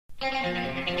Hey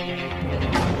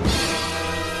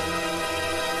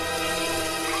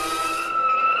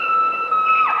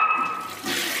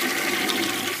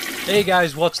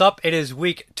guys, what's up? It is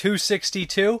week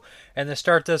 262, and to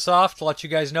start this off, to let you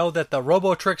guys know that the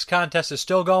Robotrix contest is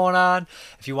still going on.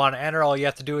 If you want to enter, all you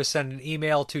have to do is send an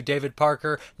email to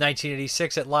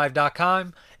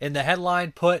davidparker1986@live.com. In the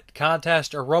headline, put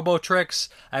contest or Robotrix.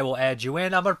 I will add you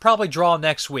in. I'm going to probably draw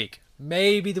next week.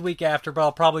 Maybe the week after, but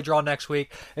I'll probably draw next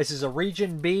week. This is a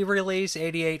Region B release,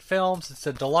 88 films. It's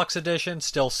a deluxe edition,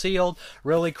 still sealed.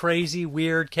 Really crazy,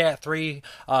 weird Cat 3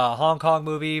 Hong Kong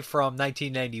movie from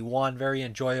 1991. Very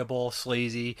enjoyable,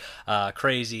 sleazy,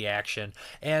 crazy action.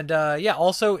 And yeah,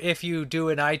 also if you do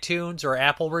an iTunes or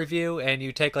Apple review and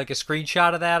you take like a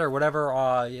screenshot of that or whatever,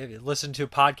 listen to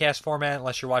podcast format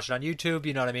unless you're watching on YouTube,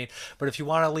 you know what I mean? But if you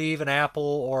want to leave an Apple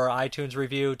or iTunes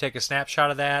review, take a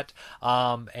snapshot of that,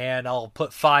 and I'll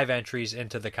put 5 entries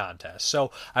into the contest.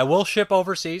 So I will ship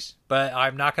overseas, but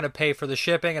I'm not going to pay for the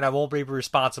shipping, and I won't be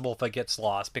responsible if it gets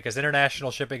lost, because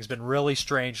international shipping has been really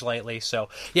strange lately. So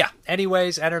yeah,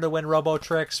 anyways, enter to win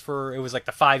Robotrix for, it was like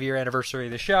the 5-year anniversary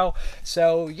of the show.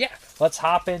 So yeah, let's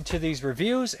hop into these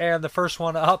reviews, and the first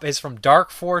one up is from Dark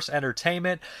Force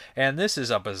Entertainment, and this is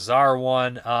a bizarre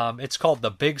one. It's called The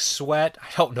Big Sweat. I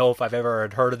don't know if I've ever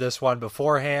heard of this one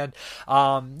beforehand.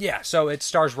 Yeah, so it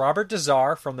stars Robert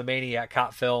Dazar from the Maniac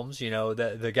Cop films, you know,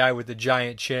 the guy with the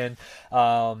giant chin.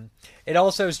 It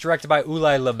also is directed by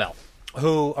Ulay Lamel,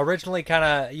 who originally kind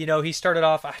of, you know, he started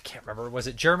off, I can't remember, was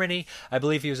it Germany? I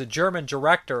believe he was a German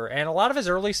director, and a lot of his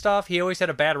early stuff, he always had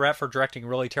a bad rep for directing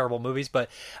really terrible movies, but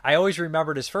I always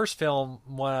remembered his first film,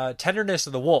 Tenderness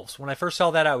of the Wolves. When I first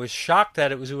saw that, I was shocked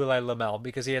that it was Ulay Lamel,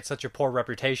 because he had such a poor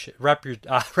reputation,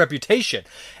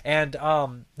 and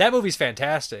that movie's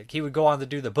fantastic. He would go on to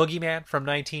do The Boogeyman from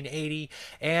 1980,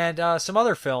 and some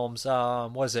other films,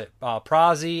 was it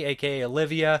Prazi, aka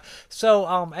Olivia?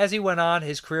 So as he went on,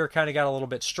 his career kind of got a little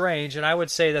bit strange, and I would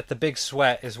say that The Big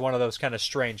Sweat is one of those kind of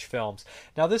strange films.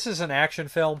 Now, this is an action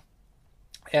film,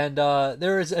 and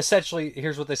there is essentially,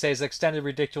 here's what they say, is extended,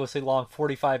 ridiculously long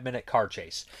 45-minute car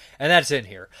chase, and that's in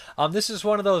here. This is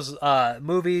one of those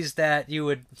movies that you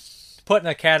would put in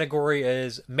a category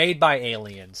as made by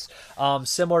aliens,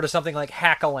 similar to something like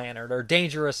Hack-A-Lantern or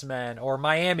Dangerous Men or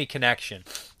Miami Connection.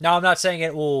 Now, I'm not saying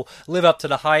it will live up to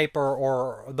the hype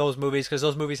or those movies, because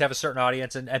those movies have a certain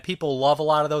audience, and people love a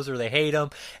lot of those or they hate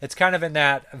them. It's kind of in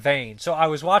that vein. So I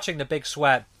was watching The Big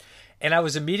Sweat, and I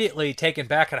was immediately taken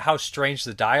back at how strange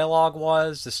the dialogue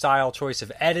was, the style choice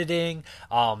of editing,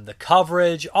 the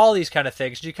coverage, all these kind of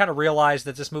things. You kind of realize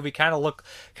that this movie kind of looked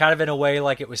kind of in a way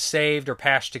like it was saved or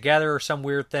patched together or some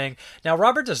weird thing. Now,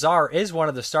 Robert Dazar is one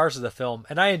of the stars of the film,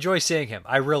 and I enjoy seeing him.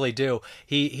 I really do.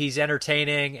 He's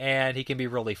entertaining, and he can be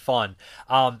really fun.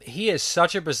 He is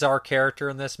such a bizarre character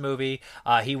in this movie.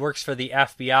 He works for the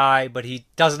FBI, but he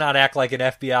does not act like an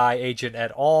FBI agent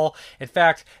at all. In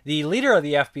fact, the leader of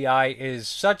the FBI is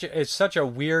such a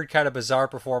weird kind of bizarre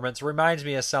performance. Reminds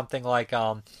me of something like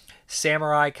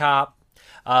Samurai Cop,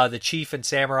 the chief in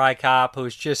Samurai Cop,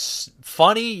 who's just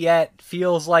funny yet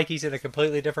feels like he's in a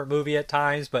completely different movie at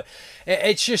times. But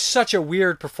it's just such a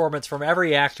weird performance from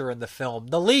every actor in the film.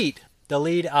 The lead,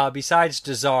 besides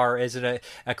Dazar, is a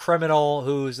criminal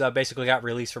who's basically got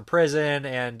released from prison,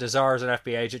 and Dazar is an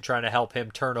FBI agent trying to help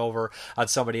him turn over on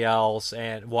somebody else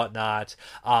and whatnot.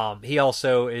 He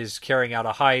also is carrying out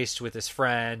a heist with his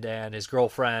friend and his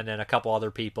girlfriend and a couple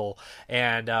other people,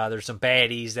 and there's some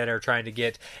baddies that are trying to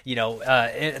get,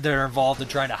 they're involved in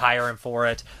trying to hire him for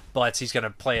it, but he's going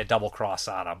to play a double cross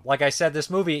on him. Like I said, this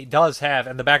movie does have,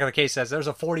 and the back of the case says, there's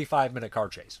a 45-minute car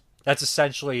chase. That's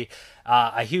essentially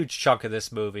a huge chunk of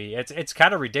this movie. It's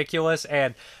kind of ridiculous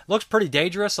and looks pretty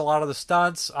dangerous. A lot of the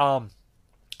stunts.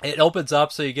 It opens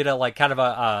up so you get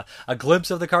a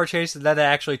glimpse of the car chase, and then it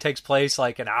actually takes place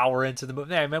like an hour into the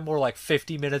movie. I remember we're like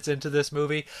 50 minutes into this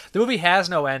movie. The movie has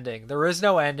no ending. There is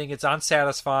no ending. It's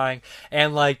unsatisfying,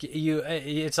 and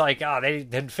it's like, they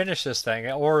didn't finish this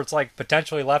thing, or it's like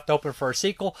potentially left open for a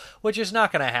sequel, which is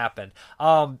not going to happen.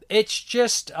 It's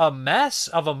just a mess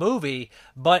of a movie,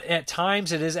 but at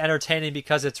times it is entertaining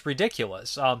because it's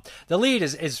ridiculous. The lead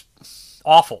is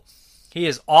awful. He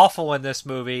is awful in this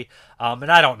movie, and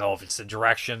I don't know if it's the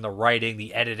direction, the writing,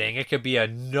 the editing. It could be a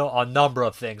number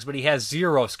of things, but he has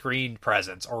zero screen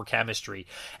presence or chemistry,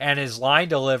 and his line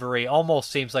delivery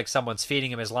almost seems like someone's feeding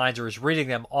him his lines or is reading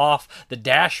them off the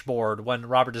dashboard when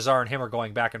Robert Dazar and him are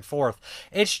going back and forth.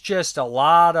 It's just a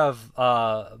lot of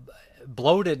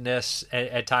bloatedness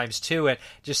at times too, and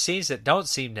just scenes that don't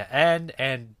seem to end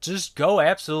and just go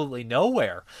absolutely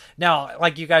nowhere. Now,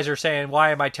 like you guys are saying,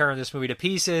 why am I tearing this movie to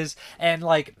pieces? And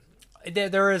like,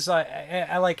 there is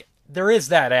I like there is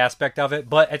that aspect of it,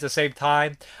 but at the same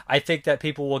time, I think that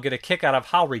people will get a kick out of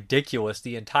how ridiculous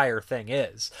the entire thing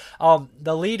is.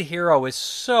 The lead hero is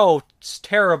so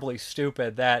terribly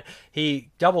stupid that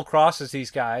he double crosses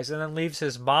these guys and then leaves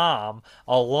his mom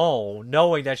alone,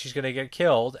 knowing that she's going to get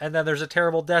killed. And then there's a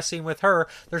terrible death scene with her.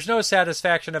 There's no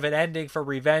satisfaction of it ending for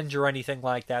revenge or anything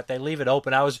like that. They leave it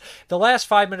open. The last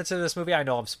 5 minutes of this movie, I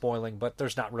know I'm spoiling, but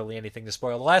there's not really anything to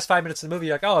spoil. The last 5 minutes of the movie,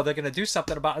 you're like, oh, they're going to do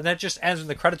something about it. And then it just ends when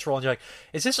the credits roll, and you're like,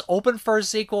 is this open for a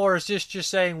sequel, or is this just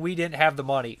saying we didn't have the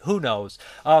money? Who knows?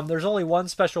 There's only one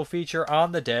special feature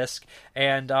on the disc,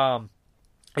 and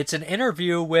it's an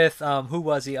interview with, who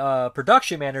was he?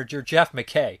 Production manager Jeff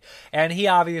McKay. And he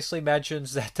obviously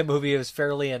mentions that the movie is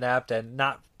fairly inept and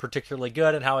not particularly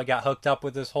good, and how he got hooked up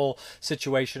with this whole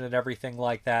situation and everything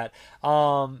like that.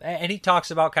 And he talks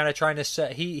about kind of trying to sell,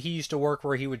 he used to work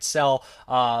where he would sell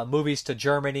movies to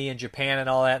Germany and Japan and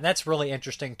all that. And that's really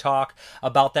interesting talk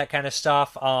about that kind of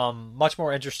stuff. Much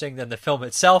more interesting than the film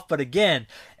itself. But again,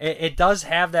 it does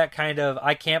have that kind of,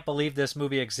 I can't believe this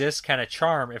movie exists kind of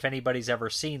charm if anybody's ever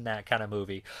seen that kind of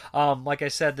movie. Like I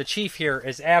said, the chief here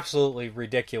is absolutely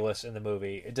ridiculous in the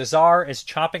movie. Dazar is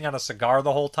chomping on a cigar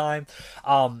the whole time.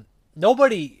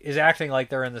 Nobody is acting like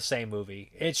they're in the same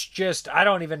movie. It's just, I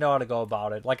don't even know how to go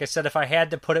about it. Like I said, if I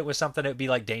had to put it with something, it would be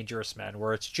like Dangerous Men,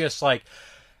 where it's just like,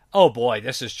 oh boy,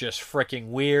 this is just freaking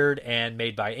weird and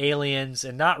made by aliens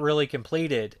and not really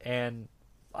completed. And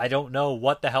I don't know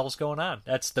what the hell's going on.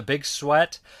 That's the big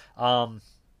sweat.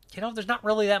 There's not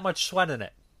really that much sweat in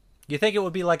it. You think it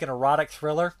would be like an erotic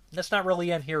thriller? That's not really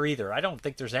in here either. I don't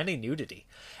think there's any nudity.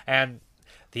 And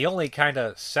the only kind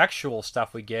of sexual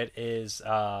stuff we get is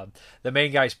the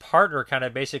main guy's partner kind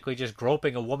of basically just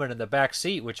groping a woman in the back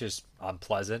seat, which is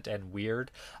unpleasant and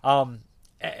weird.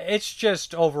 It's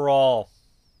just overall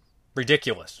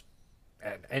ridiculous.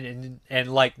 And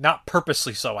like not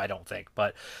purposely so, I don't think,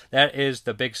 but that is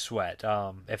the big sweat.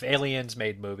 If aliens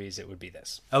made movies, it would be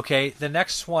this. Okay, the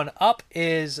next one up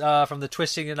is from the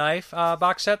Twisting the Knife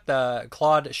box set, the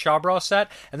Claude Chabrol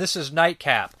set, and this is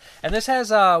Nightcap. And this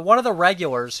has one of the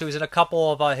regulars who's in a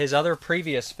couple of his other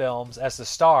previous films as the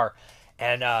star.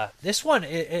 And this one,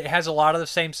 it has a lot of the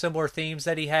same similar themes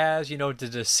that he has, the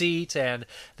deceit and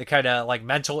the kind of like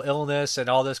mental illness and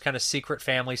all this kind of secret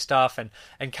family stuff and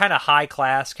kind of high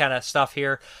class kind of stuff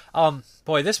here.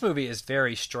 Boy, this movie is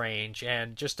very strange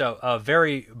and just a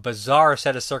very bizarre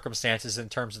set of circumstances in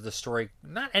terms of the story.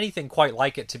 Not anything quite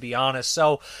like it, to be honest.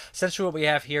 So essentially what we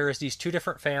have here is these two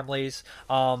different families.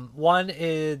 One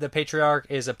is the patriarch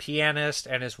is a pianist,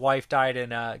 and his wife died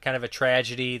in kind of a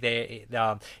tragedy.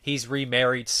 He's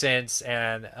remarried since,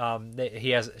 and he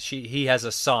has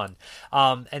a son.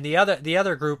 And the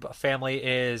other group family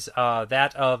is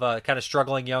that of a kind of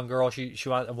struggling young girl. She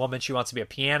wants to be a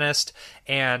pianist,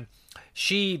 and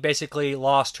she basically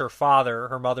lost her father.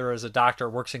 Her mother is a doctor,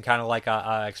 works in kind of like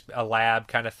a lab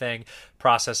kind of thing,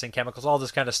 processing chemicals, all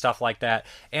this kind of stuff like that.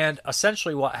 And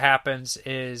essentially what happens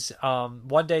is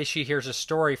one day she hears a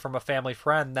story from a family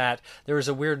friend that there was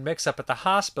a weird mix-up at the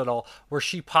hospital where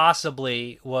she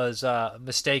possibly was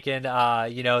mistaken.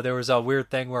 There was a weird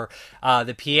thing where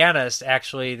the pianist,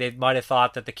 actually, they might have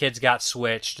thought that the kids got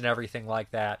switched and everything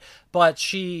like that. But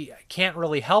she can't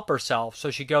really help herself,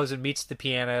 so she goes and meets the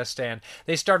pianist, and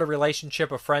they start a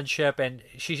relationship, a friendship, and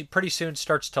she pretty soon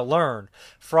starts to learn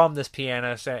from this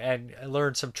pianist and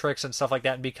learn some tricks and stuff like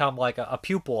that and become like a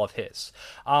pupil of his.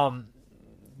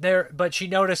 But she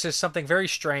notices something very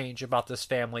strange about this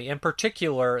family, in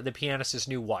particular the pianist's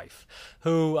new wife,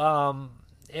 who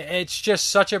it's just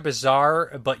such a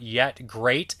bizarre but yet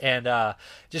great and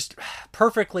just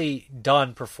perfectly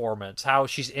done performance. How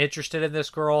she's interested in this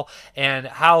girl and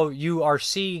how you are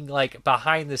seeing like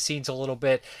behind the scenes a little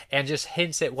bit and just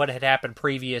hints at what had happened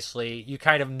previously. You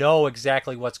kind of know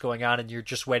exactly what's going on and you're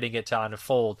just waiting it to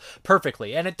unfold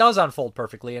perfectly. And it does unfold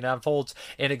perfectly and unfolds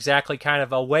in exactly kind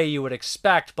of a way you would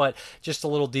expect, but just the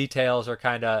little details are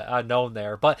kind of unknown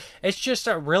there. But it's just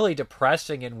a really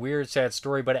depressing and weird, sad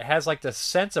story, but it has like the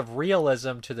sense of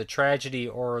realism to the tragedy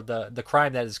or the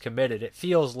crime that is committed. It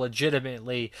feels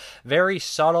legitimately very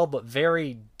subtle but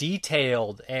very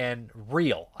detailed and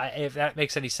real, if that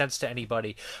makes any sense to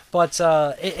anybody. But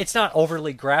it's not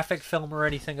overly graphic film or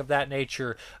anything of that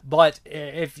nature, but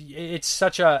if it's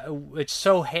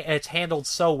handled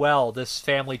so well, this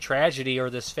family tragedy or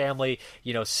this family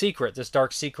secret, this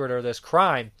dark secret or this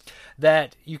crime,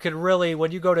 that you can really,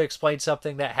 when you go to explain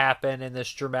something that happened in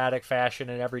this dramatic fashion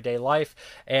in everyday life,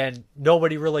 and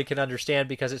nobody really can understand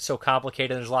because it's so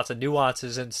complicated. There's lots of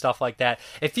nuances and stuff like that.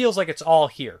 It feels like it's all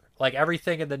here. Like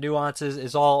everything in the nuances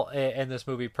is all in this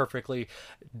movie perfectly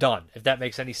done, if that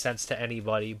makes any sense to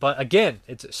anybody. But again,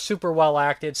 it's super well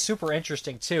acted, super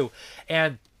interesting too.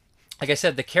 And like I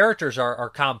said, the characters are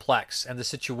complex and the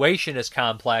situation is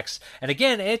complex. And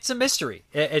again, it's a mystery.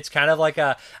 It's kind of like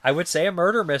I would say a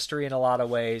murder mystery in a lot of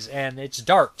ways. And it's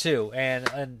dark too.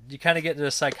 And you kind of get into the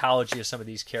psychology of some of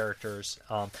these characters.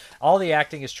 All the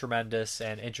acting is tremendous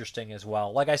and interesting as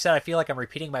well. Like I said, I feel like I'm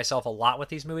repeating myself a lot with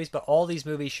these movies, but all these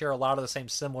movies share a lot of the same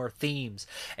similar themes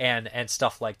and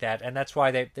stuff like that. And that's why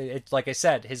it's like I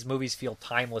said, his movies feel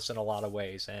timeless in a lot of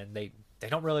ways. And they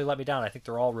don't really let me down. I think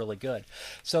they're all really good.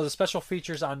 So the special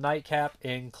features on Nightcap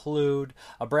include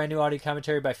a brand new audio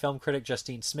commentary by film critic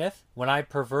Justine Smith, When I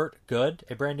Pervert Good,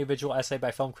 a brand new visual essay by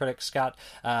film critic Scott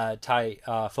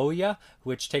Taifoya,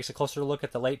 which takes a closer look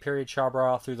at the late period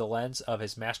Charbrow through the lens of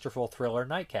his masterful thriller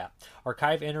Nightcap.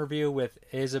 Archive interview with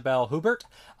Isabelle Hubert,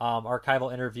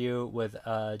 archival interview with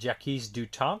Jacques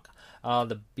Dutonc,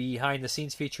 the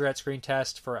behind-the-scenes featurette screen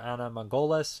test for Anna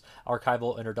Mongolis,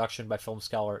 archival introduction by film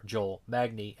scholar Joel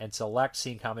Magny, and select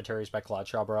scene commentaries by Claude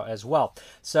Charbrow as well.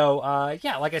 So,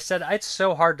 yeah, like I said, it's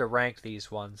so hard to rank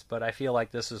these ones, but I feel like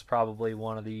this is probably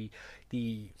one of the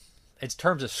in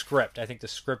terms of script, I think the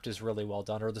script is really well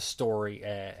done, or the story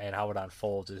and how it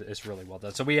unfolds is really well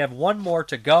done. So we have one more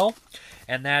to go,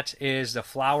 and that is The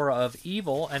Flower of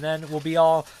Evil, and then we'll be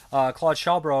all Claude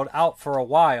Charbrow out for a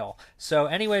while. So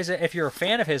anyways, if you're a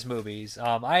fan of his movies,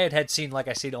 I had seen, like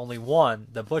I said, only one,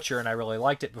 The Butcher, and I really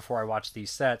liked it before I watched these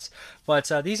sets.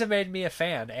 But these have made me a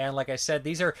fan, and like I said,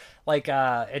 these are like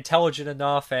intelligent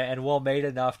enough and well made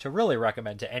enough to really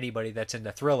recommend to anybody that's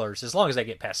into thrillers, as long as they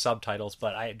get past subtitles.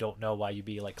 But I don't know why you'd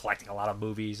be like collecting a lot of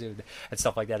movies and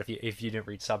stuff like that if you didn't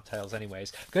read subtitles.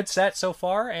 Anyways, good set so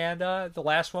far, and the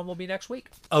last one will be next week.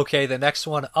 Okay, the next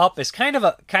one up is kind of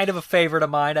a favorite of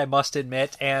mine, I must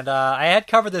admit, and I had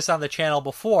covered this on the channel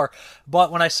before,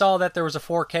 but when I saw that there was a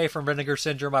 4K from Vinegar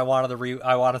Syndrome, I wanted to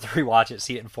rewatch it,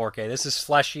 see it in 4K. This is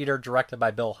Flesheater, directed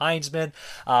by Bill Heinzman,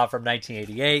 from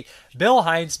 1988. Bill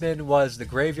Heinzman was the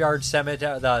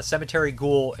the cemetery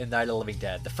ghoul in Night of the Living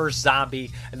Dead, the first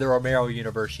zombie in the Romero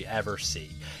universe you ever see.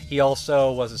 He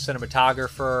also was a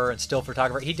cinematographer and still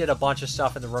photographer. He did a bunch of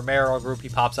stuff in the Romero group. He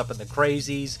pops up in The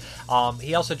Crazies.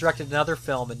 He also directed another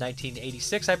film in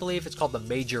 1986, I believe. It's called The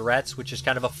Majorettes, which is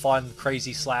kind of a fun,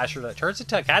 crazy slasher that turns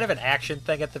into kind of an action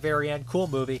thing at the very end. Cool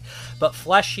movie. But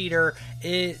Flesheater,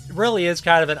 it really is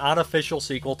kind of an unofficial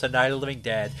sequel to Night of the Living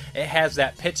Dead. It has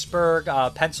that Pittsburgh,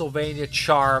 Pennsylvania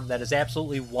charm that is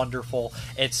absolutely wonderful.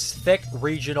 It's thick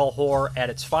regional horror at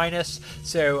its finest.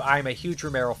 So I'm a huge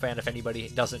Romero fan, if anybody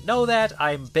doesn't know that.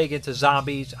 I'm big into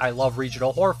zombies. I love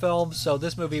regional horror films, so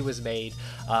this movie was made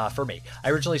for me. I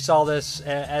originally saw this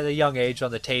at a young age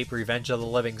on the tape Revenge of the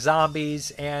Living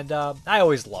Zombies, and I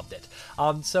always loved it.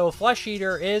 So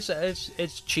Flesheater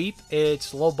it's cheap,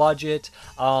 it's low budget,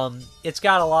 it's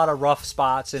got a lot of rough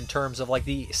spots in terms of like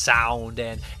the sound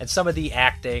and some of the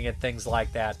acting and things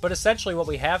like that. But essentially what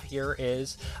we have here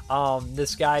is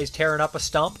this guy's tearing up a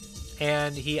stump,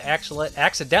 and he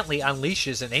accidentally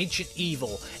unleashes an ancient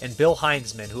evil in Bill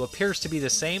Heinzman, who appears to be the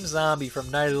same zombie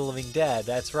from Night of the Living Dead.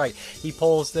 That's right. He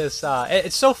pulls this...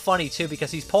 it's so funny, too,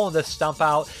 because he's pulling this stump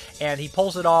out, and he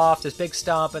pulls it off, this big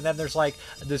stump, and then there's, like,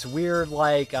 this weird,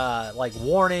 like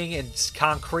warning and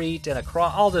concrete and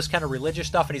all this kind of religious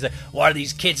stuff, and he's like, why are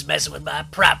these kids messing with my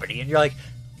property? And you're like...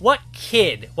 What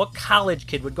college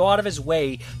kid would go out of his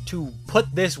way to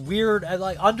put this weird,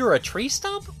 like, under a tree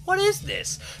stump? What is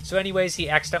this? So anyways, he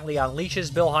accidentally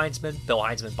unleashes Bill Heinzman. Bill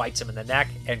Heinzman bites him in the neck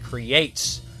and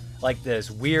creates, like,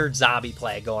 this weird zombie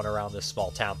plague going around this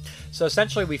small town. So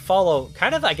essentially we follow,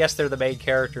 kind of, I guess they're the main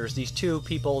characters, these two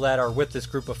people that are with this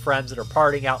group of friends that are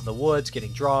partying out in the woods,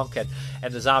 getting drunk,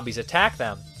 and the zombies attack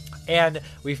them. And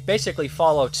we basically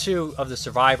follow two of the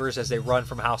survivors as they run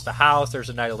from house to house. There's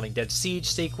a Night of the Living Dead siege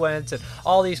sequence, and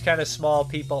all these kind of small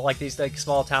people, like these like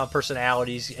small town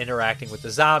personalities interacting with the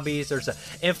zombies. There's an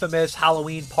infamous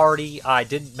Halloween party. I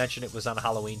didn't mention it was on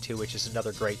Halloween too, which is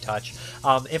another great touch.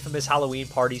 Infamous Halloween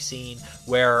party scene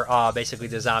where basically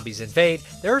the zombies invade.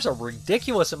 There's a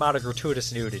ridiculous amount of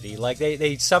gratuitous nudity. Like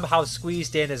they somehow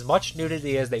squeezed in as much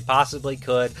nudity as they possibly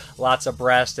could. Lots of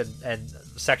breast and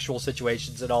sexual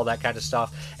situations and all that kind of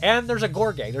stuff. And there's a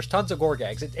gore gag. There's tons of gore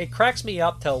gags. It cracks me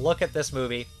up to look at this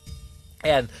movie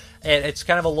and it's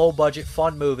kind of a low budget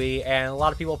fun movie, and a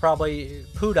lot of people probably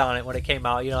pooed on it when it came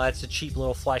out. You know, that's a cheap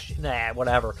little flesh,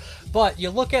 whatever. But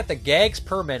you look at the gags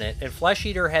per minute, and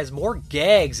Flesheater has more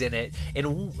gags in it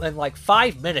in like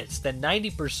 5 minutes than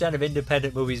 90% of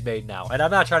independent movies made now. And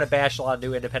I'm not trying to bash a lot of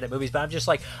new independent movies, but I'm just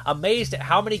like amazed at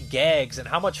how many gags and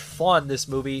how much fun this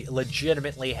movie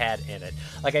legitimately had in it.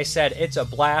 Like I said, it's a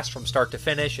blast from start to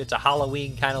finish. It's a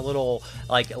Halloween kind of little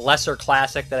like lesser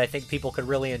classic that I think people could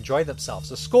really enjoy themselves.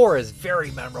 The score is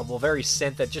very memorable, very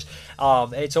synth. It just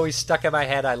it's always stuck in my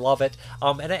head. I love it.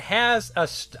 And it has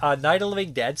a Night of the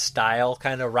Living Dead style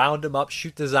kind of round them up,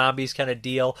 shoot the zombies kind of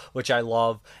deal, which I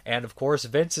love. And of course,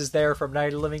 Vince is there from Night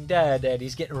of the Living Dead, and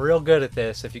he's getting real good at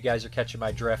this. If you guys are catching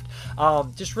my drift,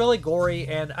 just really gory,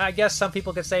 and I guess some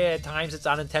people could say at times it's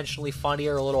unintentionally funny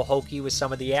or a little hokey with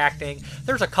some of the acting.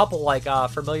 There's a couple like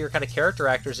familiar kind of character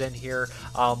actors in here.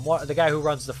 The guy who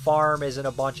runs the farm is in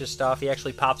a bunch of stuff. He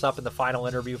actually pops up in the final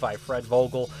interview by Fred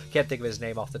Vogel. Can't think of his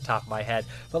name off the top of my head,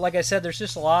 but like I said, there's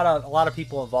just a lot of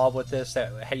people involved with this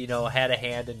that had a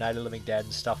hand in Night of the Living Dead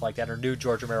and stuff like that, or knew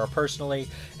George Romero personally.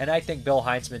 And I think Bill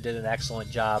Heinzman did an excellent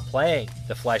job playing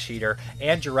the Flesheater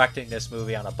and directing this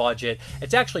movie on a budget.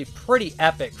 It's actually pretty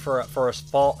epic for a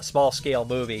small scale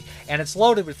movie, and it's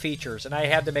loaded with features. And I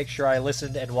had to make sure I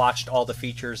listened and watched all the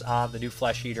features on the new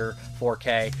Flesheater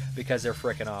 4K because they're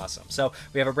freaking awesome. So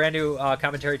we have a brand new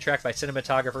commentary track by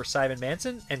cinematographer Simon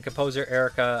Manson and composer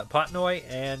Erica Potnoy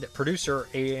and producer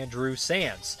Andrew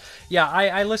Sands. Yeah,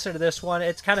 I listened to this one.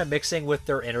 It's kind of mixing with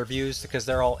their interviews because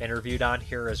they're all interviewed on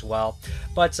here as well.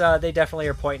 But they definitely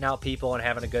are pointing out people and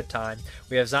having a good time.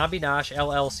 We have Zombie Nosh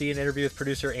LLC, an interview with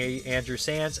producer Andrew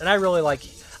Sands, and I really like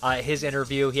his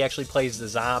interview. He actually plays the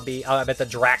zombie, the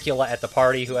Dracula at the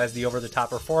party who has the over-the-top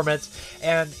performance,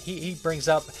 and he brings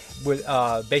up with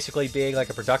basically being like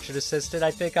a production assistant,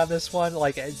 I think, on this one.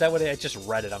 Like, is that what I just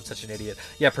read it? I'm such an idiot.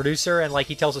 Yeah, producer, and like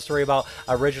he tells a story about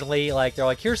originally, like they're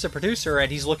like, here's the producer,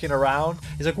 and he's looking around.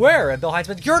 He's like, where? And Bill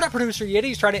Heinzman, you're not producer, you idiot.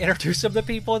 He's trying to introduce him to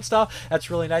people and stuff. That's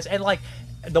really nice. And like,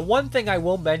 the one thing I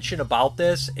will mention about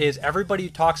this is everybody who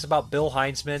talks about Bill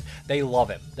Heinzman, they love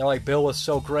him. They're like, Bill was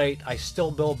so great. I still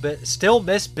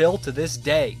miss Bill to this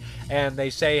day. And they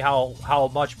say how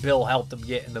much Bill helped them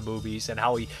get in the movies, and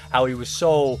how he was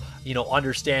so,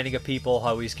 understanding of people,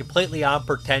 how he's completely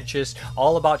unpretentious,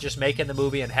 all about just making the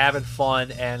movie and having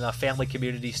fun, and a family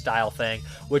community style thing,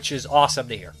 which is awesome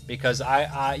to hear, because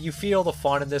you feel the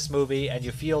fun in this movie, and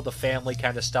you feel the family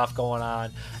kind of stuff going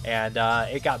on, and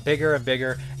it got bigger and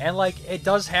bigger, and like it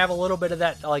does have a little bit of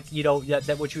that, like,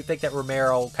 that what you think that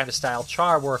Romero kind of style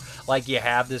charm, where like you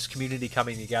have this community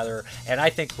coming together. And I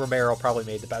think Romero probably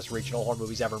made the best regional horror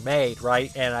movies ever made,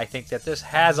 right? And I think that this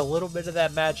has a little bit of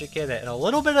that magic in it, and a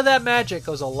little bit of that magic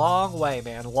goes a long way,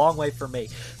 man, a long way for me.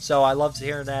 So I loved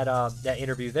hearing that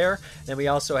interview there. Then we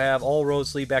also have All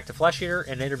Roads Lead Back to Flesheater,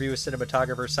 an interview with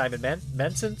cinematographer Simon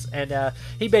Manson, and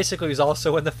he basically was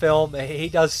also in the film. He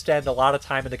does spend a lot of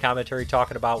time in the commentary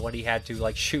talking about when he had to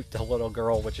like shoot the little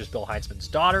girl, which is Bill Heinzman's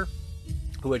daughter,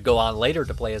 who would go on later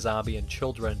to play a zombie in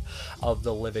Children of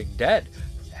the Living Dead.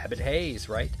 Abbott Hayes,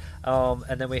 right?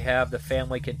 And then we have The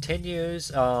Family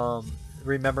Continues,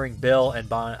 remembering Bill and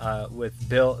Bonnie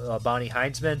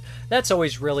Heinzman. That's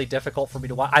always really difficult for me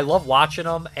to watch. I love watching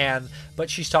them, but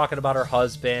she's talking about her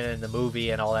husband and the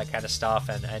movie and all that kind of stuff,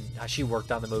 and she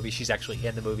worked on the movie. She's actually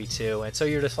in the movie too, and so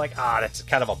you're just like, that's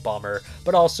kind of a bummer,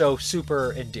 but also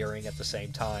super endearing at the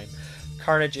same time.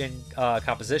 Carnage in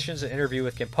Compositions, an interview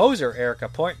with composer Erica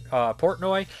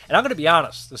Portnoy. And I'm going to be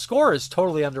honest, the score is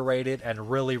totally underrated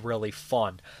and really, really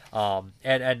fun.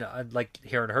 And like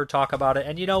hearing her talk about it.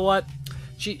 And you know what?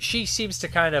 She seems to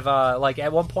kind of, like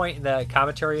at one point in the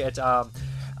commentary, it's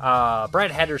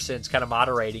Brent Henderson's kind of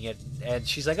moderating it. And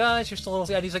she's like, it's just a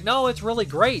little... And he's like, no, it's really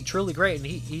great, truly great. And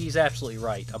he's absolutely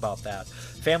right about that.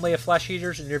 Family of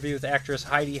Flesheaters, an interview with actress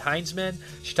Heidi Heinzman.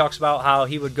 She talks about how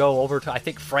he would go over to, I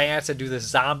think, France and do the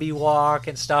zombie walk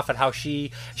and stuff, and how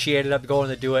she ended up going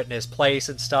to do it in his place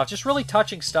and stuff. Just really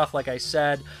touching stuff, like I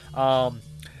said.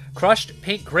 Crushed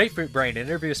Pink Grapefruit Brain, an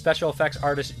interview with special effects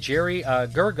artist Jerry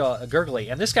Gurgley.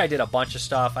 And this guy did a bunch of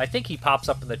stuff. I think he pops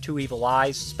up in the Two Evil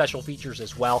Eyes special features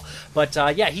as well. But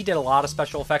yeah, he did a lot of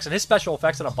special effects, and his special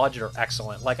effects on a budget are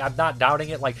excellent. Like, I'm not doubting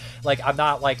it. Like I'm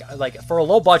not like for a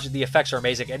low budget, the effects are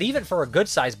amazing. And even for a good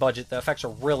size budget, the effects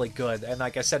are really good. And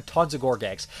like I said, tons of gore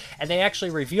gags. And they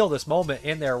actually reveal this moment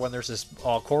in there when there's this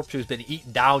corpse who's been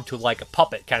eaten down to like a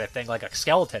puppet kind of thing, like a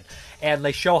skeleton. And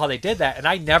they show how they did that. And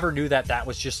I never knew that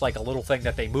was just just like a little thing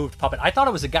that they moved puppet. I thought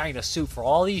it was a guy in a suit. For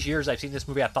all these years I've seen this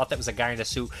movie, I thought that was a guy in a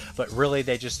suit, but really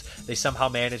they somehow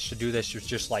managed to do this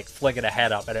just like flinging a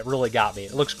head up, and it really got me.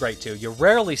 It looks great too. You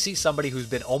rarely see somebody who's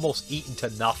been almost eaten to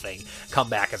nothing come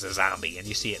back as a zombie, and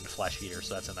you see it in Flesheater,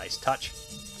 so that's a nice touch.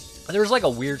 And there's like a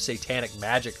weird satanic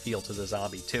magic feel to the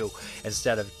zombie too,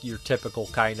 instead of your typical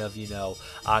kind of,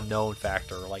 unknown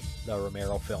factor like the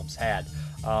Romero films had.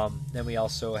 Then we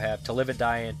also have To Live and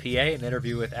Die in PA, an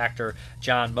interview with actor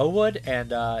John Mowood,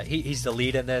 and he's the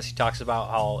lead in this. He talks about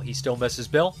how he still misses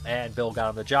Bill, and Bill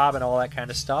got him the job and all that kind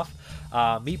of stuff.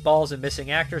 Meatballs and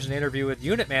Missing Actors, an interview with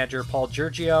unit manager Paul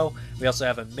Giorgio. We also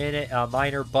have a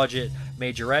minor budget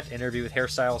majorette interview with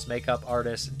hairstylist, makeup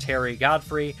artist Terry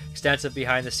Godfrey. Extensive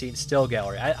behind the scenes still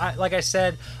gallery. Like I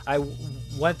said, I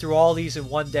went through all these in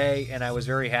one day, and I was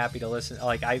very happy to listen.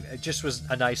 It just was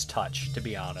a nice touch, to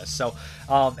be honest. So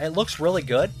it looks really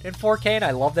good in 4K, and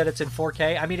I love that it's in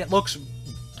 4K. I mean, it looks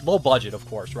low budget, of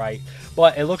course, right?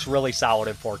 But it looks really solid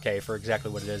in 4K for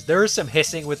exactly what it is. There is some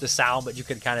hissing with the sound, but you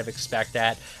can kind of expect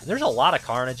that. And there's a lot of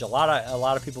carnage, a lot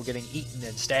of people getting eaten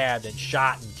and stabbed and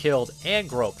shot and killed and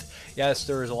groped. Yes,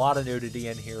 there is a lot of nudity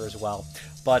in here as well.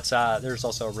 But there's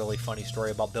also a really funny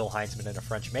story about Bill Heinzman in a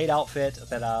French maid outfit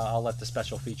that I'll let the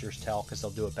special features tell, because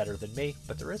they'll do it better than me.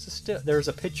 But there's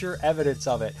a picture evidence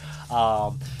of it.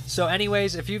 So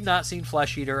anyways, if you've not seen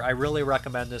Flesheater, I really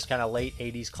recommend this kind of late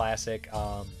 80s classic.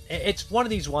 It's one of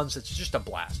these ones that's just a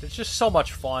blast. It's just so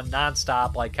much fun,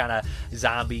 nonstop, like kind of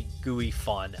zombie gooey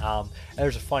fun.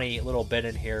 There's a funny little bit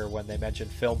in here when they mention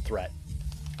film threat.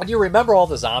 And you remember all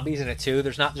the zombies in it too.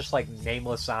 There's not just like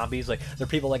nameless zombies. Like they're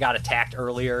people that got attacked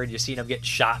earlier, and you see them get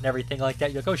shot and everything like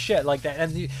that. You're like, oh shit, like that.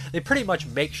 And they pretty much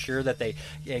make sure that they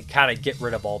kind of get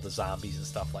rid of all the zombies and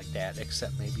stuff like that,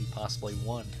 except maybe possibly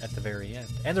one at the very end.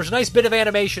 And there's a nice bit of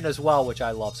animation as well, which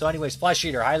I love. So anyways,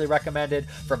 Flesheater, highly recommended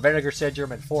from Vinegar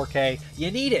Syndrome in 4K.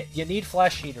 You need it. You need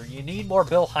Flesheater. You need more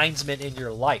Bill Heinzman in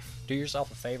your life. Do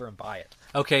yourself a favor and buy it.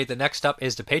 Okay, the next up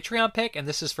is the Patreon pick, and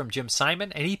this is from Jim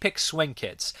Simon, and he picked Swing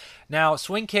Kids. Now,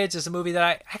 Swing Kids is a movie that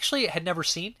I actually had never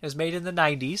seen. It was made in the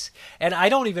 90s, and I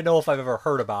don't even know if I've ever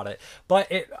heard about it. But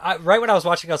right when I was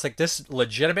watching, I was like, this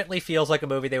legitimately feels like a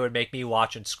movie they would make me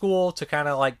watch in school to kind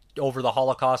of like over the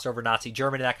Holocaust, over Nazi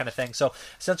Germany, that kind of thing. So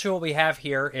essentially what we have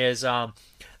here is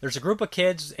there's a group of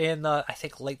kids in the, I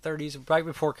think, late 30s, right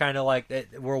before kind of like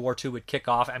World War II would kick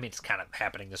off. I mean, it's kind of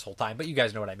happening this whole time, but you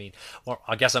guys know what I mean. Well,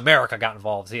 I guess America got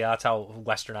involved. See, that's how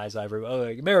westernized everyone. Oh,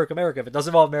 America. If it doesn't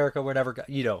involve America, we're never,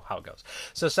 you know how it goes.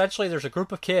 So essentially, there's a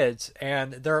group of kids,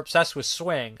 and they're obsessed with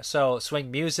swing. So swing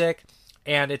music.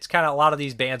 And it's kind of, a lot of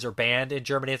these bands are banned in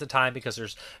Germany at the time because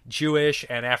there's Jewish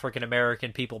and African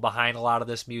American people behind a lot of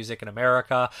this music in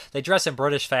America. They dress in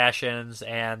British fashions,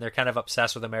 and they're kind of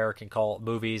obsessed with American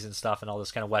movies and stuff and all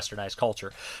this kind of westernized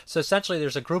culture. So essentially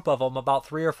there's a group of them, about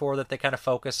 3 or 4 that they kind of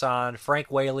focus on.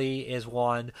 Frank Whaley is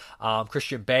one.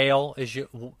 Christian Bale is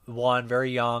one,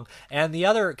 very young. And the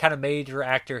other kind of major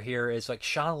actor here is like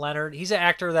Sean Leonard. He's an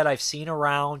actor that I've seen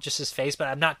around, just his face, but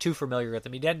I'm not too familiar with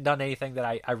him. He hadn't done anything that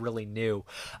I really knew.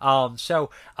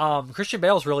 Christian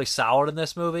Bale's really solid in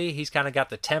this movie. He's kind of got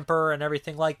the temper and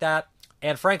everything like that.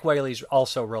 And Frank Whaley's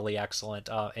also really excellent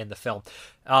in the film.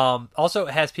 Also,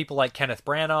 it has people like Kenneth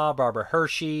Branagh, Barbara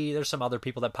Hershey. There's some other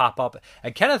people that pop up.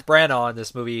 And Kenneth Branagh in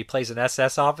this movie plays an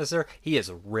SS officer. He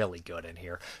is really good in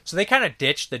here. So they kind of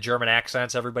ditched the German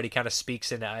accents. Everybody kind of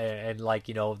speaks in like,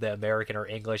 you know, the American or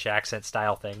English accent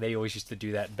style thing. They always used to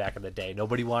do that back in the day.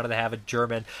 Nobody wanted to have a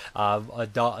German,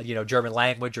 German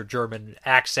language or German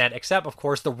accent, except, of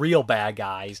course, the real bad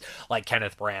guys like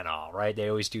Kenneth Branagh, right? They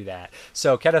always do that.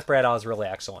 So Kenneth Branagh is really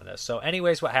excellent in this. So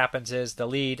anyways, what happens is the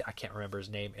lead, I can't remember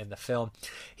his name in the film,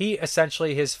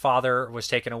 his father was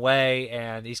taken away,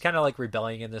 and he's kind of like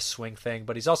rebelling in this swing thing,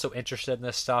 but he's also interested in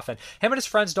this stuff, and him and his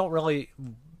friends don't really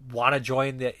want to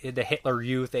join the Hitler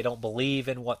Youth. They don't believe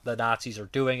in what the Nazis are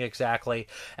doing exactly.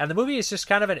 And the movie is just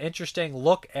kind of an interesting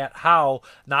look at how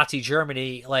Nazi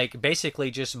Germany like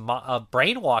basically just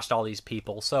brainwashed all these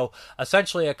people. So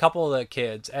essentially a couple of the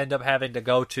kids end up having to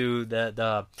go to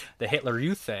the Hitler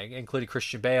Youth thing, including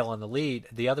Christian Bale and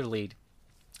the other lead.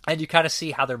 And you kind of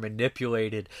see how they're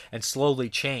manipulated and slowly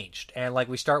changed. And like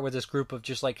we start with this group of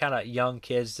just like kind of young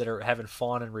kids that are having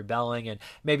fun and rebelling and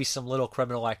maybe some little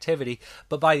criminal activity.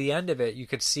 But by the end of it, you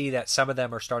could see that some of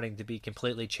them are starting to be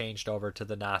completely changed over to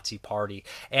the Nazi party.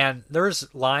 And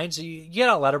there's lines, you get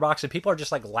on Letterboxd and people are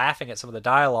just like laughing at some of the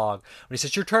dialogue. When he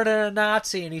says, "You're turning a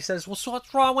Nazi," and he says, "Well, so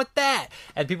what's wrong with that?"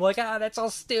 And people are like, "Ah, that's all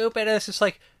stupid." And it's just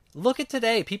like, look at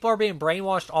today. People are being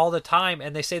brainwashed all the time,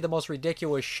 and they say the most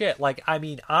ridiculous shit. Like, I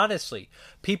mean, honestly,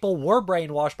 people were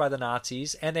brainwashed by the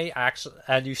Nazis, and they actually,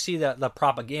 and you see the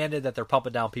propaganda that they're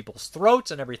pumping down people's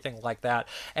throats and everything like that.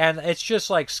 And it's just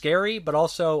like scary, but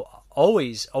also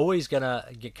always gonna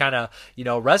kind of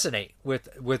resonate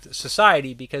with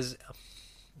society, because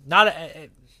not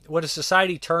when a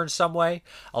society turns some way,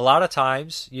 a lot of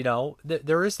times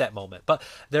there is that moment, but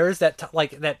there is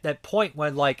that point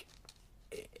when like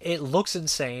it looks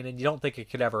insane and you don't think it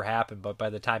could ever happen, but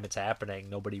by the time it's happening,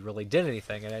 nobody really did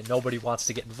anything, and nobody wants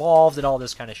to get involved and all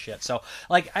this kind of shit. So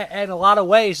like in a lot of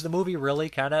ways, the movie really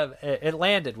kind of it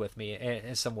landed with me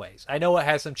in some ways. I know it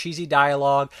has some cheesy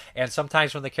dialogue, and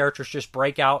sometimes when the characters just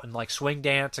break out and like swing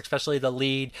dance, especially the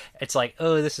lead, it's like,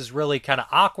 oh, this is really kind of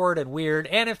awkward and weird.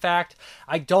 And in fact,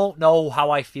 I don't know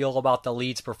how I feel about the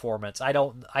lead's performance. I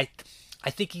don't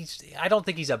think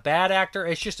he's a bad actor.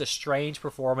 It's just a strange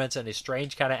performance and a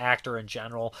strange kind of actor in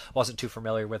general. Wasn't too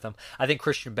familiar with him. I think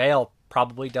Christian Bale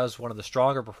probably does one of the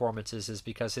stronger performances, is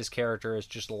because his character is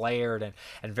just layered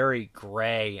and very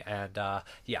gray, and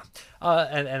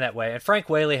and that way. And Frank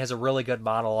Whaley has a really good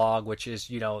monologue, which is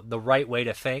the right way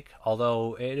to think,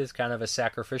 although it is kind of a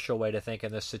sacrificial way to think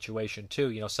in this situation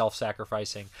too,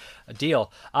 self-sacrificing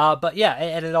deal. But yeah,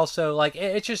 and it also like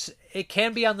it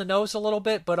can be on the nose a little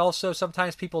bit, but also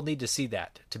sometimes people need to see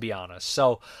that, to be honest.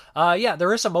 So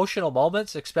there is emotional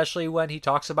moments, especially when he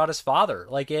talks about his father.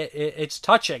 Like it's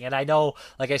touching, and I know,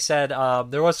 like I said,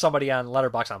 there was somebody on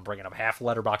Letterboxd. I'm bringing up half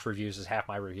Letterboxd reviews is half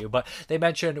my review, but they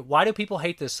mentioned, why do people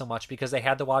hate this so much? Because they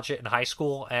had to watch it in high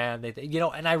school, and they,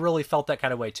 and I really felt that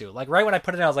kind of way too. Like right when I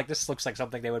put it in, I was like, this looks like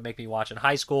something they would make me watch in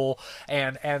high school,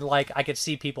 and like I could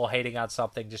see people hating on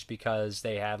something just because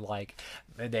they had watched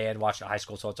it in high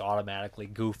school, so it's automatically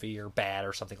goofy or bad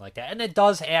or something like that. And it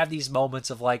does have these moments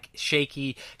of like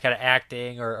shaky kind of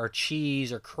acting or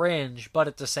cheese or cringe, but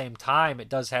at the same time, it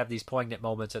does have these poignant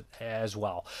moments as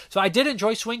well. So I did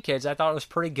enjoy Swing Kids. I thought it was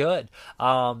pretty good.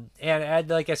 And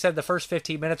like I said, the first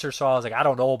 15 minutes or so, I was like, I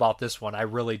don't know about this one. I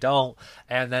really don't.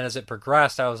 And then as it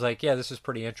progressed, I was like, yeah, this is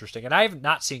pretty interesting. And I have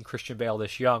not seen Christian Bale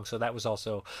this young, so that was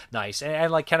also nice.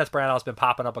 And like Kenneth Branagh's been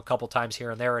popping up a couple times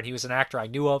here and there, and he was an actor I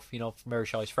knew of, from Mary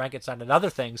Shelley's Frankenstein and other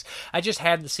things. I just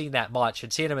hadn't seen that much.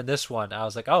 And seeing him in this one, I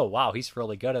was like, oh, wow, he's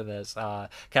really good in this. Kind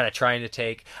of trying to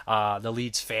take the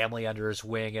lead's family under his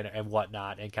wing and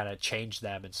whatnot, and kind of change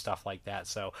them and stuff like that.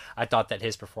 So I thought that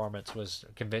his performance was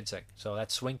convincing. So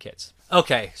that's Swing Kids.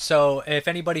 Okay, so if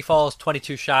anybody follows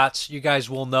 22 Shots, you guys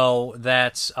will know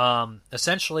that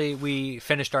essentially we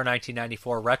finished our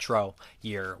 1994 retro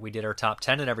year. We did our top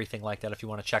 10 and everything like that, if you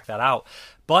want to check that out.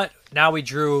 But now we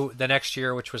drew the next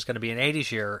year, which was going to be an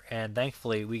 80s year, and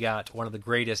thankfully we got one of the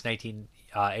greatest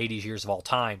 80s years of all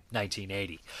time,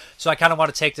 1980. So I kind of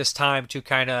want to take this time to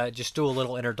kind of just do a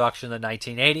little introduction to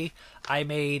 1980. I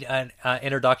made an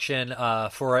introduction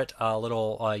for it, a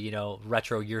little,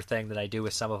 retro year thing that I do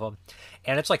with some of them.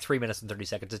 And it's like 3 minutes and 30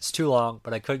 seconds. It's too long,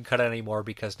 but I couldn't cut it anymore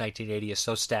because 1980 is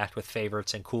so stacked with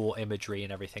favorites and cool imagery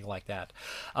and everything like that.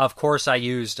 Of course, I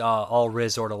used all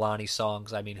Riz Ortolani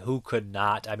songs. I mean, who could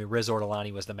not? I mean, Riz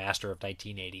Ortolani was the master of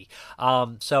 1980.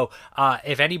 So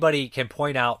if anybody can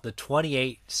point out the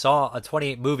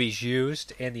 28 movies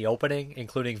used in the opening,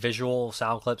 including visual,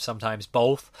 sound clips, sometimes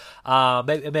both,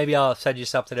 maybe I'll send you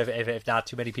something if not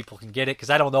too many people can get it, because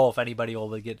I don't know if anybody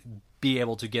will be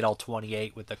able to get all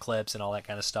 28 with the clips and all that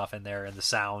kind of stuff in there, and the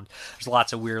sound. There's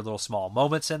lots of weird little small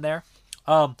moments in there.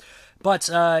 So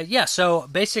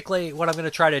basically what I'm going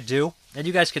to try to do, and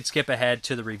you guys can skip ahead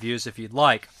to the reviews if you'd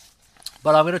like,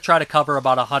 but I'm going to try to cover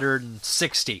about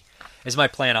 160 is my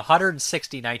plan.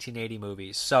 160 1980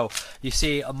 movies. So you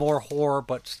see more horror,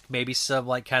 but maybe some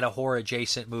like kind of horror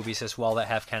adjacent movies as well that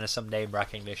have kind of some name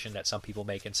recognition that some people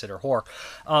may consider horror.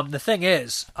 The thing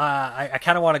is, I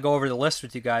kind of want to go over the list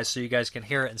with you guys so you guys can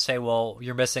hear it and say, well,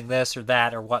 you're missing this or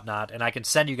that or whatnot, and I can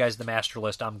send you guys the master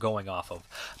list I'm going off of.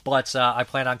 But I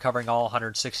plan on covering all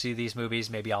 160 of these movies.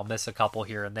 Maybe I'll miss a couple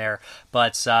here and there.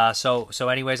 But so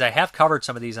anyways, I have covered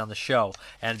some of these on the show,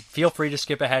 and feel free to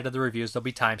skip ahead to the reviews. There'll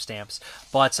be timestamps.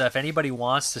 But if anybody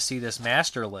wants to see this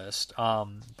master list,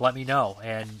 let me know,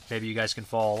 and maybe you guys can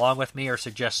follow along with me or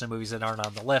suggest some movies that aren't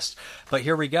on the list. But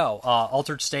here we go.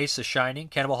 Altered States, The Shining,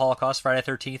 Cannibal Holocaust, Friday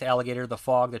the 13th, Alligator, The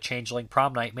Fog, The Changeling,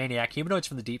 Prom Night, Maniac, Humanoids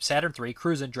from the Deep, Saturn III,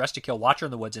 Cruisin', Dressed to Kill, Watcher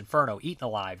in the Woods, Inferno, Eaten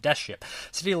Alive, Death Ship,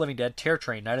 City of Living Dead, Terror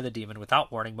Train, Night of the Demon,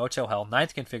 Without Warning, Motel Hell,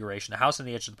 Ninth Configuration, A House on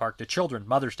the Edge of the Park, The Children,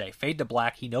 Mother's Day, Fade to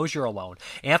Black, He Knows You're Alone,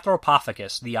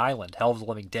 Anthropophagus, The Island, Hell of the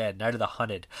Living Dead, Night of the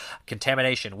Hunted,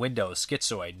 Contamination, Windows, Windows,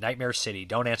 Schizoid, Nightmare City,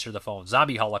 Don't Answer the Phone,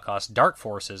 Zombie Holocaust, Dark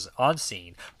Forces,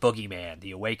 Unseen, Boogeyman,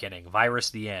 The Awakening, Virus,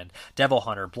 The End, Devil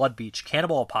Hunter, Blood Beach,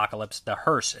 Cannibal Apocalypse, The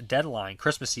Hearse, Deadline,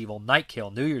 Christmas Evil, Night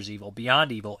Kill, New Year's Evil,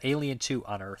 Beyond Evil, Alien 2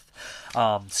 on Earth,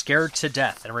 Scared to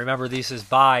Death. And remember, this is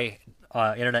by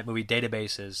Internet Movie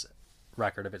Database's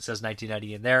record. If it says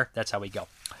 1990 in there, that's how we go.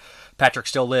 Patrick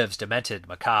Still Lives, Demented,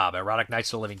 Macabre, Erotic Nights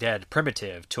of the Living Dead,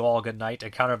 Primitive, To All Good Night,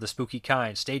 Encounter of the Spooky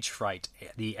Kind, Stage Fright,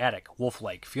 The Attic, Wolf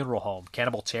Lake, Funeral Home,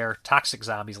 Cannibal Terror, Toxic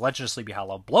Zombies, Legend of Sleepy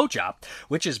Hollow, Blowjob,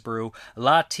 Witch's Brew,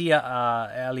 La Tia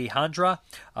Alejandra,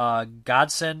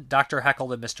 Godson, Dr.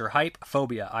 Heckle and Mr. Hype,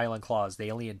 Phobia, Island Claws, The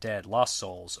Alien Dead, Lost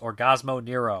Souls, Orgasmo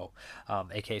Nero,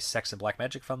 aka Sex and Black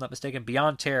Magic, if I'm not mistaken,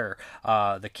 Beyond Terror,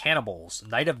 The Cannibals,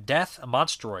 Night of Death,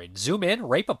 Monstroid, Zoom In,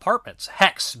 Rape Apartments,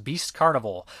 Hex, Beast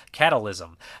Carnival,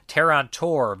 Catalysm, Terran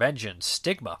Tor, Vengeance,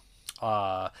 Stigma,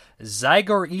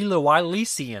 Zygor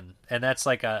Ilewilisian, and that's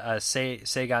like a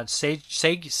Seijun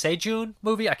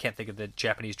movie. I can't think of the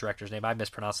Japanese director's name. I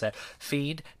mispronounced that.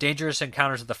 Fiend, Dangerous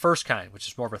Encounters of the First Kind, which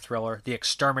is more of a thriller. The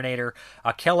Exterminator,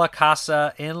 Aquella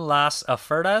Casa en las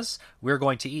Ofertas, We're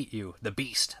Going to Eat You, The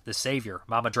Beast, The Savior,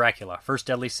 Mama Dracula, First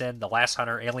Deadly Sin, The Last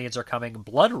Hunter, Aliens Are Coming,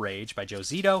 Blood Rage by Joe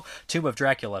Zito, Tomb of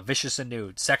Dracula, Vicious and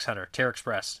Nude, Sex Hunter, Terror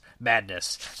Express,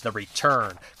 Madness, The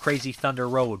Return, Crazy Thunder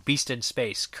Road, Beast in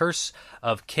Space, Curse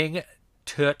of King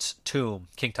Tut's Tomb,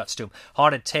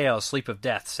 Haunted Tales, Sleep of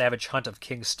Death, Savage Hunt of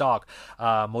King Stalk,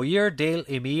 Moyer del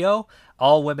Emio,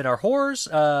 All Women Are Whores,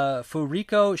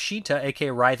 Furiko Shinta, aka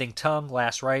Writhing Tongue,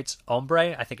 Last Rites,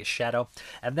 Ombre, I think it's Shadow,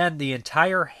 and then the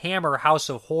entire Hammer House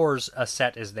of Horrors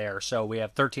set is there. So we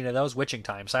have 13 of those: Witching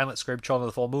Time, Silent Scribe, Children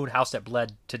of the Full Moon, House That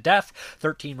Bled to Death,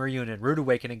 13 Reunion, Rude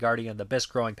Awakening, Guardian, The Abyss,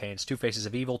 Growing Pains, Two Faces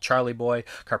of Evil, Charlie Boy,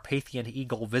 Carpathian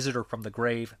Eagle, Visitor from the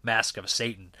Grave, Mask of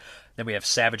Satan. Then we have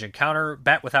Savage Encounter,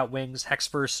 Bat Without Wings,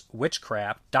 Hexverse,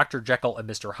 Witchcraft, Dr. Jekyll and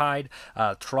Mr. Hyde,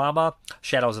 Trauma,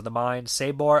 Shadows of the Mind,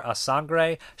 Sabor a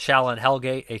Sangre, Shaolin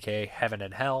Hellgate, aka Heaven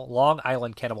and Hell, Long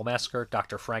Island Cannibal Massacre,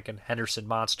 Dr. Franken, Henderson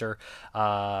Monster,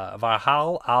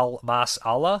 Vahal al Mas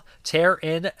Allah, Tear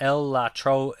in El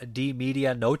Latro de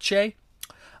Media Noche,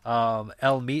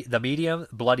 The Medium,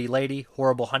 Bloody Lady,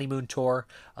 Horrible Honeymoon Tour,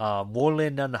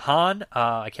 Wolin Han,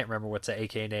 I can't remember what's the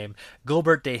AK name,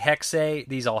 Gilbert de Hexe,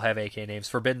 these all have AK names,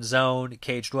 Forbidden Zone,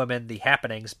 Caged Women, The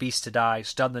Happenings, Beast to Die,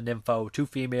 Stun the Nympho, Two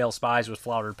Female Spies with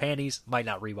Flowered Panties, might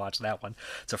not rewatch that one,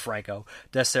 it's a Franco,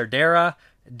 Deserdera,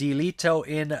 Delito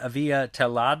in Via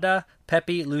Telada,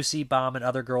 Peppy, Lucy, Bomb, and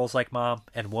Other Girls Like Mom,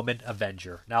 and Woman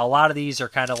Avenger. Now, a lot of these are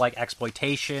kind of like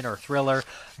exploitation or thriller,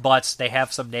 but they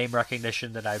have some name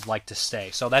recognition that I'd like to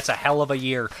say. So that's a hell of a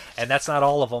year, and that's not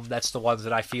all of them. That's the ones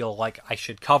that I feel like I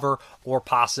should cover or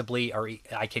possibly or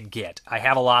I can get. I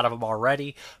have a lot of them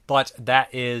already, but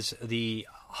that is the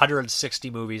 160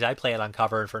 movies I plan on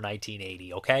covering for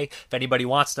 1980, okay? If anybody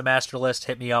wants the master list,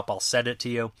 hit me up. I'll send it to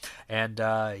you. And,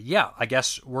 yeah, I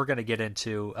guess we're going to get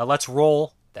into... let's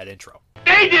roll that intro.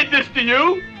 They did this to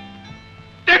you!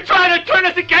 They're trying to turn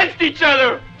us against each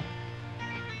other!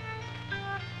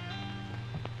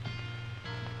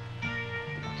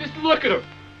 Just look at them.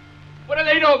 What do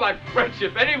they know about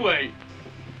friendship, anyway?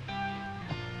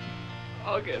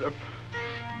 I'll get them.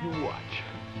 You watch.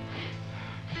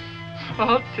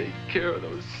 I'll take care of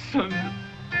those sons of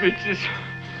bitches.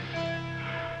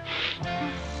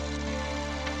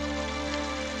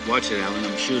 Watch it, Alan.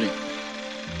 I'm shooting.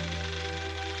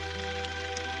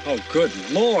 Oh, good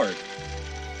Lord.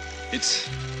 It's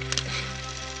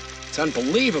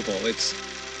unbelievable. It's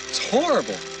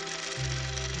horrible.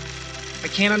 I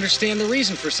can't understand the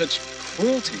reason for such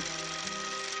cruelty.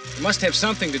 It must have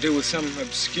something to do with some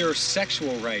obscure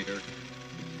sexual rite or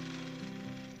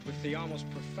with the almost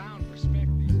profound respect.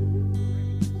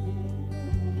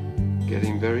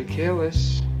 Getting very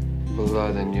careless.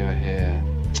 Blood in your hair.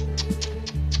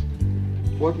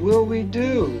 What will we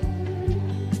do?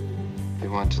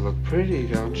 You want to look pretty,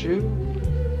 don't you?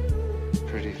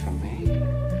 Pretty for me.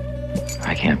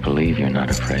 I can't believe you're not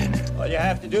afraid. All you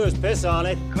have to do is piss on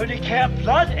it. Goody cat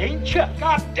blood, ain't you?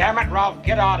 God damn it, Ralph,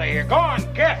 get out of here. Go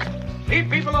on, get. Leave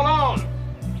people alone.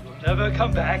 You'll never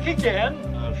come back again.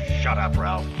 Oh, shut up,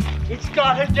 Ralph. It's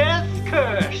got a death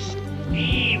curse.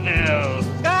 Evil.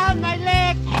 God, my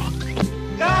leg.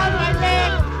 God, my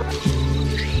leg.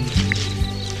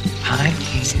 I'm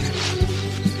here.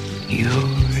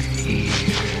 You're here.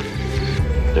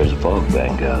 There's a fog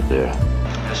bank out there.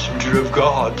 Messenger of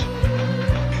God.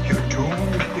 You're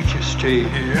doomed if you stay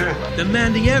here.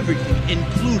 Demanding everything,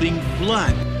 including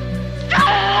blood.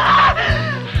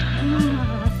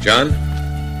 John,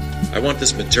 I want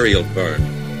this material burned.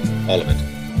 All of it.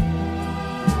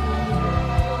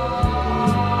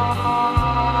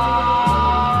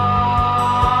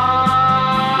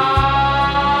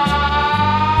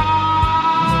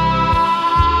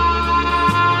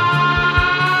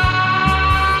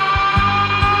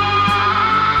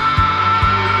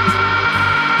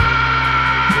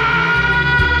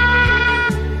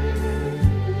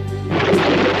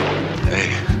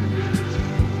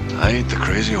 ain't the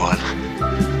crazy one.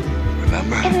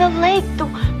 Remember? In the lake,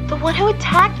 the one who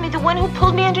attacked me, the one who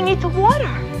pulled me underneath the water.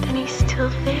 And he's still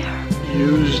there.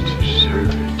 Used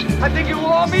servitude. I think you will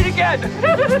all meet again.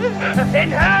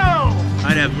 In hell!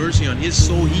 I'd have mercy on his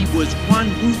soul. He was one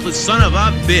ruthless son of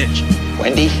a bitch.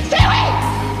 Wendy,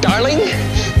 farewell, darling,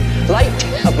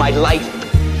 light of my life.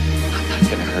 I'm not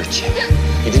gonna hurt you.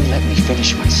 You didn't let me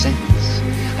finish my sentence.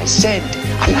 I said,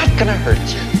 I'm not gonna hurt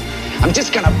you. I'm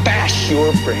just gonna bash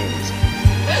your brains.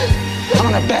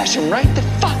 I'm gonna bash them right the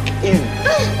fuck in.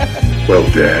 Well,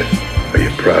 Dad, are you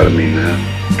proud of me now?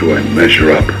 Do I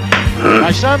measure up?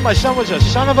 Huh? My son was a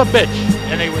son of a bitch,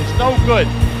 and he was no good.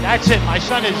 That's it. My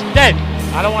son is dead.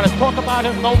 I don't want to talk about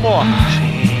him no more.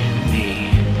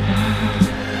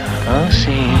 Oh,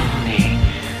 Cindy,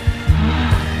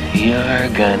 you're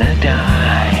gonna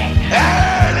die.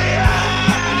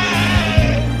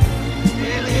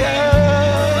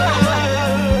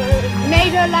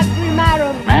 Mater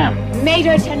lacrimarum. Ma'am,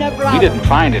 Mater tenebrarum. we didn't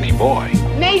find any boy.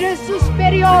 Mater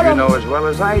suspiriorum. You know as well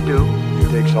as I do, it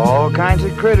takes all kinds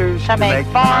of critters to make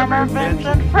farmer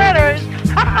Vincent fritters.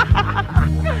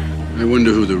 I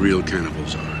wonder who the real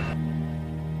cannibals are.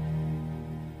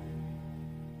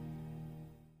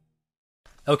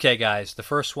 Okay, guys, the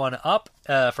first one up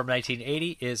from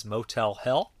 1980 is Motel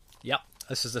Hell. Yep.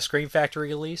 This is the Scream Factory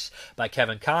release by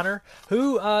Kevin Connor,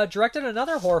 who directed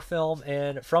another horror film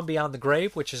in From Beyond the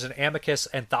Grave, which is an Amicus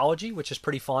anthology, which is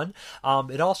pretty fun.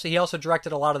 He also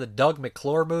directed a lot of the Doug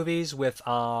McClure movies with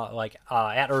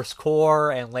At Earth's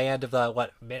Core and Land of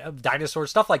the Dinosaurs,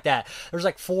 stuff like that. There's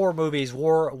like 4 movies,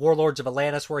 Warlords of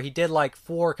Atlantis, where he did like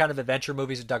 4 kind of adventure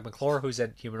movies with Doug McClure, who's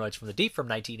in Humanoids from the Deep from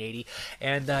 1980.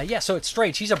 And so it's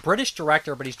strange. He's a British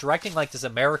director, but he's directing like this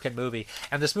American movie,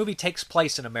 and this movie takes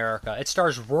place in America. It stars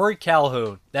Rory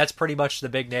Calhoun. That's pretty much the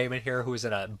big name in here, who was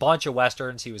in a bunch of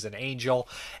westerns. He was an Angel,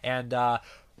 and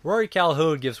Rory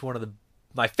Calhoun gives one of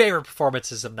my favorite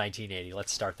performances of 1980.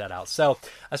 Let's start that out. So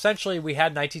essentially, we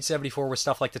had 1974 with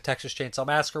stuff like the Texas Chainsaw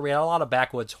Massacre. We had a lot of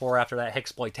backwoods horror after that,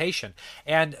 exploitation,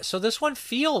 and so this one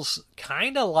feels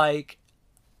kind of like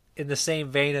in the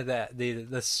same vein of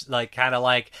this like kind of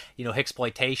like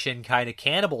exploitation kind of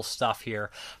cannibal stuff here,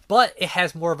 but it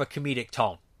has more of a comedic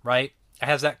tone, right? It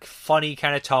has that funny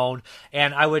kind of tone,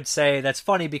 and I would say that's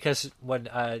funny because when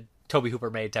Tobe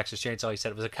Hooper made Texas Chainsaw, he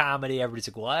said it was a comedy. Everybody's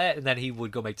like, what? And then he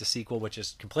would go make the sequel, which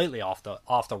is completely off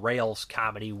the rails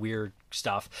comedy, weird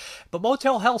stuff. But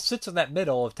Motel Hell sits in that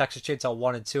middle of Texas Chainsaw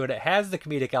 1 and 2, and it has the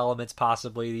comedic elements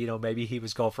possibly, maybe he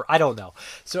was going for, I don't know.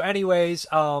 So anyways,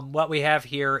 what we have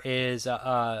here is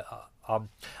a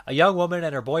young woman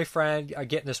and her boyfriend are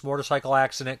getting this motorcycle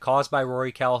accident caused by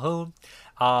Rory Calhoun.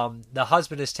 The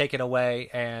husband is taken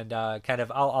away, and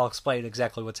I'll explain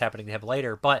exactly what's happening to him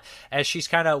later. But as she's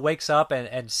kind of wakes up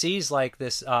and sees like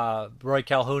this Roy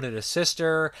Calhoun and his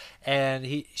sister,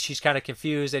 and she's kind of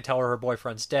confused. They tell her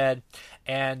boyfriend's dead,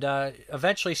 and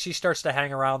eventually she starts to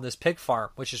hang around this pig farm,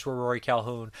 which is where Rory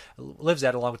Calhoun lives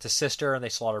at, along with his sister, and they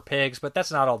slaughter pigs. But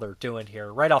that's not all they're doing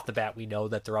here. Right off the bat, we know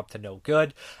that they're up to no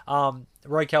good.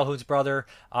 Roy Calhoun's brother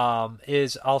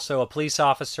is also a police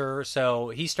officer, so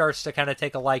he starts to kind of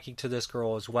take a liking to this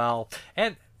girl as well.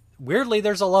 And weirdly,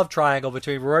 there's a love triangle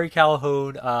between Rory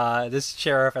Calhoun, this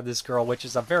sheriff, and this girl, which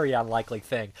is a very unlikely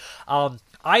thing.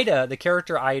 Ida, the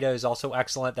character Ida, is also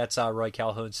excellent. That's Roy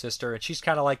Calhoun's sister, and she's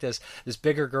kind of like this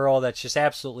bigger girl that's just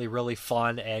absolutely really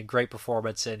fun and great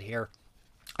performance in here.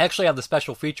 Actually, on the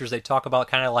special features, they talk about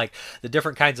kind of like the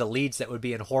different kinds of leads that would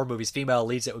be in horror movies, female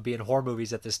leads that would be in horror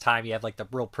movies at this time. You have like the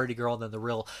real pretty girl, and then the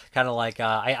real kind of like,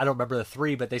 I don't remember the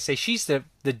 3, but they say she's the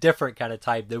different kind of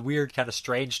type, the weird kind of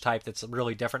strange type that's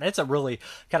really different. It's a really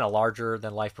kind of larger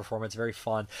than life performance, very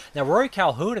fun. Now, Rory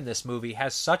Calhoun in this movie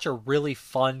has such a really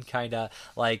fun kind of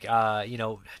like,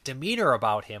 demeanor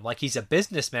about him. Like he's a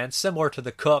businessman, similar to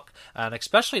the cook, and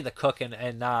especially the cook in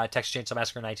Texas Chainsaw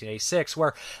Massacre 1986,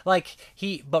 where like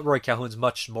but Roy Calhoun's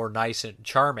much more nice and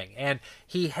charming, and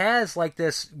he has like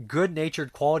this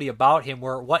good-natured quality about him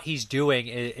where what he's doing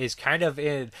is kind of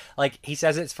in, like he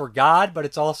says it's for God, but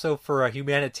it's also for a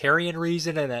humanitarian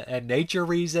reason and a nature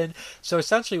reason. So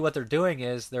essentially what they're doing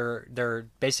is they're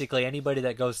basically anybody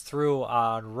that goes through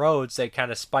on roads, they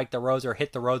kind of spike the roads or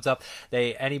hit the roads up.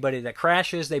 Anybody that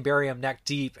crashes, they bury them neck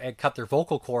deep and cut their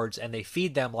vocal cords, and they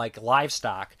feed them like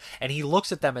livestock. And he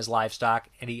looks at them as livestock,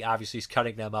 and he obviously is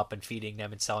cutting them up and feeding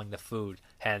them and selling the food.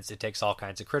 Hence, it takes all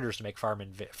kinds of critters to make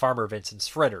Farmer Vincent's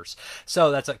fritters.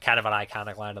 So that's a kind of an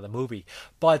iconic line of the movie.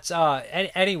 But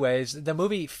anyways, the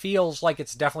movie feels like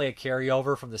it's definitely a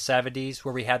carryover from the 70s,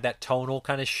 where we had that tonal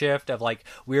kind of shift of like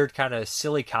weird kind of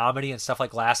silly comedy and stuff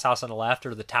like Last House on the Left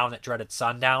or The Town That Dreaded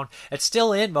Sundown. It's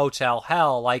still in Motel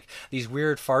Hell, like these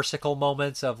weird farcical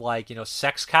moments of like,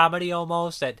 sex comedy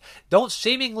almost that don't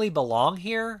seemingly belong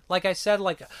here, like I said,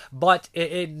 but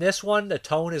in this one the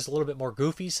tone is a little bit more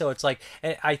goofy, so it's like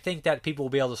I think that people will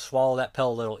be able to swallow that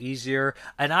pill a little easier.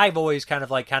 And I've always kind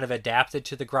of adapted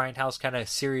to the Grindhouse kind of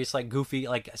serious, like goofy,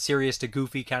 like serious to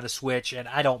goofy kind of switch, and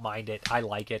I don't mind it. I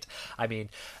like it. I mean,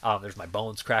 there's my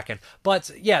bones cracking,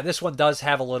 but yeah, this one does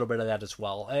have a little bit of that as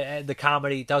well. And the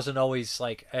comedy doesn't always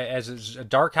as a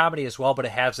dark comedy as well, but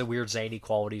it has the weird zany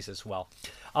qualities as well.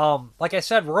 Like I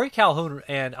said, Rory Calhoun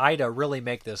and Ida really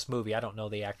make this movie. I don't know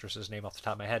the actress's name off the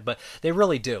top of my head, but they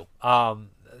really do.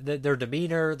 Their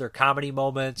demeanor, their comedy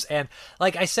moments, and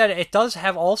like I said, it does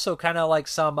have also kind of like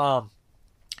some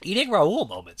Eating Raoul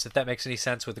moments, if that makes any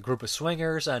sense, with a group of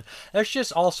swingers, and there's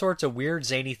just all sorts of weird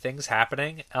zany things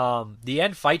happening. The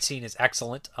end fight scene is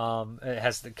excellent. It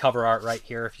has the cover art right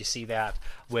here, if you see that,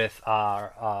 with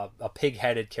a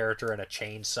pig-headed character and a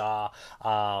chainsaw.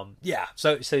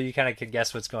 So you kind of can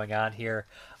guess what's going on here.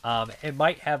 It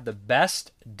might have the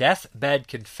best deathbed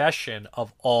confession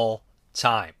of all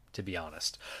time, to be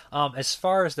honest. As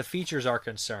far as the features are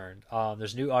concerned,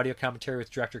 there's new audio commentary with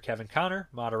director Kevin Connor,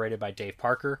 moderated by Dave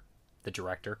Parker, the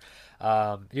director.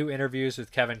 New interviews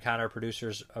with Kevin Connor,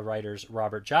 producers, writers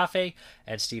Robert Jaffe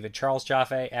and Stephen Charles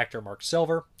Jaffe, actor Mark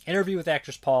Silver. Interview with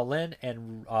actress Paul Lynn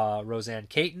and Roseanne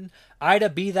Caton. Ida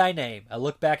Be Thy Name, a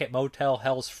look back at Motel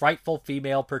Hell's frightful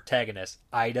female protagonist,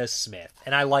 Ida Smith.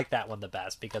 And I like that one the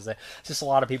best because it's just a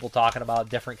lot of people talking about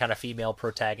different kind of female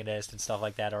protagonists and stuff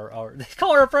like that. Or they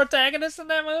call her a protagonist in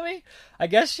that movie? I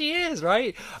guess she is,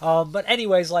 right? But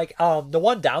anyways, the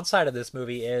one downside of this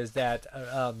movie is that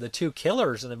the two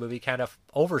killers in the movie kind of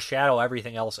overshadow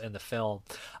everything else in the film.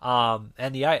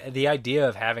 And the idea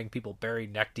of having people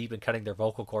buried neck deep and cutting their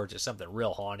vocal cords is something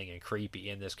real haunting and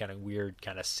creepy in this kind of weird,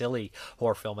 kind of silly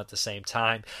horror film at the same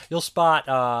time. You'll spot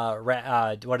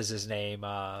what is his name?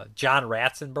 John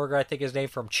Ratzenberger, I think his name,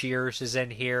 from Cheers, is in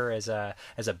here as a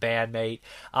bandmate.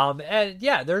 And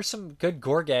yeah, there's some good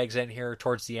gore gags in here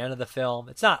towards the end of the film.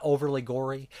 It's not overly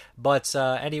gory, but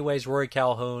anyways, Rory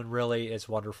Calhoun really is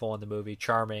wonderful in the movie,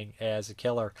 charming as a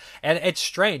killer. And it's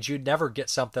strange, you'd never get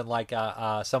something like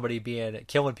somebody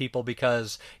killing people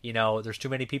because there's too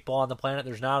many people on the planet,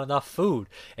 there's not enough food.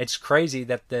 It's crazy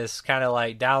that this kind of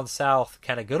like down south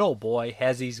kind of good old boy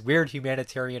has these weird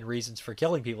humanitarian reasons for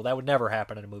killing people. That would never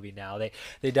happen in a movie now.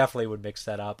 They definitely would mix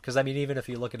that up, because I mean, even if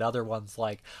you look at other ones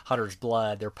like Hunter's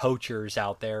Blood, they're poachers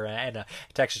out there, and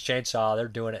Texas Chainsaw, they're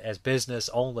doing it as business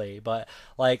only. But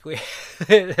like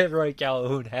Roy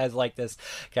Calhoun has like this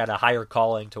kind of higher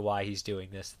calling to why he's doing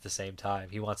this at the same time.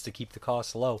 He wants to keep the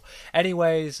costs low.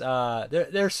 Anyways,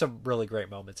 there's some really great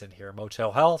moments in here.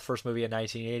 Motel Hell, first movie in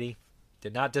 1980.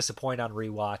 Did not disappoint on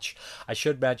rewatch. I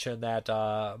should mention that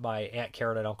my Aunt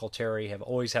Karen and Uncle Terry have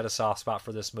always had a soft spot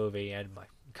for this movie, and my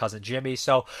cousin Jimmy.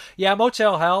 So yeah,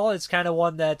 Motel Hell is kind of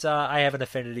one that I have an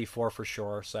affinity for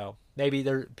sure. So maybe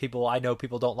I know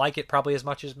people don't like it probably as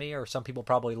much as me, or some people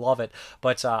probably love it,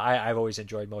 but I've always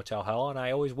enjoyed Motel Hell, and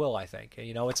I always will, I think.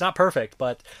 It's not perfect,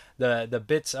 but the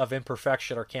bits of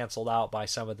imperfection are canceled out by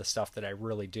some of the stuff that I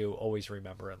really do always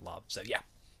remember and love. So yeah.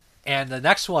 And the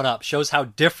next one up shows how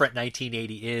different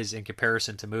 1980 is in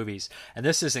comparison to movies. And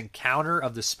this is Encounter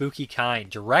of the Spooky Kind,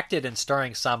 directed and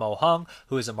starring Sammo Hung,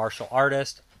 who is a martial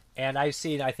artist. And I've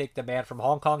seen, I think, The Man from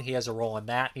Hong Kong. He has a role in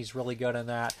that. He's really good in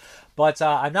that. But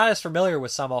I'm not as familiar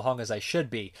with Sammo Hung as I should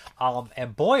be.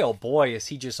 And boy, oh boy, is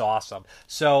he just awesome.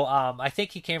 So I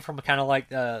think he came from kind of like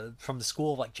from the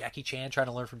school of like Jackie Chan, trying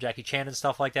to learn from Jackie Chan and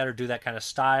stuff like that, or do that kind of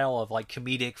style of like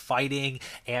comedic fighting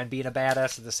and being a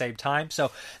badass at the same time.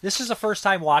 So this is a first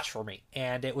time watch for me,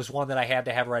 and it was one that I had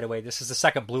to have right away. This is the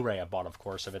second Blu-ray I bought, of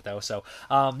course, of it though. So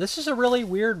this is a really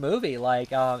weird movie. Like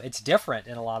it's different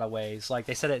in a lot of ways. Like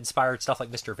they said, it inspired stuff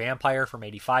like Mr. Vampire from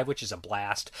 '85, which is a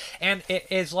blast. And it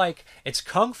is like, it's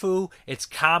kung fu, it's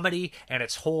comedy, and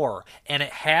it's horror. And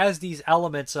it has these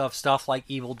elements of stuff like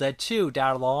Evil Dead 2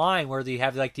 down the line, where you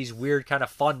have like these weird kind of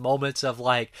fun moments of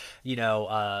like,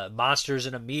 monsters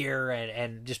in a mirror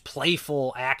and just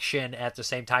playful action at the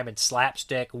same time, and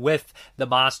slapstick with the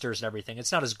monsters and everything.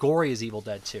 It's not as gory as Evil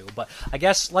Dead 2, but I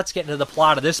guess let's get into the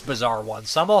plot of this bizarre one.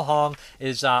 Sammo Hung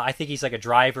is, I think he's like a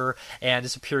driver, and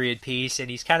it's a period piece, and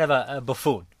he's kind of a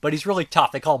buffoon, but he's really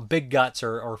tough. They call him Big Guts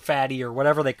or Fatty or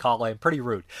whatever they call him. Pretty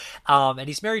rude. And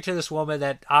he's married to this woman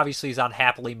that obviously is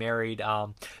unhappily married.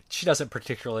 She doesn't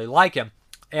particularly like him.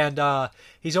 And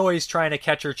he's always trying to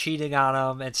catch her cheating on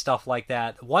him and stuff like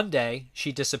that. One day,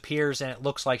 she disappears and it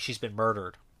looks like she's been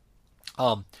murdered.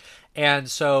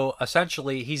 And so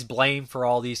essentially he's blamed for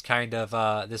all these kind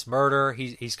of this murder.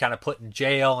 He's kind of put in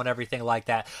jail and everything like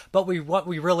that. But what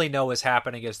we really know is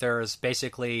happening is there is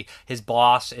basically his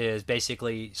boss is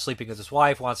basically sleeping with his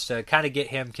wife, wants to kind of get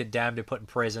him condemned and put in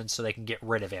prison so they can get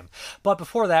rid of him. But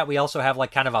before that, we also have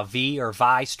like kind of a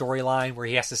Vi storyline where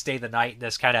he has to stay the night in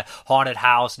this kind of haunted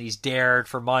house and he's dared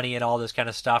for money and all this kind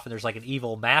of stuff. And there's like an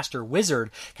evil master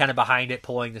wizard kind of behind it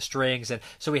pulling the strings. And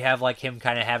so we have like him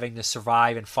kind of having to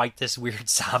survive and fight this weird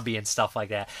zombie and stuff like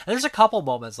that. And there's a couple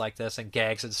moments like this and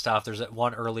gags and stuff. There's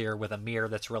one earlier with a mirror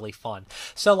that's really fun.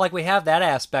 So like we have that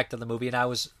aspect of the movie, and I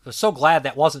was so glad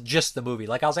that wasn't just the movie.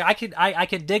 Like I was like, I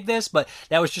can dig this, but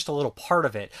that was just a little part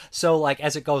of it. So like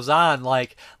as it goes on,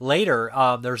 like later,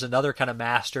 there's another kind of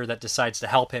master that decides to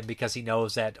help him because he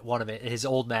knows that one of his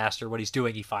old master, what he's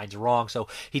doing, he finds wrong. So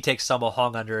he takes Sammo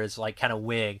Hung under his like kind of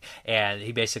wing, and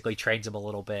he basically trains him a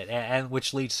little bit, and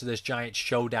which leads to this giant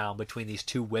showdown between these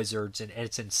two wizards. And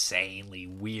it's insanely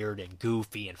weird and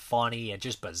goofy and funny and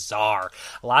just bizarre.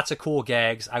 Lots of cool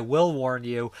gags. I will warn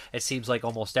you, it seems like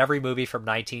almost every movie from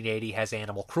 1980 has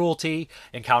animal cruelty.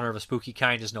 Encounter of a Spooky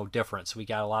Kind is no different. So we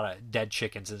got a lot of dead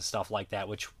chickens and stuff like that,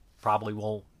 which probably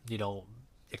won't,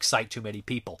 excite too many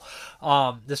people.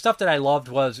 The stuff that I loved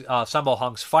was Sammo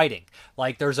Hung's fighting.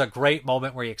 Like there's a great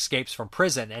moment where he escapes from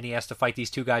prison and he has to fight these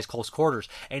two guys close quarters,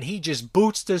 and he just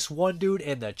boots this one dude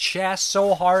in the chest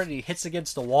so hard and he hits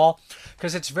against the wall,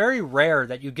 because it's very rare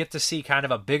that you get to see kind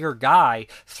of a bigger guy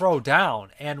throw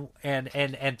down and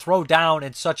throw down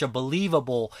in such a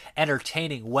believable,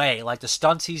 entertaining way, like the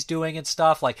stunts he's doing and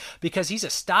stuff, like because he's a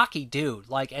stocky dude,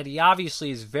 like, and he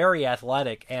obviously is very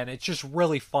athletic, and it's just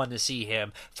really fun to see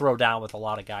him throw down with a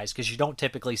lot of guys, because you don't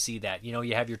typically see that.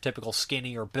 You have your typical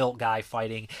skinny or built guy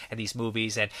fighting in these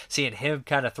movies, and seeing him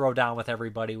kind of throw down with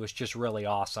everybody was just really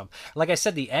awesome. Like I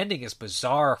said, the ending is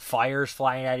bizarre. Fires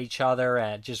flying at each other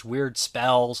and just weird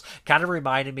spells. Kind of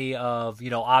reminded me of,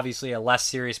 obviously a less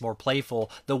serious, more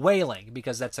playful The Wailing,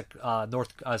 because that's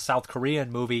a South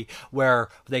Korean movie where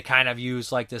they kind of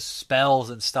use like this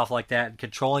spells and stuff like that and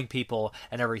controlling people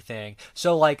and everything.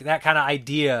 So like that kind of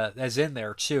idea is in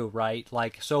there too, right?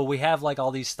 Like, so we have like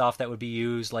all these stuff that would be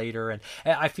used later, and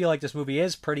I feel like this movie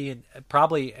is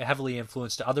probably heavily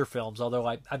influenced to other films, although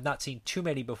I've not seen too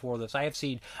many before this. I have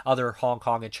seen other Hong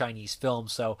Kong and Chinese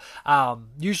films, so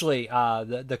usually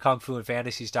the Kung Fu and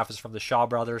fantasy stuff is from the Shaw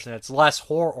Brothers, and it's less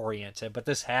horror oriented, but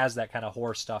this has that kind of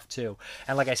horror stuff too.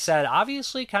 And like I said,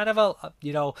 obviously kind of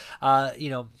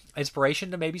a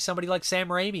inspiration to maybe somebody like Sam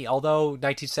Raimi, although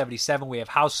 1977 we have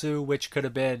Houseu, which could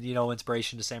have been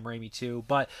inspiration to Sam Raimi too,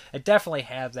 but it definitely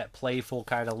has that playful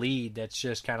kind of lead that's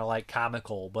just kind of like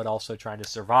comical but also trying to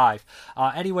survive.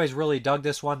 Anyways, really dug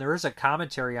this one. There is a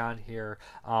commentary on here,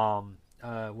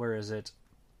 where is it?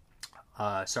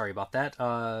 Sorry about that,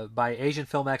 by Asian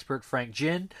film expert Frank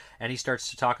Jin, and he starts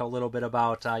to talk a little bit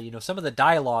about some of the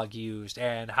dialogue used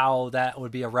and how that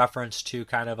would be a reference to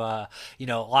kind of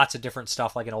lots of different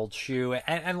stuff like an old shoe,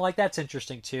 and like that's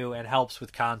interesting too and helps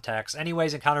with context.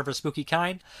 Anyways, Encounter of a Spooky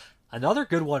Kind, another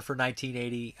good one for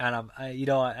 1980, and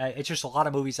it's just a lot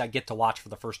of movies I get to watch for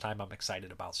the first time I'm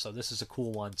excited about, so this is a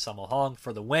cool one. Sammo Hung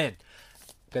for the win.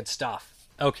 Good stuff.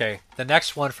 Okay, the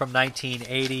next one from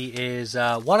 1980 is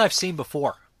one I've seen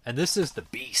before, and this is The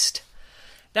Beast.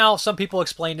 Now, some people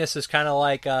explain this as kind of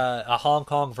like a Hong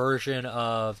Kong version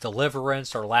of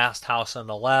Deliverance or Last House on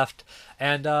the Left,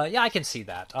 and I can see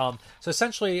that. So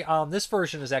essentially, this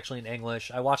version is actually in English.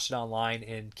 I watched it online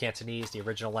in Cantonese, the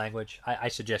original language. I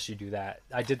suggest you do that.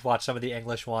 I did watch some of the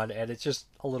English one, and it's just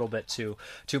a little bit too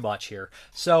much here.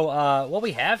 So what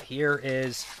we have here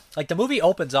is, like, the movie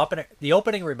opens up, and the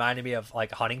opening reminded me of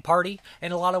like a Hunting Party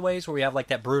in a lot of ways, where we have like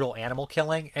that brutal animal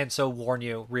killing, and so warn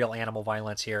you, real animal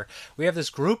violence here. We have this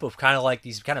group of kind of like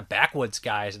these kind of backwoods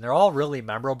guys, and they're all really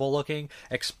memorable looking,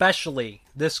 especially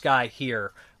this guy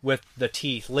here with the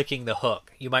teeth licking the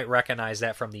hook. You might recognize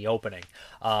that from the opening.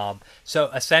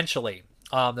 So essentially,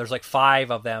 there's like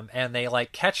 5 of them, and they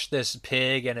like catch this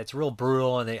pig, and it's real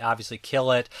brutal, and they obviously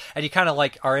kill it, and you kind of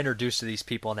like are introduced to these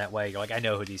people in that way. You're like, I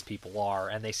know who these people are,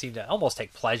 and they seem to almost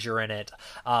take pleasure in it.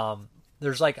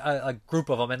 there's like a group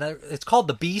of them, and it's called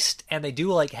the Beast, and they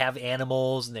do like have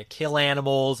animals, and they kill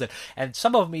animals, and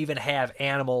some of them even have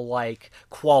animal-like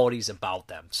qualities about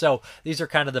them. So these are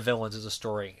kind of the villains of the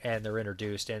story, and they're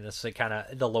introduced, and it's like kind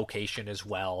of the location as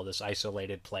well, this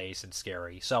isolated place and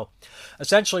scary. So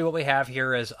essentially what we have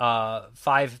here is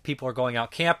 5 people are going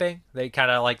out camping. They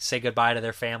kind of like say goodbye to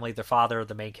their family, their father,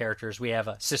 the main characters. We have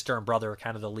a sister and brother,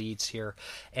 kind of the leads here,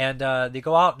 and they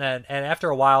go out, and after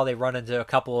a while they run into a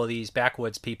couple of these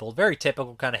backwoods people, very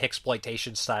typical kind of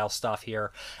exploitation style stuff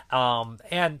here,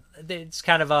 and it's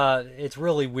kind of it's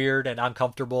really weird and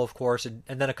uncomfortable, of course, and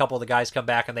then a couple of the guys come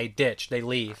back and they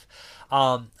leave.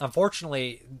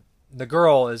 Unfortunately, the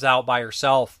girl is out by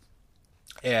herself,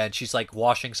 and she's like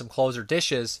washing some clothes or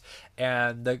dishes,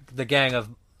 and the gang of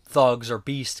thugs or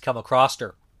beasts come across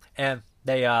her, and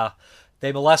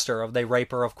they molest her, they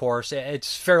rape her, of course.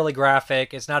 It's fairly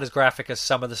graphic. It's not as graphic as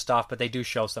some of the stuff, but they do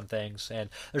show some things. And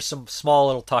there's some small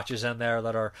little touches in there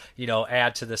that are,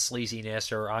 add to the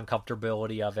sleaziness or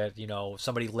uncomfortability of it.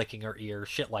 Somebody licking her ear,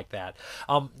 shit like that.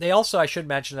 They also, I should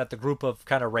mention that the group of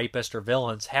kind of rapists or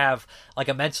villains have like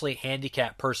a mentally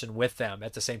handicapped person with them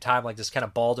at the same time, like this kind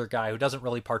of balder guy who doesn't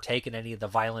really partake in any of the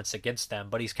violence against them,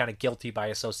 but he's kind of guilty by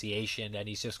association, and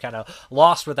he's just kind of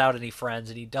lost without any friends,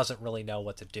 and he doesn't really know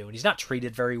what to do. And he's not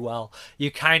treated very well.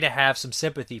 You kind of have some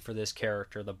sympathy for this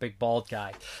character, the big bald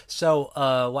guy. So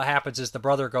what happens is the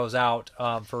brother goes out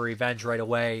for revenge right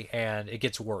away, and it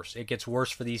gets worse. It gets worse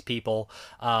for these people.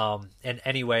 And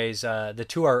anyways, the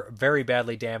 2 are very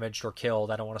badly damaged or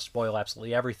killed. I don't want to spoil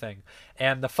absolutely everything.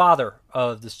 And the father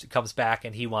of this comes back,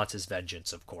 and he wants his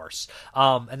vengeance, of course.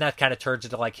 And that kind of turns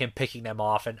into like him picking them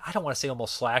off, and I don't want to say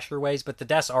almost slasher ways, but the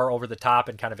deaths are over the top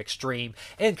and kind of extreme,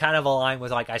 and kind of align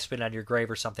with like I Spit on Your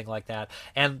Grave or something like that.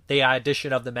 And the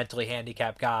addition of the mentally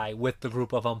handicapped guy with the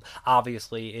group of them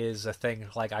obviously is a thing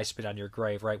like I Spit on Your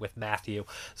Grave, right, with Matthew.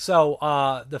 So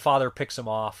the father picks him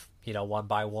off, one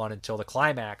by one until the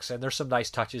climax. And there's some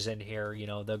nice touches in here,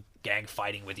 the gang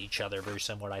fighting with each other, very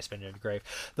similar to I Spit on Your Grave.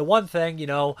 The one thing,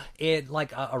 in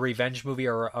like a revenge movie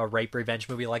or a rape revenge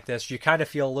movie like this, you kind of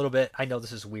feel a little bit, I know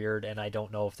this is weird, and I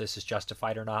don't know if this is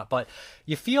justified or not, but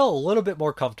you feel a little bit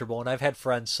more comfortable. And I've had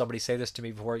somebody say this to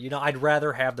me before, I'd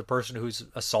rather have the person who's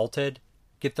assaulted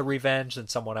get the revenge than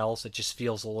someone else. It just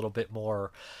feels a little bit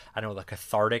more, I don't know, like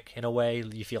cathartic in a way.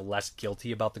 You feel less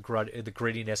guilty about the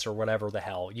grittiness or whatever the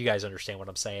hell. You guys understand what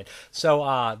I'm saying.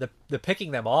 So the picking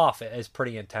them off is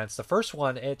pretty intense. The first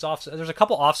one, it's off. There's a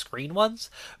couple off-screen ones,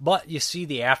 but you see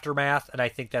the aftermath, and I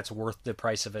think that's worth the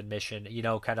price of admission.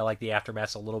 Kind of like the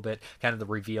aftermath's a little bit, kind of the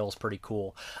reveal is pretty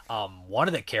cool. One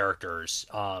of the characters,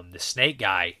 the snake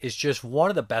guy, is just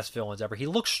one of the best villains ever. He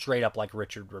looks straight up like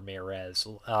Richard Ramirez,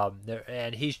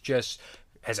 and he's just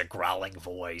has a growling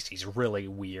voice. He's really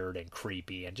weird and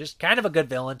creepy and just kind of a good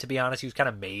villain, to be honest. He was kind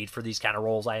of made for these kind of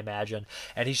roles, I imagine.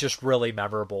 And he's just really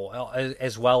memorable,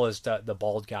 as well as the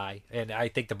bald guy. And I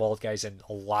think the bald guy's in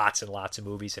lots and lots of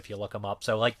movies if you look him up.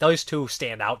 So like those 2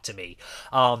 stand out to me.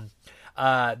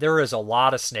 There is a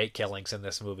lot of snake killings in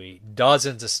this movie.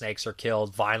 Dozens of snakes are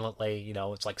killed violently.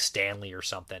 It's like Stanley or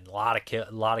something. A lot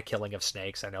of killing of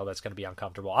snakes. I know that's going to be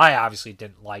uncomfortable. I obviously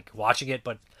didn't like watching it,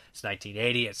 but it's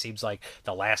 1980. It seems like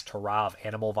the last hurrah of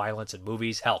animal violence in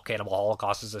movies. Hell, Cannibal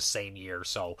Holocaust is the same year,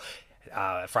 so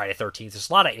Friday the 13th. There's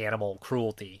a lot of animal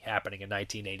cruelty happening in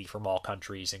 1980 from all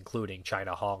countries, including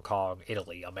China, Hong Kong,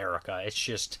 Italy, America. It's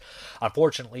just,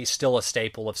 unfortunately, still a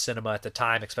staple of cinema at the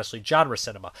time, especially genre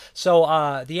cinema.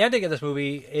 So the ending of this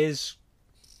movie is,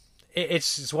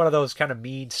 it's one of those kind of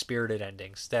mean-spirited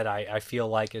endings that I feel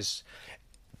like is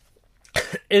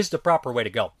the proper way to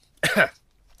go.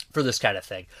 For this kind of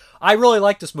thing. I really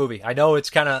like this movie. I know it's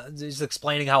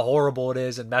explaining how horrible it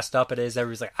is and messed up it is.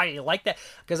 Everybody's like, I like that,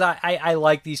 because I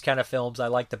like these kind of films. I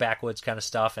like the backwoods kind of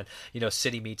stuff, and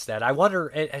City meets that. I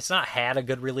wonder, it's not had a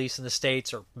good release in the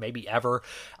States, or maybe ever.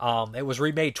 It was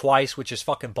remade twice, which is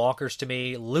fucking bonkers to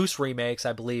me. Loose remakes,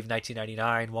 I believe,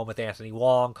 1999, one with Anthony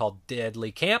Wong called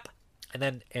Deadly Camp.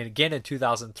 And again in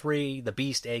 2003, The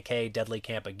Beast, aka Deadly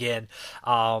Camp again.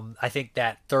 I think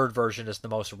that third version is the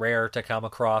most rare to come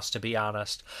across, to be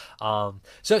honest. So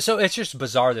it's just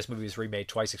bizarre this movie was remade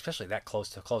twice, especially that close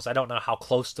to close. I don't know how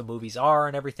close the movies are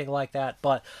and everything like that.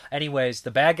 But anyways,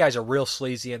 the bad guys are real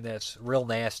sleazy in this, real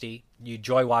nasty. You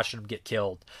enjoy watching them get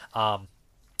killed. I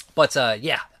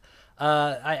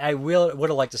would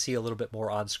have liked to see a little bit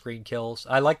more on-screen kills.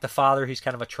 I like the father. He's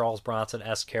kind of a Charles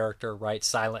Bronson-esque character, right?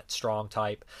 Silent, strong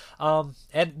type. And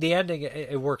the ending,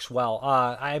 it works well.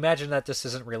 I imagine that this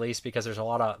isn't released because there's a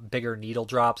lot of bigger needle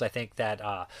drops. I think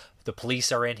that the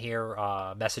police are in here.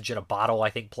 Message in a Bottle, I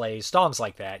think, plays. Songs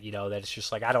like that, that it's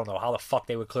just like, I don't know how the fuck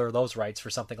they would clear those rights for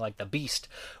something like The Beast,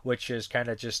 which is kind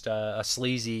of just a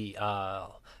sleazy flick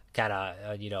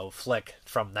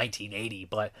from 1980.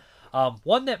 But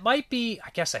one that might be,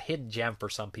 I guess, a hidden gem for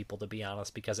some people, to be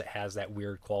honest, because it has that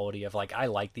weird quality of, like, I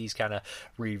like these kind of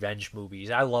revenge movies.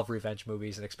 I love revenge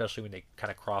movies, and especially when they kind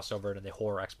of cross over into the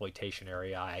horror exploitation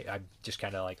area, I just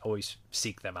kind of, like, always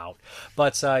seek them out.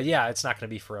 But, yeah, it's not going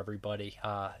to be for everybody.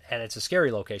 And it's a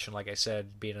scary location, like I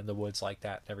said, being in the woods like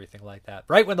that and everything like that.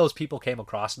 Right when those people came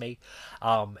across me,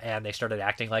 and they started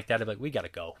acting like that, I'm like, we got to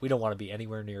go. We don't want to be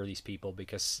anywhere near these people,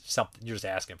 because you're just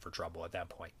asking for trouble at that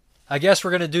point. I guess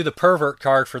we're going to do the pervert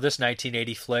card for this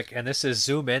 1980 flick, and this is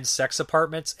Zoom In Sex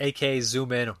Apartments, aka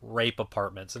Zoom In Rape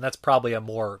Apartments, and that's probably a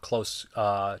more close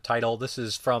title. This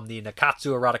is from the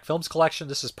Nakatsu Erotic Films Collection.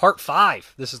 This is part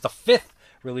 5. This is the 5th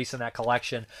release in that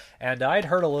collection, and I'd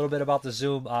heard a little bit about the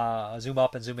Zoom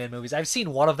Up and Zoom In movies. I've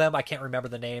seen one of them. I can't remember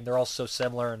the name. They're all so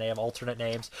similar, and they have alternate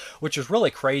names, which is really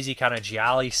crazy, kind of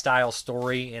giallo style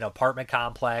story in apartment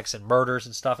complex and murders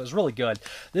and stuff. It was really good.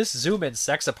 This Zoom In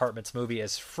Sex Apartments movie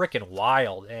is freaking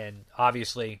wild, and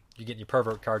obviously you're getting your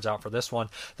pervert cards out for this one.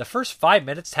 The first 5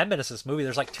 minutes, 10 minutes of this movie,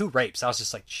 there's like 2 rapes. I was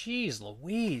just like, geez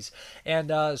Louise. And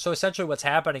so essentially what's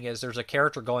happening is there's a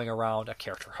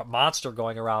monster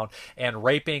going around and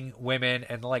raping women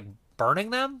and like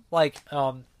burning them,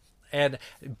 and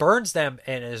burns them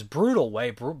in his brutal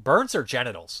way, burns their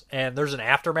genitals. And there's an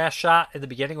aftermath shot in the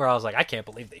beginning where I was like, I can't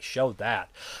believe they showed that.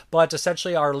 But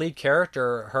essentially our lead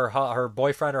character, her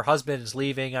boyfriend or husband is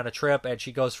leaving on a trip, and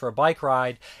she goes for a bike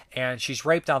ride, and she's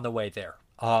raped on the way there.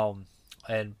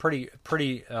 In pretty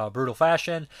brutal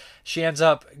fashion. She ends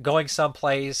up going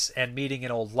someplace and meeting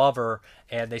an old lover,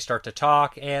 and they start to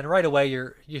talk, and right away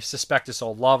you suspect this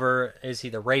old lover. Is he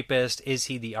the rapist? Is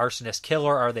he the arsonist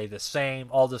killer? Are they the same?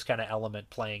 All this kind of element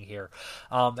playing here.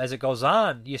 As it goes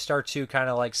on, you start to kind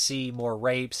of like see more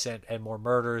rapes and more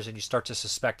murders, and you start to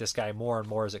suspect this guy more and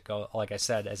more as it goes, like I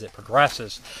said, as it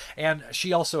progresses. And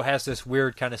she also has this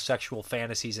weird kind of sexual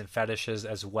fantasies and fetishes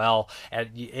as well, and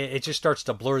it just starts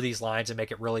to blur these lines and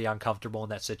make it really uncomfortable in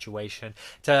that situation.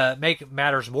 To make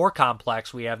matters more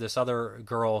complex, we have this other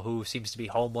girl who seems to be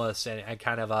homeless and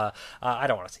kind of I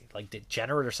don't want to say like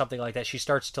degenerate or something like that. She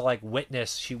starts to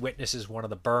witnesses one of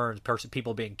the burns,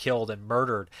 people being killed and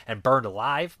murdered and burned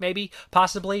alive,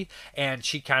 possibly, and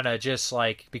she kind of just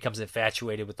like becomes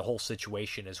infatuated with the whole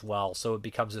situation as well. So it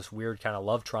becomes this weird kind of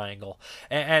love triangle,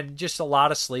 and just a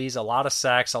lot of sleaze, a lot of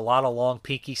sex, a lot of long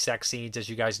peaky sex scenes, as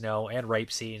you guys know, and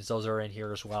rape scenes. Those are in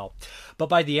here as well. But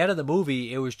by the end of the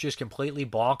movie, it was just completely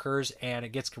bonkers, and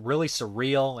it gets really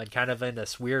surreal and kind of in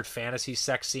this weird fantasy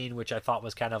sex scene, which I thought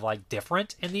was kind of like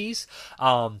different in these.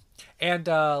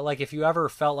 Like if you ever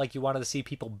felt like you wanted to see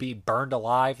people be burned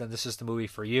alive, then this is the movie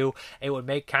for you. It would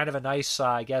make kind of a nice,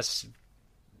 I guess,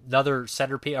 another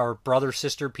centerpiece or brother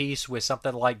sister piece with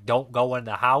something like Don't Go in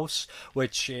the House,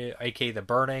 which aka The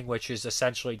Burning, which is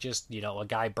essentially just a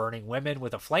guy burning women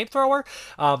with a flamethrower.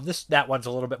 That one's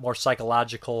a little bit more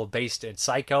psychological, based in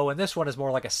Psycho, and this one is more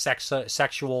like a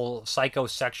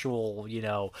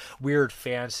psychosexual weird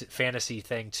fantasy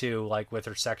thing too, like with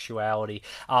her sexuality.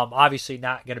 Obviously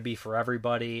not going to be for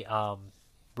everybody.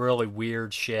 Really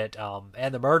weird shit,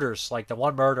 and the murders, like the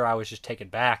one murder, I was just taken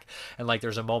back, and like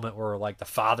there's a moment where like the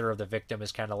father of the victim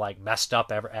is kind of like messed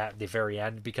up at the very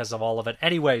end because of all of it.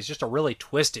 Anyways, just a really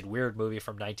twisted, weird movie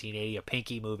from 1980, a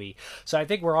Pinky movie. So I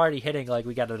think we're already hitting, like,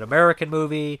 we got an American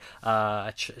movie,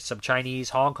 some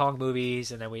Chinese, Hong Kong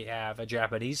movies, and then we have a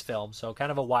Japanese film. So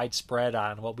kind of a widespread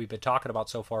on what we've been talking about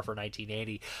so far for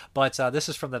 1980. But this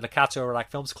is from the Nakatsu Erotic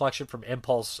Films Collection from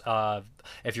Impulse.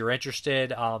 If you're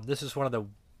interested, this is one of the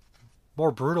more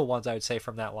brutal ones, I would say,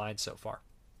 from that line so far.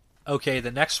 Okay, the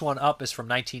next one up is from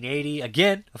 1980,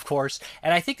 again, of course,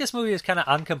 and I think this movie is kind of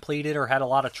uncompleted or had a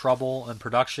lot of trouble in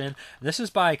production. This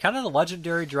is by kind of the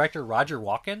legendary director Roger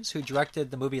Watkins, who directed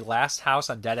the movie Last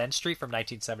House on Dead End Street from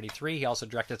 1973. He also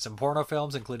directed some porno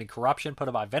films, including Corruption, Put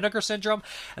About Vinegar Syndrome,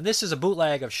 and this is a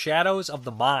bootleg of Shadows of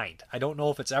the Mind. I don't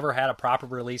know if it's ever had a proper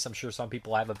release. I'm sure some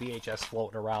people have a VHS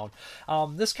floating around.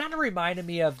 This kind of reminded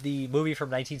me of the movie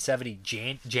from 1970,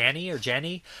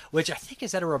 Jenny, which I think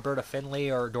is that a Roberta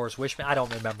Findlay or Doris Wishman, I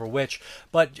don't remember which,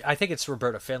 but I think it's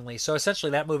Roberta Findlay. So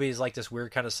essentially that movie is like this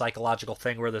weird kind of psychological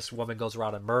thing where this woman goes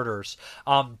around and murders.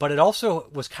 But it also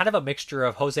was kind of a mixture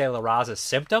of Jose Larraz's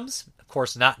Symptoms. Of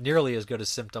course, not nearly as good as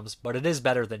Symptoms, but it is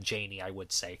better than Janie, I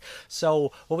would say.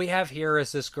 So what we have here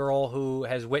is this girl who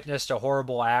has witnessed a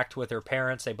horrible act with her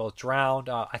parents. They both drowned.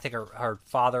 I think her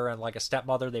father and like a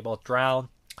stepmother, they both drowned.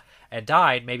 and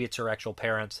died. Maybe it's her actual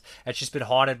parents, and she's been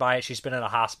haunted by it. She's been in a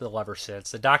hospital ever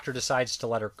since. The doctor decides to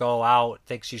let her go out,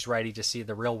 thinks she's ready to see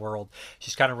the real world.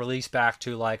 She's kind of released back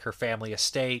to like her family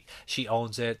estate. She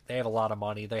owns it. They have a lot of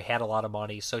money. They had a lot of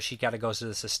money, so she kind of goes to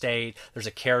this estate. There's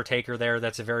a caretaker there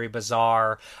that's a very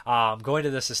bizarre. Going to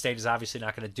this estate is obviously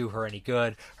not going to do her any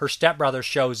good. Her stepbrother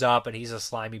shows up, and he's a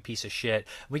slimy piece of shit.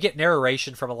 We get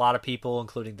narration from a lot of people,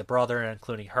 including the brother and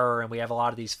including her, and we have a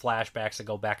lot of these flashbacks that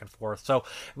go back and forth. So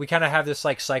we kind of have this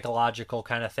like psychological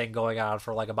kind of thing going on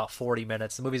for like about 40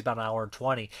 minutes. The movie's about an hour and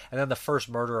 20, and then the first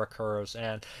murder occurs,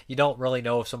 and you don't really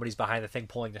know if somebody's behind the thing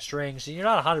pulling the strings, and you're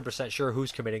not 100% sure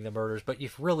who's committing the murders, but you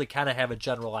really kind of have a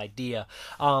general idea.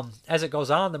 As it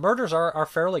goes on, the murders are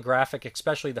fairly graphic,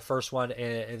 especially the first one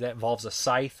that involves a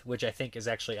scythe, which I think is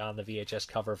actually on the VHS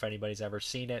cover if anybody's ever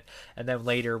seen it. And then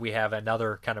later we have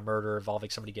another kind of murder involving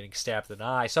somebody getting stabbed in the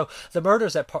eye. So the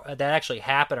murders that actually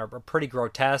happen are pretty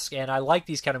grotesque, and I like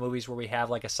these kind of movies where we have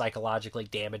like a psychologically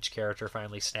damaged character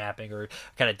finally snapping or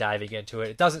kind of diving into it.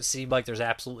 It doesn't seem like there's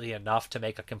absolutely enough to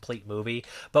make a complete movie,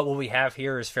 but what we have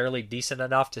here is fairly decent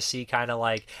enough to see kind of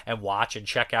like and watch and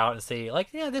check out and see like,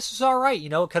 yeah, this is all right. You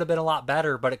know, it could have been a lot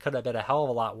better, but it could have been a hell of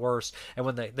a lot worse. And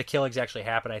when the killings actually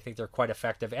happen, I think they're quite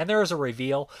effective. And there is a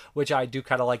reveal, which I do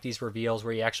kind of like these reveals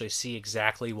where you actually see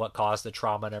exactly what caused the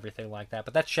trauma and everything like that.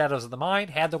 But that's Shadows of the Mind.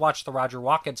 Had to watch the Roger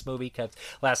Watkins movie because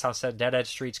Last House on Dead End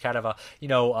Street's kind of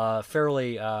a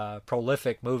fairly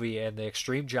prolific movie in the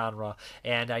extreme genre,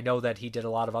 and I know that he did a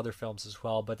lot of other films as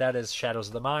well, but that is Shadows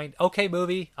of the Mind. Okay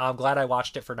movie. I'm glad I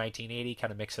watched it for 1980,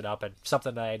 kind of mix it up, and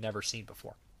something that I had never seen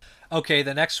before. Okay,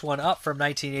 the next one up from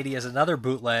 1980 is another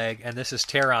bootleg, and this is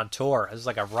Terror on Tour. This is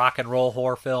like a rock and roll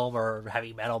horror film or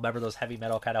heavy metal. Remember those heavy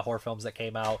metal kind of horror films that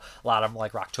came out? A lot of them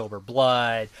like Rocktober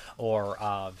Blood or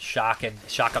Shock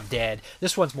 'Em Dead.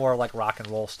 This one's more like rock and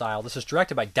roll style. This is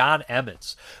directed by Don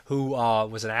Emmons, who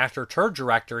was an actor turned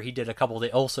director. He did a couple of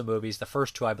the Ilsa movies, the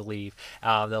first two, I believe.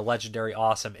 The legendary,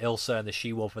 awesome Ilsa and the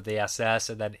She-Wolf with the SS,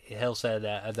 and then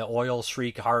Ilsa, the Oil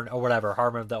Shriek,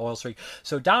 Harmon of the Oil Shriek.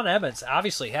 So Don Emmons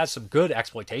obviously has some good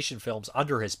exploitation films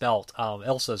under his belt.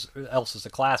 Ilsa's a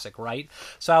classic, right?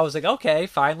 So I was like, okay,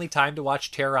 finally time to watch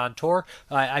Terror on Tour.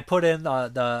 I put in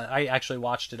I actually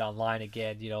watched it online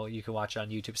again. You know, you can watch it on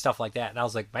YouTube, stuff like that. And I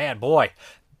was like, man, boy,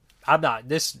 I'm not.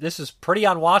 This is pretty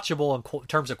unwatchable in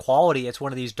terms of quality. It's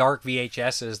one of these dark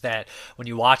VHSs that when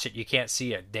you watch it, you can't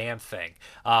see a damn thing.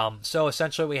 So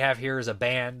essentially, what we have here is a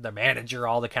band, the manager,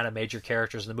 all the kind of major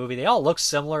characters in the movie. They all look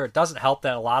similar. It doesn't help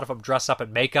that a lot of them dress up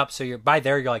in makeup. So you're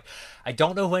like, I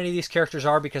don't know who any of these characters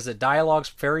are because the dialogue's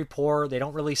very poor. They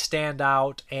don't really stand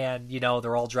out, and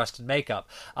they're all dressed in makeup.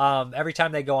 Every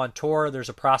time they go on tour, there's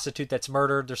a prostitute that's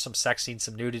murdered. There's some sex scenes,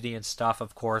 some nudity and stuff,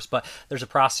 of course. But there's a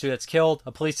prostitute that's killed.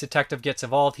 A police detective gets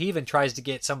involved. He even tries to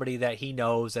get somebody that he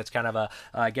knows that's kind of a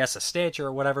stitch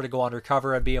or whatever to go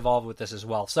undercover and be involved with this as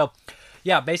well. So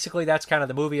yeah, basically that's kind of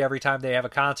the movie. Every time they have a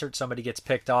concert, somebody gets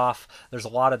picked off. There's a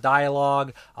lot of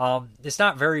dialogue. It's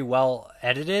not very well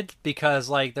edited because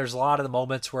there's a lot of the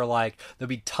moments where there'll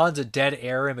be tons of dead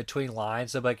air in between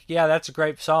lines. They'll be like, yeah, that's a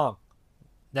great song.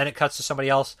 Then it cuts to somebody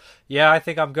else. Yeah, I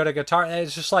think I'm good at guitar. And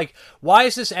it's just like, why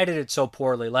is this edited so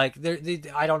poorly?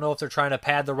 I don't know if they're trying to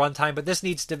pad the runtime, but this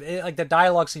needs to, the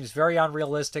dialogue seems very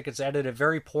unrealistic. It's edited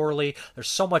very poorly. There's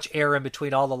so much air in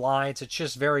between all the lines. It's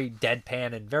just very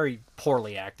deadpan and very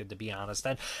poorly acted, to be honest.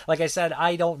 And like I said,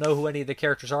 I don't know who any of the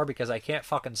characters are because I can't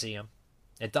fucking see them.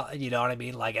 You know what I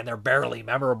mean? And they're barely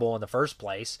memorable in the first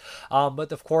place.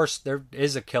 But of course, there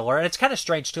is a killer. And it's kind of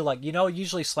strange, too.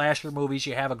 Usually slasher movies,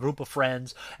 you have a group of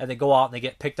friends, and they go out and they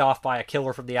get picked off by a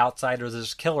killer from the outside, or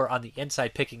there's a killer on the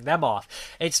inside picking them off.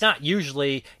 It's not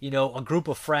usually, a group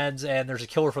of friends, and there's a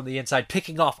killer from the inside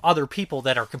picking off other people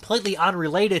that are completely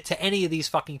unrelated to any of these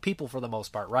fucking people for the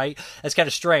most part, right? It's kind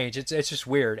of strange. It's just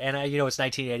weird. And, it's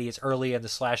 1980. It's early in the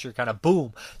slasher kind of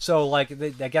boom. So, I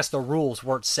guess the rules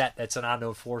weren't set. It's an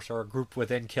unknown force or a group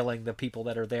within killing the people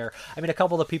that are there. I mean, a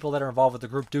couple of the people that are involved with the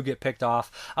group do get picked off.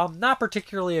 Not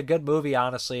particularly a good movie,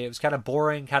 honestly. It was kind of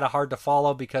boring, kind of hard to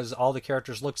follow because all the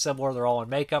characters look similar. They're all in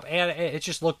makeup, and it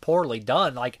just looked poorly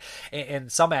done, in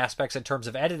some aspects in terms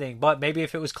of editing. But maybe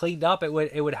if it was cleaned up, it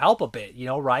would help a bit,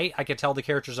 right? I could tell the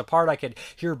characters apart. I could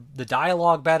hear the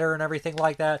dialogue better and everything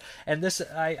like that. And this,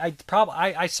 I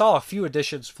saw a few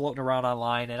editions floating around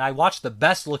online, and I watched the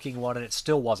best looking one, and it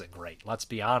still wasn't great. Let's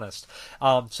be honest.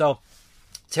 So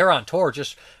Terror on Tour,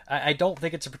 I don't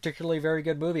think it's a particularly very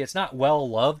good movie. It's not well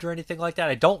loved or anything like that.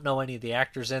 I don't know any of the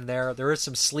actors in there. There is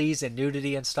some sleaze and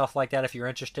nudity and stuff like that if you're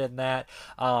interested in that.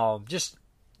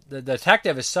 the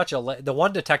detective is the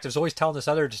one detective's always telling this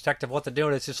other detective what to do,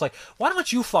 and it's just like, why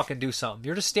don't you fucking do something?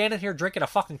 You're just standing here drinking a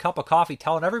fucking cup of coffee,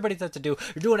 telling everybody what to do.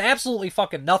 You're doing absolutely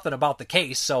fucking nothing about the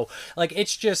case. So like,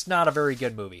 it's just not a very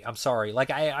good movie. I'm sorry.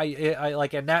 Like I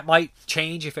like, and that might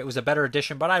change if it was a better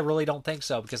edition, but I really don't think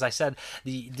so, because I said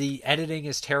the editing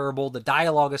is terrible, the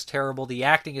dialogue is terrible, the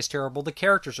acting is terrible, the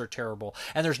characters are terrible,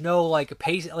 and there's no like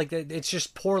pace. Like, it's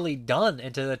just poorly done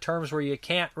into the terms where you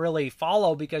can't really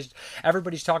follow, because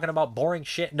everybody's talking about boring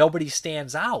shit. Nobody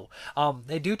stands out.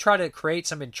 They do try to create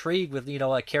some intrigue with,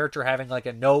 a character having like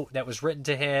a note that was written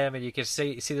to him, and you can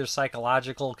see their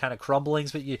psychological kind of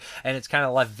crumblings, and it's kind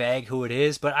of left vague who it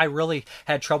is. But I really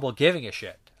had trouble giving a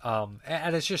shit.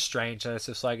 And it's just strange. And it's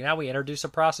just like, now we introduce a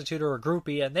prostitute or a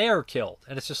groupie, and they are killed.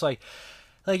 And it's just like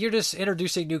you're just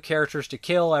introducing new characters to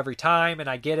kill every time, and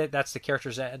I get it. That's the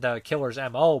killer's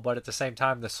MO, but at the same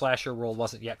time, the slasher world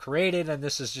wasn't yet created, and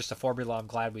this is just a formula I'm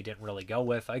glad we didn't really go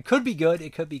with. It could be good,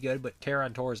 but Terror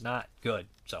on Tour is not good,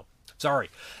 so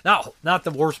sorry. Not the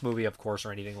worst movie, of course,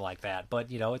 or anything like that, but,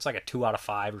 it's like a 2 out of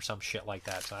 5 or some shit like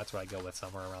that, so that's what I go with,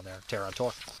 somewhere around there. Terror on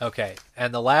Tour. Okay,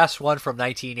 and the last one from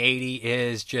 1980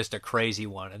 is just a crazy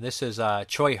one, and this is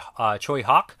Choi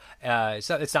Hawk.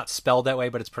 It's not spelled that way,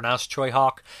 but it's pronounced Choi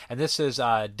Hawk, and this is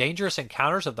Dangerous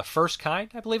Encounters of the First Kind,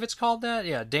 I believe it's called that.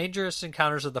 Yeah, Dangerous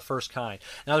Encounters of the First Kind.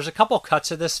 Now, there's a couple cuts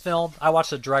of this film. I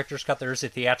watched the director's cut. There's a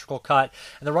theatrical cut,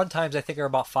 and the runtimes, I think, are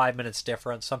about 5 minutes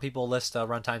different. Some people list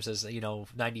runtimes as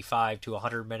 95 to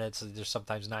 100 minutes. There's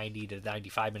sometimes 90 to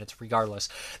 95 minutes, regardless.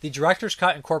 The director's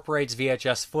cut incorporates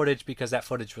VHS footage because that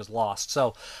footage was lost.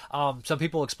 So some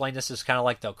people explain this as kind of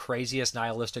like the craziest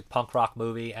nihilistic punk rock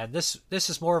movie, and this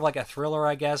is more of like a thriller,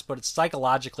 I guess, but it's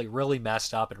psychologically really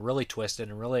messed up and really twisted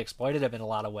and really exploitative in a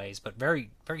lot of ways, but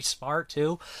very, very smart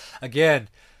too. Again,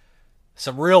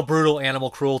 some real brutal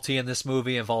animal cruelty in this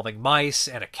movie involving mice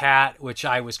and a cat, which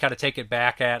I was kind of taken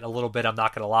back at a little bit. I'm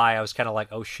not going to lie. I was kind of like,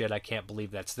 oh shit, I can't believe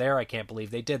that's there. I can't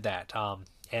believe they did that. And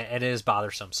it is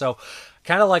bothersome. So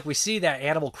kind of like we see that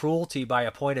animal cruelty by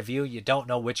a point of view. You don't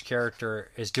know which character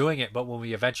is doing it, but when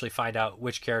we eventually find out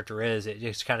which character is, it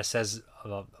just kind of says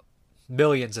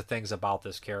millions of things about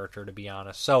this character, to be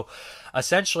honest. So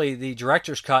essentially the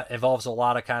director's cut involves a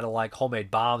lot of kind of like homemade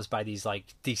bombs by these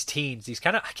teens, these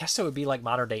kind of, I guess it would be like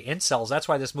modern day incels. That's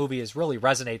why this movie really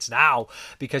resonates now,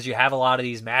 because you have a lot of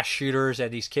these mass shooters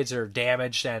and these kids that are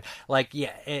damaged, and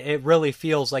it really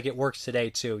feels like it works today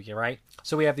too. You're right.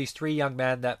 So we have these 3 young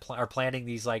men that are planning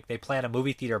these, they plan a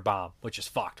movie theater bomb, which is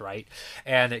fucked, right?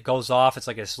 And it goes off. It's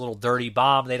like this little dirty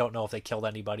bomb. They don't know if they killed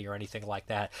anybody or anything like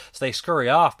that. So they scurry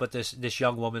off, but this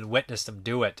young woman witnessed them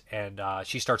do it, and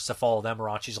she starts to follow them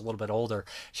around. She's a little bit older.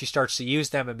 She starts to use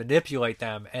them and manipulate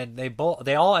them, and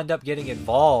they all end up getting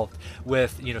involved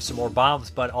with some more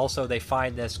bombs. But also they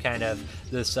find this kind of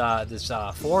this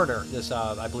foreigner, this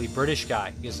I believe British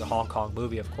guy. It's a Hong Kong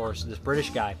movie, of course. This British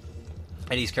guy.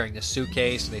 And he's carrying this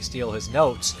suitcase, and they steal his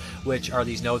notes, which are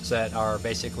these notes that are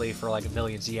basically for like 1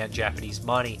 million yen Japanese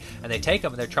money. And they take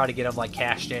them and they try to get them like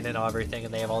cashed in and everything,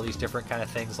 and they have all these different kind of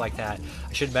things like that.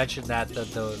 I should mention that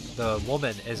the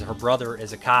woman her brother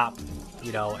is a cop,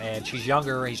 and she's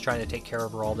younger. He's trying to take care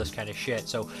of her, all this kind of shit.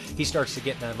 So he starts to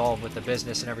get involved with the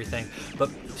business and everything. But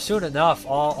soon enough,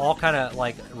 all kind of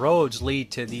like roads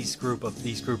lead to these group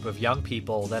of young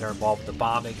people that are involved with the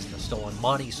bombings and the stolen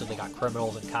money. So they got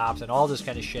criminals and cops and all this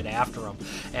kind of shit after them.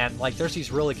 And like, there's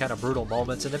these really kind of brutal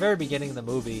moments in the very beginning of the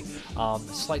movie.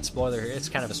 Slight spoiler here. It's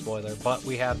kind of a spoiler, but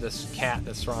we have this cat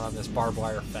that's thrown on this barbed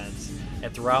wire fence.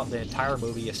 And throughout the entire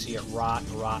movie, you see it rot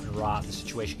and rot and rot. The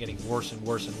situation getting worse and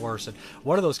worse and worse. And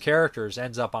one of those characters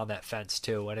ends up on that fence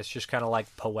too. And it's just kind of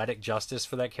like poetic justice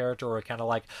for that character, or kind of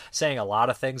like saying a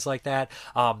lot of things like that.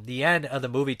 The end of the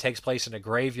movie takes place in a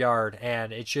graveyard,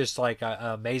 and it's just like an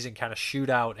amazing kind of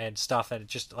shootout and stuff, and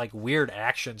it's just like weird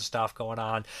action stuff going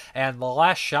on. And the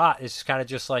last shot is kind of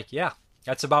just like, yeah,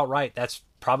 that's about right. That's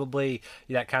probably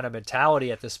that kind of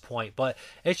mentality at this point, but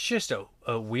it's just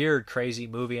a weird, crazy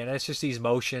movie, and it's just these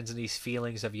emotions and these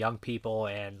feelings of young people,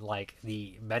 and like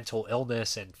the mental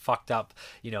illness and fucked up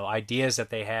ideas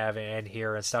that they have and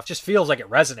here and stuff. Just feels like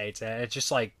it resonates, and it's just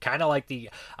like kind of like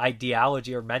the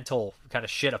ideology or mental kind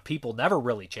of shit of people never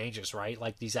really changes, right?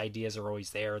 Like these ideas are always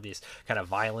there, this kind of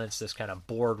violence, this kind of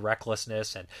bored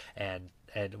recklessness and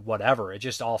and whatever. It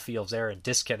just all feels there, and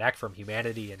disconnect from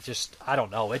humanity, and just, I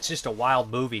don't know. It's just a wild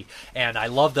movie, and I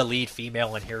love the lead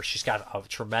female in here. She's got a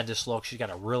tremendous look. She's got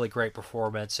a really great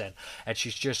performance, and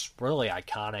she's just really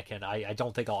iconic, and I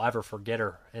don't think I'll ever forget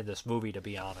her in this movie, to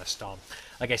be honest.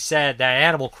 Like I said, that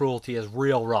animal cruelty is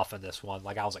real rough in this one.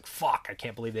 Like, I was like, fuck, I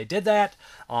can't believe they did that.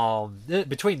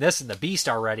 Between this and The Beast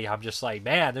already, I'm just like,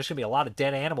 man, there's gonna be a lot of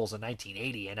dead animals in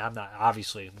 1980, and I'm not,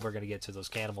 obviously we're gonna get to those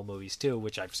cannibal movies too,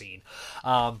 which I've seen.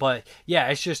 But yeah,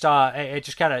 it's just it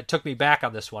just kind of took me back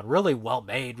on this one. Really well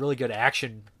made, really good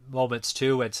action moments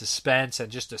too, and suspense,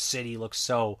 and just the city looks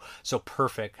so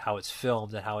perfect, how it's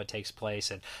filmed and how it takes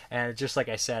place, and just like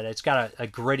I said, it's got a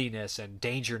grittiness and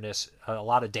dangerousness, a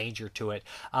lot of danger to it.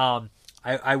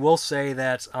 I will say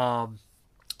that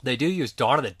they do use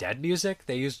Dawn of the Dead music.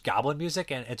 They use Goblin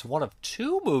music, and it's one of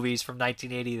 2 movies from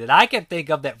 1980 that I can think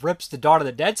of that rips the Dawn of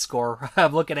the Dead score.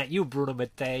 I'm looking at you, Bruno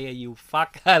Mattei, you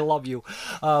fuck. I love you.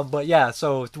 But yeah,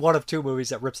 so it's one of 2 movies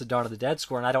that rips the Dawn of the Dead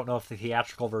score, and I don't know if the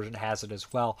theatrical version has it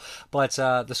as well. But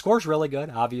the score's really good.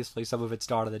 Obviously, some of it's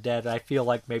Dawn of the Dead. I feel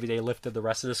like maybe they lifted the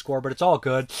rest of the score, but it's all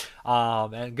good.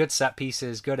 And good set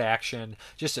pieces, good action,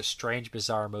 just a strange,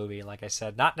 bizarre movie. And like I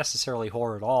said, not necessarily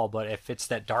horror at all, but it fits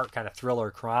that dark kind of thriller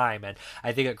crime. And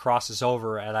I think it crosses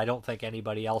over, and I don't think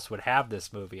anybody else would have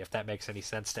this movie, if that makes any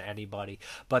sense to anybody.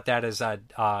 But that is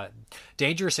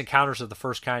Dangerous Encounters of the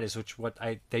First Kind, is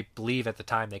they believe at the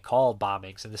time they called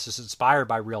bombings, and this is inspired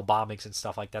by real bombings and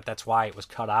stuff like that. That's why it was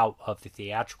cut out of the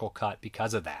theatrical cut,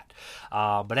 because of that.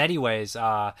 But anyways,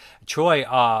 Choi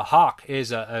Hawk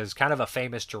is kind of a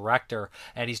famous director,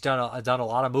 and he's done a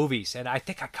lot of movies, and I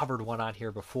think I covered one on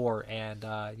here before, and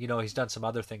he's done some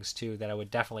other things too that I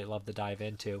would definitely love to dive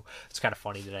into. It's kind of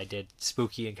funny that I did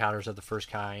Spooky Encounters of the First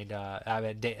Kind,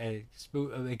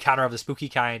 Encounter of the Spooky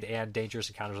Kind, and Dangerous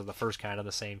Encounters of the First Kind on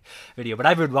the same video. But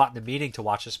I've been meaning to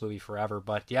watch this movie forever.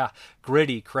 But yeah,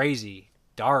 gritty, crazy,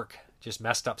 dark, just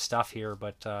messed up stuff here.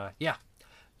 But yeah,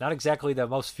 not exactly the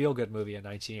most feel-good movie in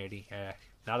 1980.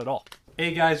 Not at all.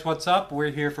 Hey guys, what's up? We're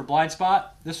here for Blind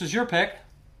Spot. This was your pick.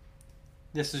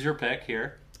 This is your pick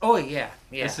here. Oh, yeah.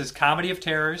 This is Comedy of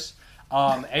Terrors.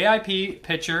 AIP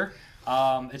picture.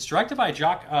 It's directed by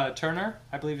Jacques Turner,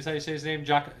 I believe is how you say his name.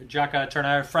 Jacques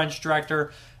Turner, French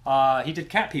director. He did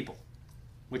Cat People,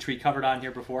 which we covered on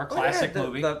here before. Classic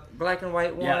movie. The black and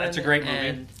white one. Yeah, it's a great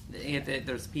movie. And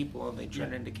there's people and they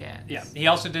turn into cats. Yeah, he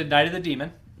also did Night of the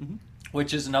Demon,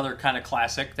 which is another kind of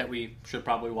classic that we should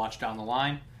probably watch down the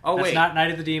line. Oh, That's wait. not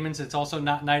Night of the Demons. It's also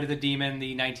not Night of the Demon,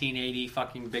 the 1980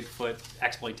 fucking Bigfoot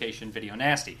exploitation video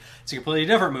nasty. It's a completely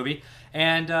different movie.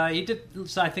 And he did,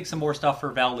 I think, some more stuff for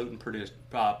Val Lewton produced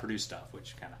stuff,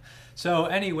 which kind of... So,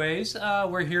 anyways,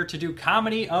 we're here to do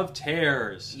Comedy of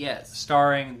Terrors. Yes.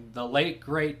 Starring the late,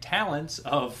 great talents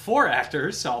of 4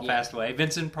 actors, all passed away.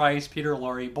 Vincent Price, Peter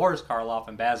Lorre, Boris Karloff,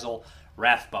 and Basil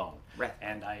Rathbone.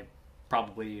 And I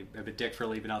probably am a dick for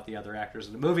leaving out the other actors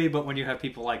in the movie, but when you have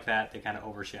people like that, they kind of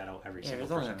overshadow every single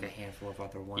person. There's only like a handful of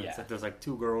other ones. Yeah. Like there's like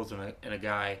 2 girls and a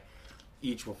guy,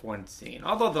 each with one scene.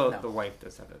 Although the wife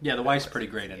does have it. Yeah, the wife's pretty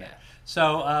great in it.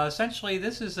 So essentially,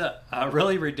 this is a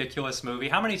really ridiculous movie.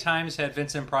 How many times had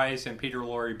Vincent Price and Peter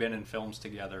Lorre been in films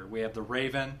together? We have The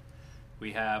Raven.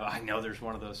 We have, I know there's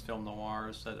one of those film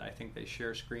noirs that I think they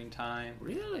share screen time.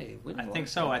 Really? I think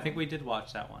so. I think we did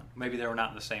watch that one. Maybe they were not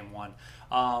in the same one.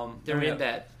 They're in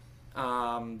that,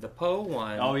 the Poe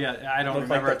one. Oh, yeah. I don't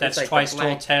remember if that's like Twice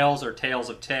Told Tales or Tales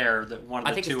of Terror, one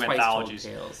of the 2 anthologies.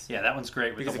 Yeah, that one's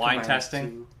great with the wine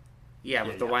testing.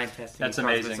 With the wine testing. That's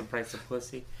amazing. The price of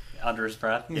pussy. Under his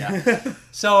breath, yeah.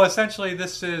 So essentially,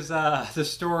 this is the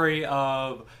story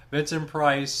of Vincent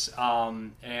Price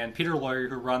and Peter Lorre,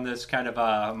 who run this kind of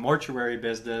a mortuary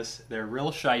business. They're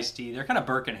real shisty. They're kind of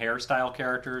Burke and Hare style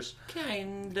characters.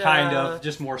 Kind of,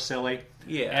 just more silly.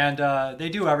 Yeah. And they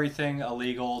do everything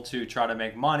illegal to try to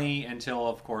make money until,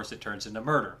 of course, it turns into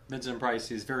murder. Vincent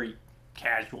Price is very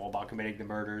casual about committing the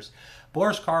murders.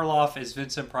 Boris Karloff is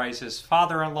Vincent Price's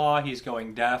father-in-law. He's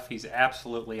going deaf. He's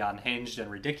absolutely unhinged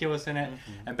and ridiculous in it.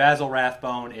 And Basil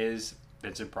Rathbone is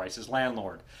Vincent Price's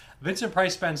landlord. Vincent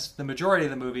Price spends the majority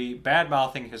of the movie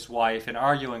bad-mouthing his wife and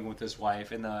arguing with his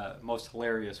wife in the most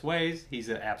hilarious ways. He's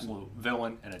an absolute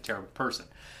villain and a terrible person.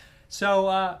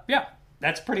 So,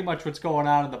 that's pretty much what's going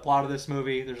on in the plot of this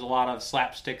movie. There's a lot of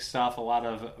slapstick stuff, a lot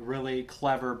of really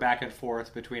clever back and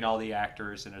forth between all the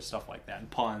actors and stuff like that, and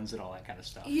puns and all that kind of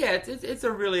stuff. Yeah, it's a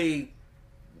really,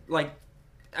 like,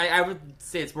 I would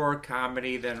say it's more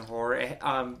comedy than horror.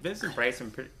 Vincent Price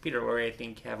and Peter Lorre, I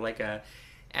think, have like a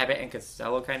Abbott and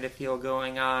Costello kind of feel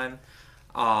going on.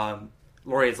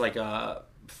 Lorre is like a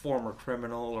former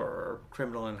criminal or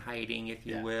criminal in hiding, if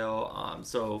you will.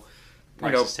 So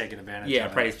Price is taking advantage of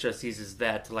it. Price just uses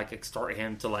that to like extort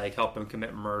him to like help him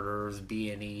commit murders,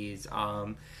 B&Es,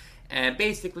 and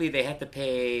basically they have to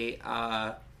pay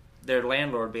their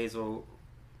landlord Basil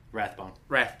Rathbone.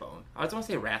 I was going to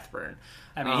say Rathburn.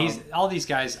 I mean, all these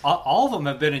guys, all of them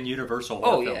have been in Universal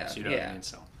horror films. You know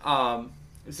what I mean?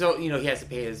 So he has to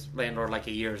pay his landlord like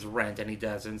a year's rent, and he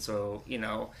doesn't. So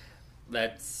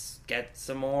let's get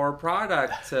some more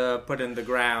product to put in the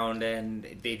ground, and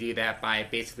they do that by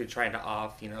basically trying to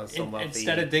off some wealthy.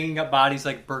 Instead of digging up bodies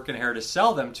like Birkenhair to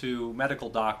sell them to medical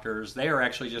doctors, they are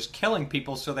actually just killing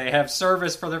people so they have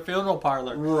service for their funeral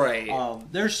parlor. Right.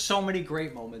 There's so many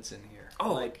great moments in here.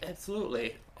 Oh,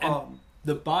 absolutely.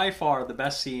 By far the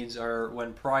best scenes are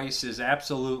when Price is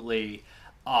absolutely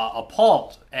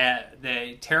appalled at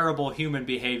the terrible human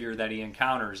behavior that he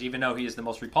encounters, even though he is the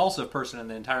most repulsive person in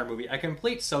the entire movie, a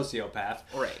complete sociopath.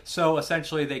 Right. So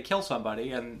essentially they kill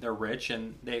somebody and they're rich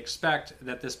and they expect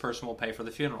that this person will pay for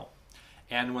the funeral.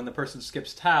 And when the person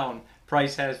skips town,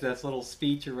 Price has this little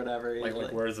speech or whatever.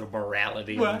 Like where's the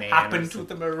morality of what man? What happened to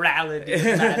the morality?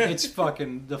 It's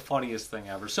fucking the funniest thing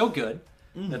ever. So good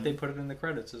that they put it in the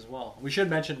credits as well. We should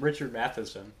mention Richard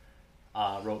Matheson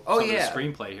wrote some of the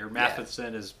screenplay here.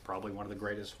 Matheson is probably one of the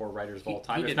greatest horror writers of all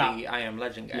time. He did the I Am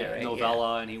Legend guy, right?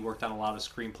 Novella, and he worked on a lot of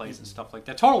screenplays and stuff like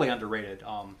that. Totally underrated.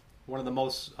 One of the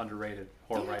most underrated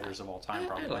horror writers of all time,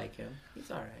 probably. I like him. He's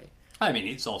all right. I mean,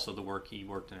 it's also the work he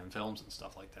worked in films and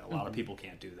stuff like that. A lot of people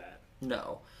can't do that.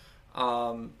 No.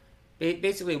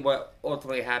 Basically, what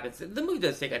ultimately happens, the movie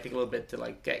does take, I think, a little bit to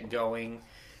like get going,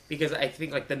 because I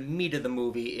think like the meat of the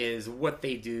movie is what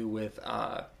they do with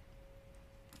the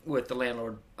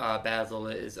landlord Basil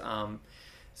is.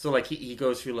 So like he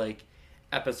goes through like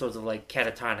episodes of like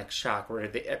catatonic shock where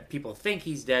people think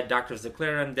he's dead, doctors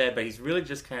declare him dead, but he's really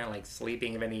just kind of like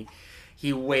sleeping, and then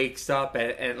he wakes up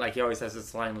and like he always has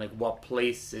this line like, "What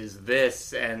place is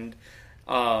this?" And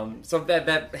so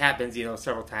that happens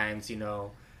several times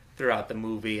throughout the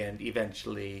movie, and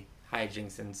eventually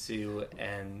hijinks ensue,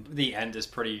 and the end is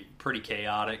pretty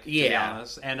chaotic, to be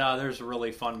honest. And there's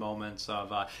really fun moments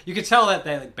of you can tell that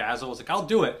like Basil was like, "I'll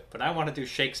do it, but I want to do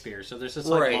Shakespeare." So there's this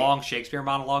like long Shakespeare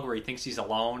monologue where he thinks he's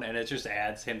alone, and it just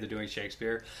adds him to doing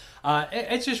Shakespeare.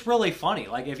 It's just really funny.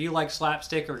 Like if you like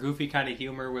slapstick or goofy kind of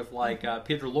humor with like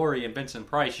Peter Lorre and Vincent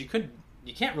Price, you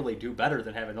can't really do better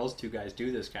than having those two guys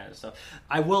do this kind of stuff.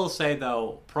 I will say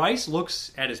though, Price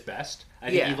looks at his best. I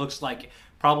think he looks like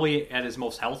probably at his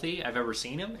most healthy I've ever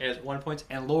seen him at one point,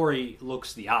 and Lorre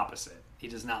looks the opposite. He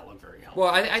does not look very healthy.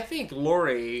 Well, I think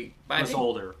Lorre was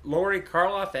older. Lorre,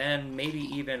 Karloff, and maybe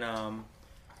even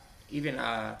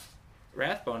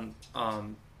Rathbone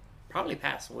probably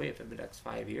pass away within the next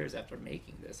 5 years after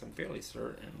making this. I'm fairly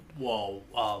certain. Whoa.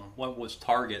 What was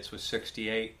Targets was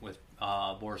 68 with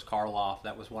Boris Karloff.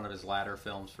 That was one of his latter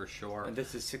films for sure. And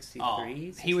this is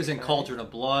 63? He was in Cauldron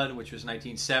of Blood, which was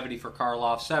 1970 for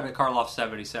Karloff. Karloff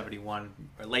 70, 71.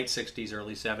 Late 60s,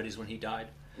 early 70s when he died.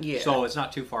 Yeah. So it's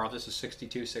not too far off. This is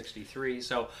 62, 63.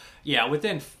 So, yeah,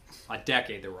 within a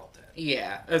decade they were all dead.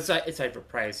 Yeah. Aside from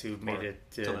Price, who made it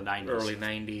to the 90s. Early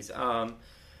 90s.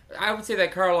 I would say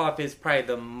that Karloff is probably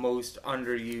the most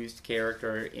underused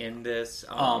character in this.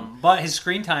 But his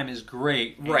screen time is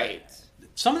great. Right.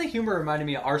 Some of the humor reminded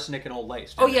me of Arsenic and Old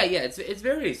Lace. Oh, yeah. It's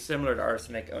very similar to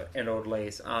Arsenic and Old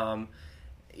Lace. And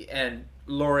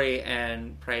Lorre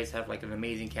and Price have like an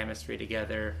amazing chemistry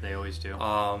together. They always do.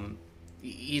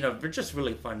 They're just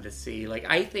really fun to see. Like,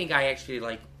 I think I actually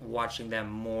like watching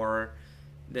them more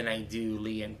than I do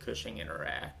Lee and Cushing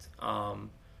interact.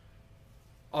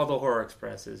 Although Horror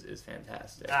Express is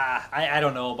fantastic. I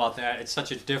don't know about that. It's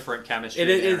such a different chemistry. It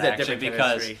is a different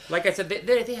because chemistry. Like I said,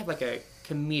 they have like a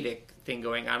comedic thing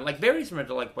going on, like very similar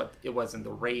to like what it was in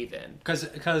The Raven.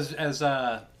 Because as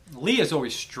Lee is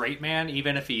always straight man,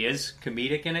 even if he is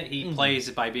comedic in it, he plays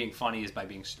it by being funny, is by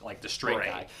being like the straight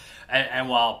guy. And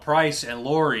while Price and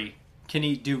Lorre can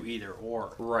he do either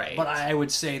or. Right. But I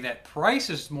would say that Price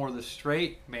is more the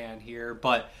straight man here,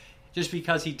 but just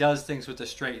because he does things with a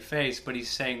straight face, but he's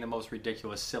saying the most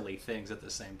ridiculous, silly things at the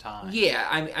same time. Yeah,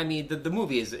 I mean, the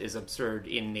movie is absurd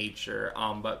in nature,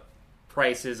 but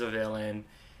Price is a villain.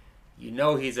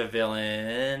 He's a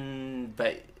villain,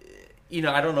 but,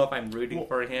 I don't know if I'm rooting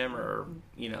for him or,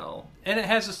 And it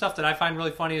has the stuff that I find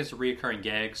really funny is the reoccurring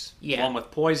gags. Yeah. One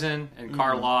with Poison and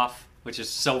Karloff, which is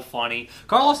so funny.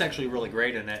 Karloff's actually really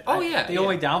great in it. The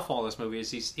only downfall of this movie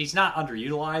is he's not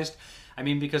underutilized. I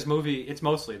mean, because it's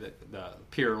mostly the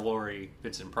Peter Lorre,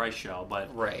 Vincent Price show, but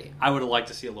I would have liked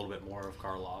to see a little bit more of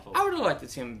Karloff. I would have liked to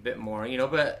see him a bit more,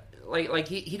 but like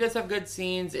he does have good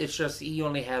scenes. It's just he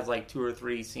only has like 2 or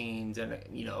 3 scenes and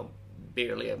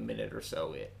barely a minute or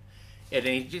so And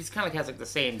he just kind of has like the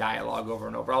same dialogue over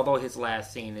and over. Although his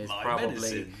last scene is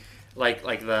probably like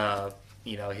the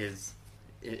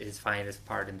his finest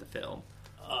part in the film.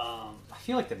 I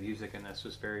feel like the music in this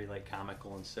was very like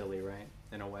comical and silly, right?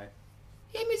 In a way.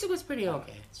 Yeah, music was pretty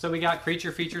okay. So we got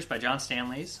Creature Features by John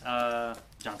Stanley.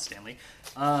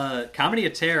 Comedy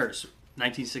of Terrors,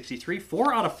 1963,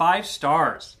 4 out of 5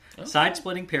 stars. Oh.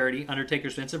 Side-splitting parody,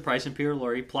 Undertaker's Vincent Price and Peter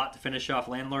Lorre plot to finish off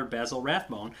landlord Basil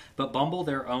Rathbone, but bumble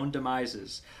their own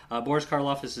demises. Boris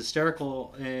Karloff's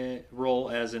hysterical role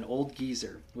as an old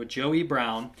geezer, with Joey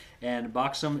Brown and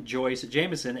Boxum Joyce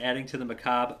Jameson adding to the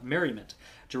macabre merriment.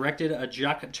 Directed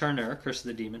Jacques Turner, Curse of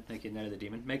the Demon, thank you, Night of the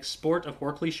Demon, makes sport of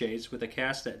horror cliches with a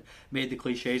cast that made the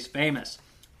cliches famous.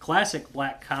 Classic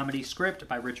black comedy script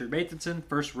by Richard Matheson,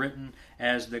 first written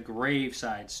as the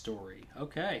Graveside Story.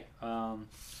 Okay.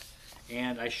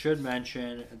 And I should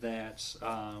mention that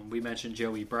we mentioned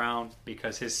Joey Brown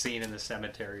because his scene in the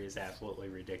cemetery is absolutely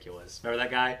ridiculous. Remember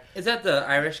that guy? Is that the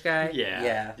Irish guy?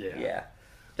 Yeah.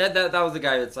 That was the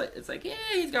guy that's like, it's like, yeah,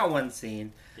 he's got one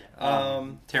scene. Yeah.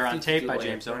 Tear on Tape by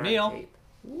James O'Neill.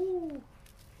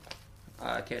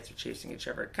 Cats Are Chasing Each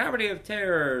Other. Comedy of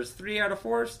Terrors, 3 out of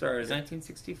 4 stars,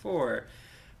 1964.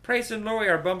 Price and Lorre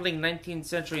are bumbling 19th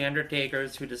century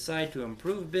undertakers who decide to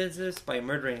improve business by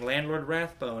murdering landlord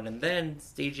Rathbone and then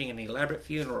staging an elaborate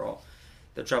funeral.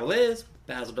 The trouble is,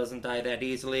 Basil doesn't die that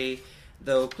easily.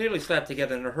 Though clearly slapped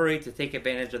together in a hurry to take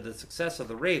advantage of the success of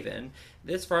The Raven,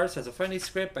 this farce has a funny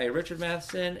script by Richard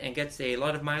Matheson and gets a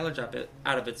lot of mileage out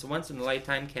of its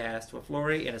once-in-a-lifetime cast, with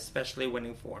Lorre in especially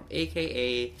winning form,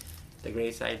 a.k.a. The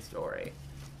Graveside Story.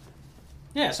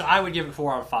 Yeah, so I would give it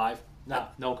 4 out of 5.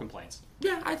 No complaints.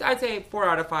 Yeah, I'd say 4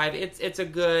 out of 5. It's a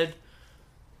good,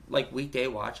 like, weekday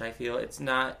watch, I feel. It's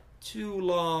not too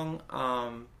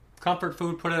long. Comfort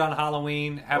food, put it on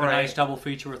Halloween, have a nice double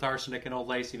feature with Arsenic and Old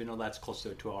Lace, even though that's close to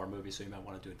a 2-hour movie, so you might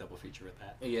want to do a double feature with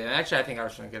that. Yeah, actually, I think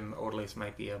Arsenic and Old Lace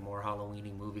might be a more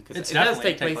Halloweeny movie, because it does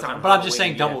take place on Halloween. But I'm just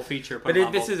saying double feature. But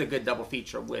this is a good double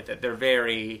feature with it. They're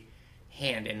very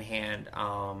hand-in-hand.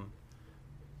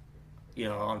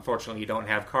 Unfortunately, you don't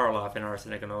have Karloff in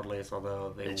Arsenic and Old Lace,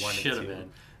 although they wanted to. It should have been.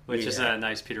 Which is a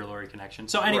nice Peter Lorre connection.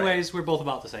 So anyways, we're both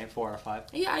about the same, 4 out of 5.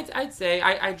 Yeah, I'd say.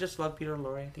 I just love Peter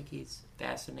Lorre. I think he's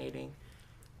fascinating.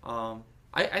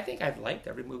 I think I've liked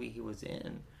every movie he was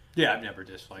in. Yeah, I've never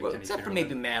disliked any. Except for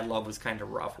maybe Mad Love was kind of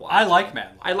rough watching. I like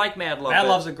Mad Love. I like Mad Love. Mad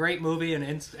Love's a great movie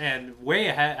and way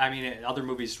ahead. I mean, other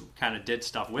movies kind of did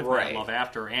stuff with Mad Love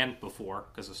after and before,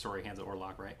 because the story hands at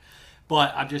Orlok, right?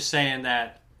 But I'm just saying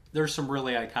that there's some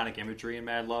really iconic imagery in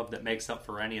Mad Love that makes up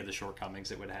for any of the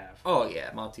shortcomings it would have. Oh, yeah.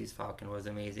 Maltese Falcon was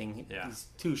amazing. Yeah. He's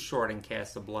too short in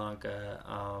Casablanca.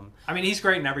 I mean, he's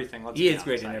great in everything. He is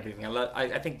great in everything.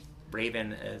 I think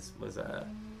Raven was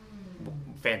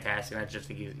fantastic. I just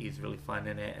think he's really fun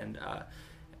in it. And,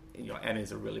 and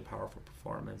is a really powerful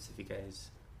performance, if you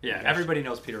guys... Yeah, everybody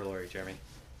knows Peter Lorre, Jeremy.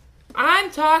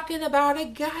 I'm talking about a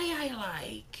guy I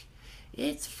like.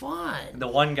 It's fun. The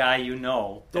one guy you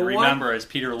know and remember as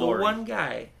Peter Lorre. The one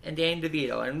guy. And Danny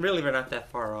DeVito. And really, we're not that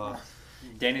far off.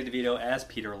 Danny DeVito as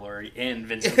Peter Lorre in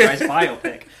Vincent Price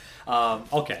biopic.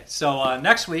 Okay, so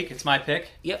next week, it's my pick.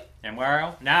 Yep. And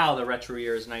now the retro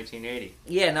year is 1980.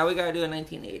 Yeah, now we got to do a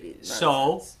 1980.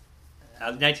 So,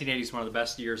 1980 is one of the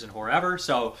best years in horror ever.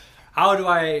 So, how do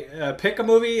I pick a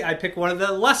movie? I pick one of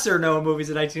the lesser-known movies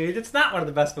in 1980. It's not one of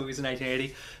the best movies in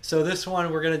 1980. So this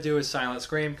one we're going to do is Silent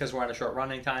Scream, because we're on a short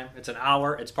running time. It's an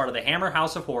hour. It's part of the Hammer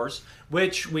House of Horrors,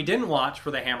 which we didn't watch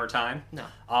for the Hammer time.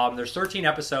 No. There's 13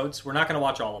 episodes. We're not going to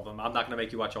watch all of them. I'm not going to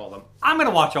make you watch all of them. I'm going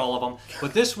to watch all of them.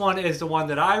 But this one is the one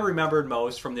that I remembered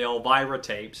most from the Elvira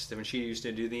tapes, when she used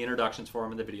to do the introductions for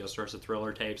them in the video stores, the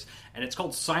Thriller tapes. And it's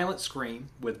called Silent Scream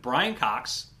with Brian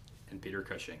Cox and Peter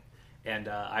Cushing. And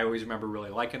I always remember really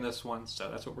liking this one,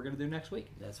 so that's what we're going to do next week.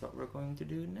 That's what we're going to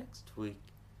do next week.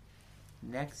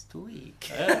 Next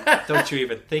week. Don't you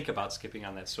even think about skipping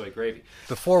on that soy gravy.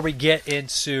 Before we get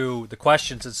into the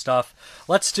questions and stuff,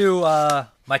 let's do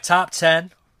my top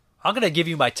 10. I'm going to give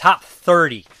you my top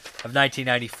 30 of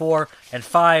 1994 and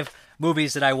 5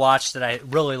 movies that I watched that I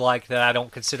really like that I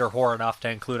don't consider horror enough to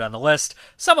include on the list.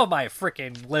 Some of my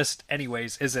freaking list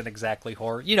anyways isn't exactly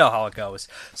horror. You know how it goes.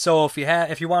 So if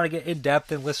you want to get in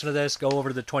depth and listen to this, go over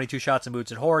to the 22 Shots and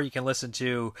Moods and Horror. You can listen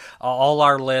to all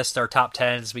our lists, our top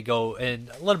 10s. We go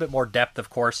in a little bit more depth, of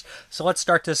course. So let's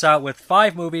start this out with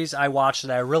 5 movies I watched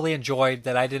that I really enjoyed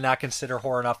that I did not consider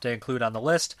horror enough to include on the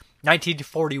list.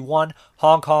 1941,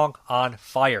 Hong Kong on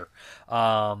Fire.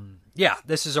 Yeah,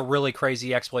 this is a really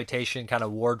crazy exploitation kind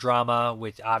of war drama,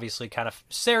 which obviously kind of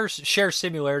shares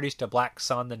similarities to Black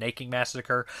Sun, the Nanking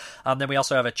Massacre. Then we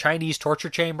also have a Chinese torture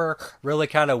chamber, really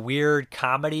kind of weird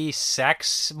comedy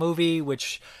sex movie,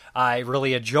 which I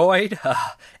really enjoyed.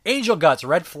 Angel Guts,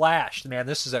 Red Flash. Man,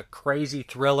 this is a crazy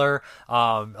thriller.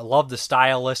 I love the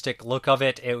stylistic look of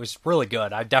it. It was really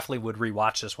good. I definitely would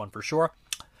rewatch this one for sure.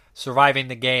 Surviving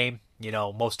the Game,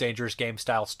 Most Dangerous Game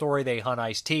style story. They hunt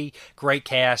Ice-T. Great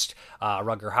cast.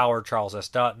 Rutger Hauer, Charles S.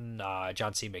 Dutton,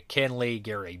 John C. McKinley,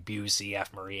 Gary Busey,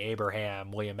 F. Murray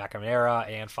Abraham, William McNamara,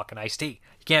 and fucking Ice-T.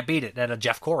 You can't beat it. And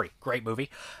Jeff Corey. Great movie.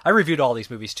 I reviewed all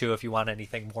these movies too. If you want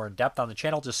anything more in depth on the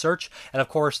channel, just search. And of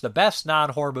course, the best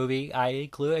non-horror movie I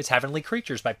include is Heavenly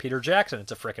Creatures by Peter Jackson.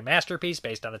 It's a freaking masterpiece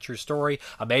based on a true story.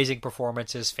 Amazing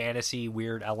performances, fantasy,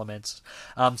 weird elements.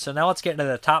 So now let's get into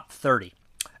the top 30.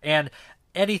 And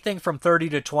anything from 30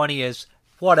 to 20 is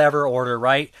whatever order,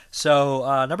 right?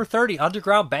 So number 30,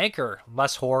 Underground Banker.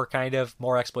 Less horror, kind of,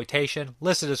 more exploitation.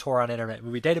 Listed as horror on Internet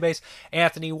Movie Database.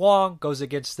 Anthony Wong goes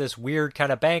against this weird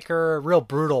kind of banker. Real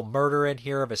brutal murder in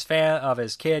here of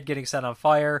his kid getting set on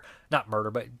fire. Not murder,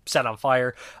 but set on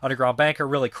fire. Underground Banker,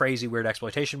 really crazy, weird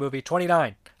exploitation movie.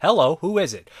 29, Hello, Who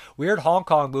Is It? Weird Hong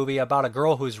Kong movie about a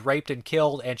girl who's raped and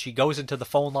killed, and she goes into the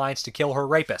phone lines to kill her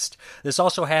rapist. This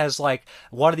also has,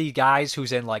 one of the guys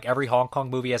who's in, every Hong Kong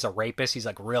movie as a rapist. He's,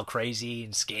 real crazy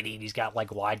and skinny, and he's got,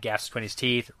 wide gaps between his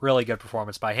teeth. Really good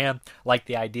performance by him. Like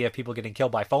the idea of people getting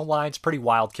killed by phone lines. Pretty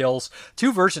wild kills.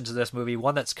 2 versions of this movie,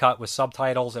 one that's cut with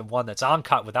subtitles and one that's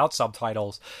uncut without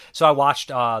subtitles. So I watched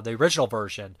the original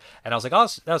version, and I was like, oh,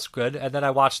 that's good. And then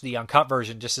I watched the uncut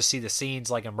version just to see the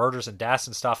scenes, in murders and deaths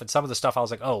and stuff. And some of the stuff I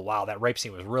was like, oh, wow, that rape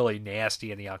scene was really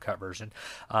nasty in the uncut version.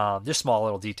 Just small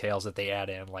little details that they add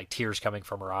in, like tears coming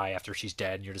from her eye after she's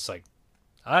dead. And you're just like,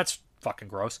 oh, that's fucking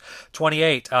gross.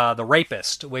 28, The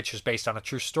Rapist, which is based on a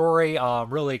true story.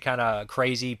 Really kind of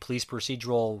crazy police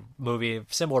procedural movie,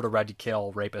 similar to Red to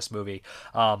Kill, rapist movie.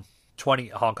 20,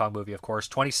 Hong Kong movie, of course.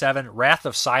 27, Wrath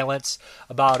of Silence,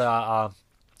 about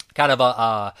kind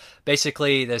of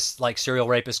basically this serial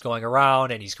rapist going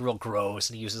around, and he's real gross,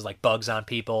 and he uses bugs on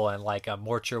people, and a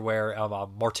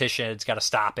mortician's got to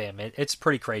stop him. It's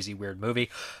pretty crazy, weird movie.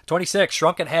 26,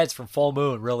 Shrunken Heads from Full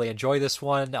Moon. Really enjoy this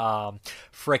one.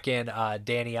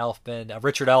 Danny Elfman,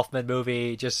 Richard Elfman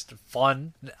movie, just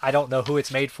fun. I don't know who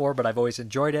it's made for, but I've always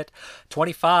enjoyed it.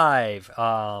 25,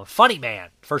 Funny Man.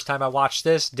 First time I watched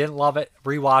this, didn't love it,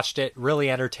 rewatched it. Really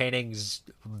entertaining,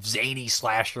 zany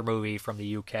slasher movie from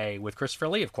the UK with Christopher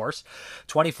Lee, of course.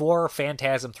 24,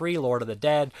 Phantasm 3, Lord of the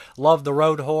Dead. Love the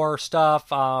road horror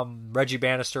stuff. Reggie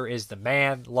Bannister is the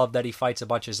man. Love that he fights a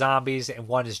bunch of zombies, and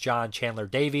one is John Chandler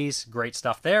Davies. Great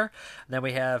stuff there. And then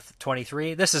we have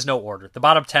 23. This is no order. The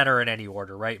bottom 10 are in any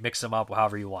order, right? Mix them up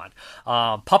however you want.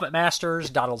 Puppet Masters,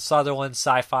 Donald Sutherland,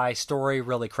 sci-fi story,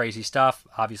 really crazy stuff.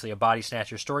 Obviously a body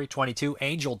snatcher story. 22,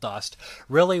 Angel Dust.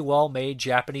 Really well-made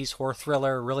Japanese horror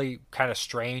thriller. Really kind of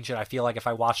strange, and I feel like if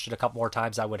I watched it a couple more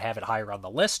times, I would have it higher on the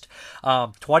list.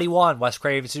 21, Wes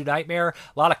Craven's New Nightmare.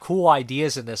 A lot of cool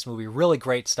ideas in this movie. Really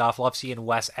great stuff. Love seeing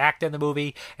Wes act in the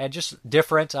movie, and just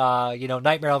different.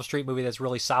 Nightmare on Elm Street movie that's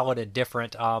really solid and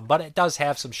different, but it does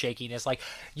have some shakiness.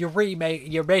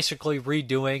 You're basically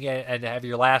redoing it and have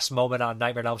your last moment on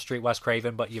Nightmare on Elm Street, Wes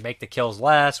Craven, but you make the kills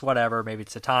less, whatever. Maybe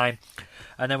it's the time.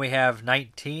 And then we have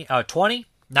 20,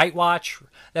 Night Watch.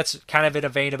 That's kind of in a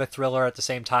vein of a thriller at the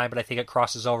same time, but I think it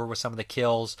crosses over with some of the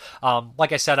kills.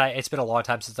 Like I said, it's been a long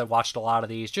time since I watched a lot of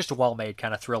these. Just a well-made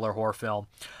kind of thriller horror film.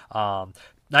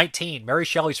 19, Mary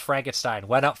Shelley's Frankenstein.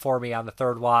 Went up for me on the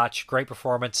third watch. Great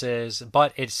performances,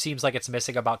 but it seems like it's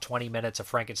missing about 20 minutes of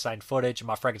Frankenstein footage,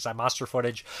 Frankenstein monster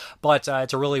footage. But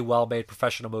it's a really well-made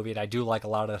professional movie, and I do like a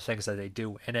lot of the things that they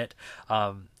do in it.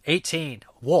 18,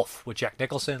 Wolf with Jack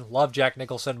Nicholson. Love Jack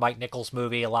Nicholson, Mike Nichols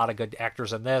movie. A lot of good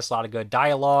actors in this, a lot of good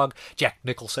dialogue. Jack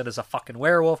Nicholson is a fucking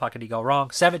werewolf. How could he go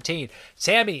wrong? 17,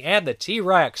 Sammy and the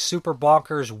T-Rex. Super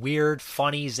bonkers, weird,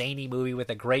 funny, zany movie with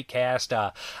a great cast.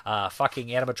 Fucking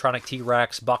animatronic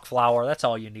T-Rex, Buckflower. That's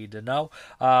all you need to know.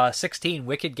 16,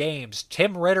 Wicked Games.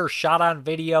 Tim Ritter shot on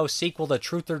video sequel to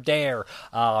Truth or Dare.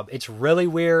 It's really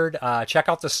weird. Check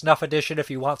out the Snuff Edition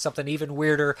if you want something even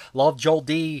weirder. Love Joel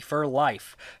D for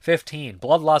life. 15,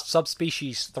 Bloodlust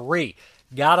Subspecies 3.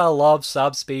 Gotta love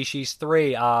Subspecies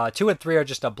 3. 2 and 3 are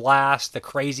just a blast. The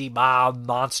crazy mob,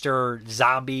 monster,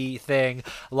 zombie thing.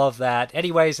 Love that.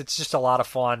 Anyways, it's just a lot of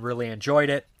fun. Really enjoyed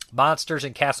it. Monsters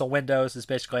in Castle Windows is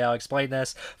basically how I explain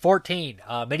this. 14,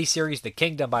 miniseries The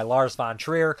Kingdom by Lars von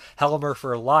Trier. Helmer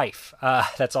for life.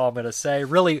 That's all I'm going to say.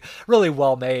 Really, really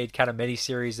well made kind of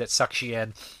miniseries that sucks you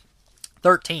in.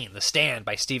 13, The Stand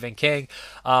by Stephen King.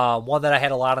 One that I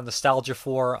had a lot of nostalgia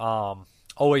for.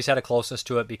 Always had a closeness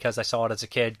to it because I saw it as a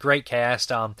kid. Great cast.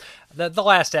 The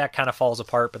last act kind of falls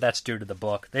apart, but that's due to the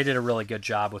book. They did a really good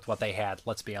job with what they had,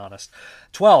 let's be honest.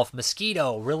 12,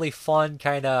 Mosquito. Really fun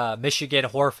kind of Michigan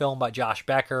horror film by Josh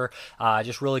Becker.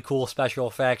 Just really cool special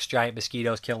effects, giant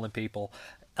mosquitoes killing people.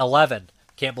 11,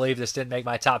 can't believe this didn't make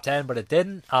my top 10, but it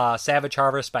didn't. Savage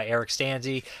Harvest by Eric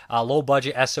Stanzi. Low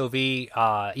budget SOV,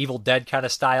 Evil Dead kind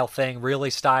of style thing.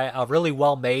 Really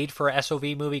well made for a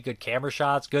SOV movie. Good camera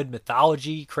shots. Good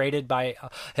mythology created by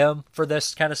him for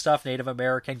this kind of stuff. Native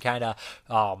American kind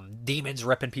of demons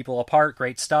ripping people apart.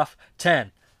 Great stuff.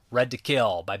 10, Red to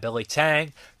Kill by Billy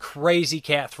Tang. Crazy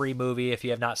Cat 3 movie. If you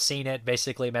have not seen it,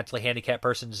 basically a mentally handicapped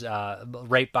person's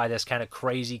raped by this kind of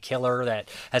crazy killer that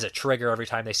has a trigger. Every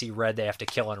time they see red, they have to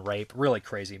kill and rape. Really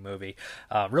crazy movie.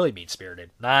 Really mean-spirited.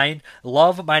 9,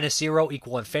 Love Minus Zero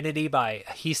Equal Infinity by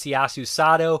Hisayasu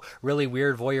Sato. Really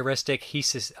weird, voyeuristic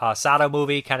Sato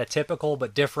movie. Kind of typical,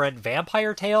 but different.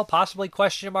 Vampire tale, possibly,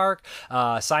 question mark.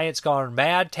 Science gone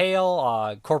mad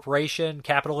tale. Corporation,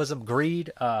 capitalism,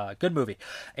 greed. Good movie.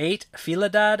 8,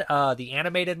 Filadad, the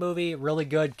animated movie, really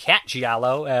good. Cat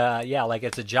Giallo, yeah, like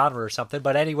it's a genre or something,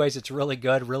 but anyways, it's really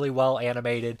good, really well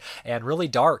animated, and really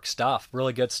dark stuff,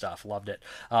 really good stuff, loved it.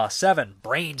 7,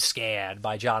 Brain Scan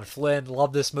by John Flynn,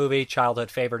 love this movie,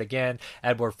 childhood favorite again.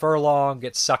 Edward Furlong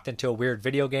gets sucked into a weird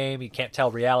video game, you can't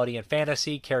tell reality and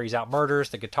fantasy, carries out murders,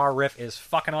 the guitar riff is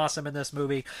fucking awesome in this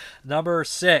movie. Number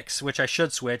 6, which I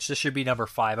should switch, this should be number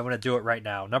 5, I'm going to do it right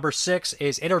now. Number 6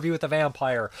 is Interview with the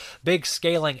Vampire, big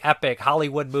scaling epic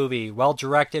Hollywood movie, well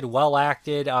directed, well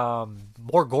acted,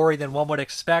 more gory than one would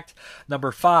expect.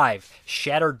 Number 5,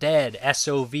 Shattered Dead,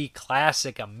 SOV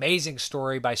classic, amazing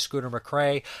story by Scooter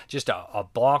McCrae, just a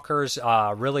bonkers,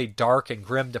 really dark and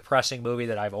grim, depressing movie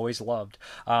that I've always loved.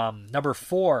 Number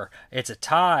 4, it's a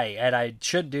tie, and I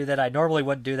shouldn't do that, I normally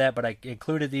wouldn't do that, but I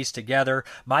included these together.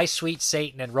 My Sweet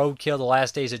Satan and Roadkill, The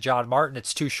Last Days of John Martin.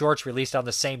 It's 2 shorts released on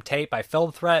the same tape by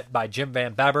Film Threat by Jim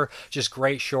Van Beber, just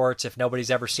great shorts. If nobody's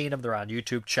ever seen them, they're on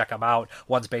YouTube, check them out.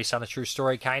 One's based on a true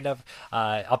story, kind of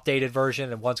updated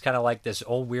version, and one's kind of like this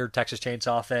old weird Texas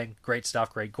Chainsaw thing. Great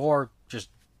stuff, great gore, just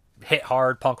hit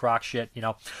hard punk rock shit, you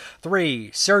know. 3,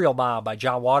 Serial Mom by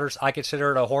John Waters. I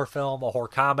consider it a horror film, a horror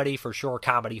comedy for sure,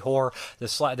 comedy horror.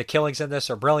 The killings in this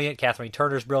are brilliant. Kathleen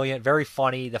Turner's brilliant, very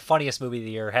funny, the funniest movie of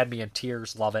the year, had me in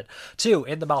tears, love it. 2,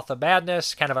 In the Mouth of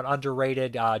Madness, kind of an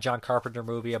underrated John Carpenter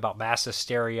movie about mass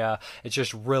hysteria. It's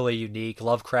just really unique.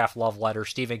 Lovecraft love letter,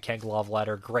 Stephen King love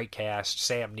letter, great cast,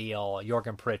 Sam Neill,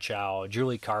 Jorgen Pritchow,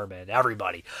 Julie Carmen,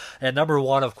 everybody. And number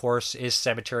 1, of course, is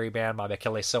Cemetery Band by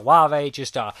Michele Soave,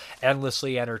 just a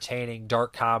endlessly entertaining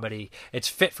dark comedy. It's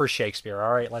fit for Shakespeare,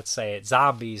 all right, let's say it.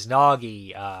 Zombies,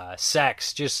 Noggy,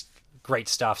 sex, just great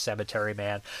stuff, Cemetery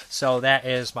Man. So that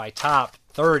is my top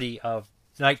 30 of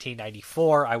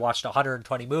 1994. I watched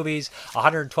 120 movies,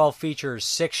 112 features,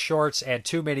 6 shorts, and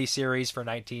 2 miniseries for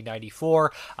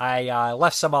 1994. I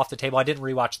left some off the table. I didn't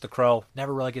rewatch The Crow.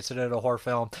 Never really considered it a horror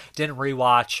film. Didn't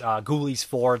rewatch Ghoulies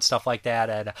 4 and stuff like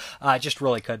that, and I just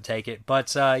really couldn't take it.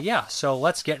 But yeah, so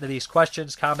let's get into these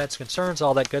questions, comments, concerns,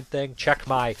 all that good thing. Check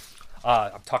my...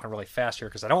 I'm talking really fast here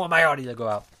because I don't want my audio to go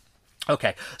out.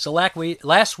 Okay, so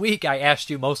last week I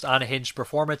asked you most unhinged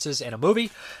performances in a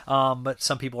movie, but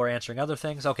some people are answering other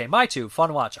things. Okay, my 2,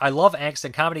 fun watch. I love angst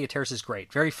and comedy. Terrace is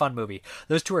great. Very fun movie.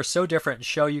 Those 2 are so different and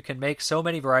show you can make so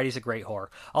many varieties of great horror.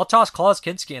 I'll toss Klaus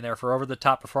Kinski in there for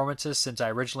over-the-top performances since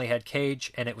I originally had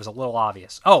Cage and it was a little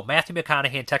obvious. Oh, Matthew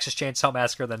McConaughey in Texas Chainsaw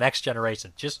Massacre, The Next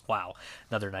Generation. Just wow.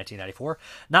 Another 1994.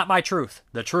 Not My Truth.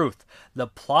 The Truth. The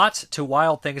plot to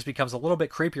Wild Things becomes a little bit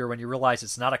creepier when you realize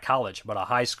it's not a college, but a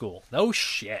high school. No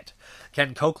shit.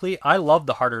 Ken Coakley, I love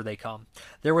The Harder They Come.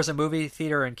 There was a movie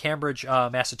theater in Cambridge,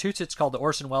 Massachusetts called the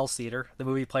Orson Welles Theater. The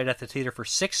movie played at the theater for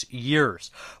 6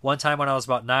 years. One time when I was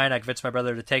about 9, I convinced my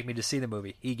brother to take me to see the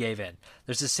movie. He gave in.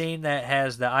 There's a scene that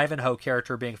has the Ivanhoe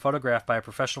character being photographed by a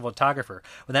professional photographer.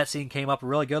 When that scene came up, a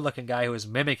really good-looking guy who was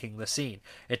mimicking the scene.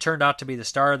 It turned out to be the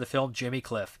star of the film, Jimmy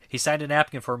Cliff. He signed a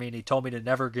napkin for me and he told me to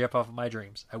never give up on my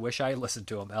dreams. I wish I had listened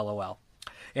to him, LOL.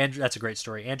 Andrew, that's a great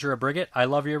story. Andrea Brigitte, I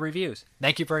love your reviews.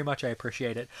 Thank you very much. I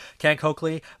appreciate it. Ken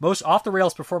Coakley, most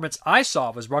off-the-rails performance I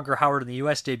saw was Rutger Hauer in the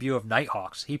U.S. debut of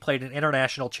Nighthawks. He played an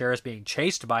international terrorist being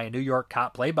chased by a New York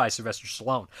cop played by Sylvester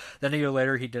Stallone. Then a year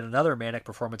later, he did another manic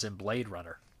performance in Blade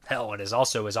Runner. Hell, and is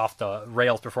also his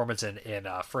off-the-rails performance in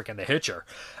frickin' The Hitcher.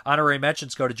 Honorary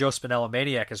mentions go to Joe Spinella,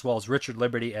 Maniac, as well as Richard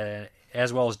Liberty,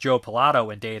 as well as Joe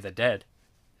Pilato in Day of the Dead.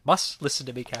 Must listen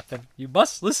to me, Captain. You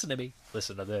must listen to me.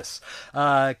 Listen to this.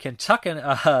 Kentucky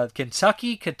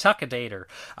Dater.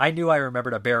 I knew I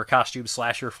remembered a bear costume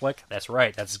slasher flick. That's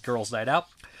right. That's Girls' Night Out.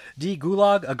 D.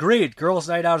 Gulag. Agreed. Girls'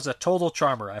 Night Out is a total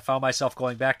charmer. I found myself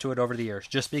going back to it over the years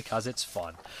just because it's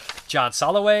fun. John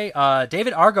Soloway.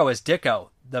 David Argo as Dicko,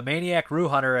 the maniac Roo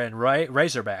Hunter in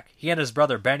Razorback. He and his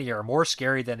brother Benny are more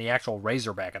scary than the actual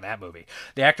Razorback in that movie.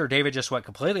 The actor David just went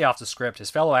completely off the script. His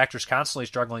fellow actors constantly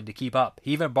struggling to keep up.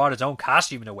 He even bought his own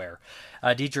costume to wear.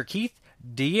 Dietrich Keith.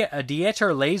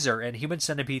 Dieter Laser in Human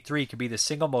Centipede 3 could be the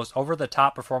single most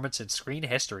over-the-top performance in screen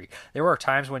history. There were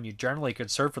times when you generally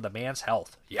concerned for the man's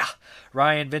health. Yeah.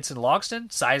 Ryan Vincent Logston,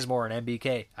 Sizemore in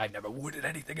MBK. I never wounded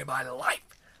anything in my life.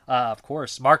 Of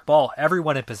course. Mark Ball,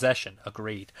 Everyone in Possession.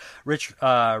 Agreed. Rich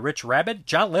Rabbit,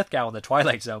 John Lithgow in the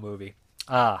Twilight Zone movie.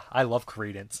 I love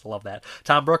Credence. Love that.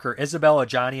 Tom Brooker, Isabella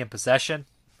Johnny in Possession.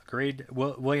 Agreed.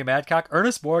 William Adcock,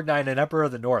 Ernest Borgnine in Emperor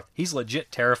of the North. He's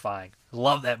legit terrifying.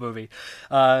 Love that movie.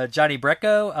 Johnny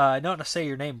Brecco, I don't know how to say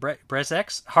your name,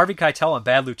 Brezex. Harvey Keitel in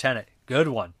Bad Lieutenant. Good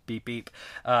one. Beep, beep.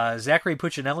 Zachary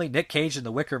Puccinelli, Nick Cage in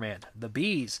The Wicker Man. The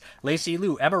Bees. Lacey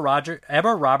Liu, Emma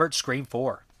Roberts, Scream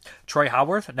 4. Troy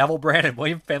Howarth, Neville Brand, and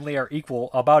William Finley are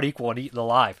about equal in Eaten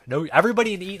Alive. No,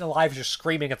 everybody in Eaten Alive is just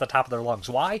screaming at the top of their lungs.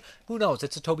 Why? Who knows?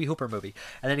 It's a Tobe Hooper movie.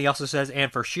 And then he also says,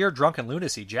 and for sheer drunken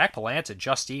lunacy, Jack Palance and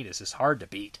Justine is just hard to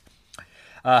beat.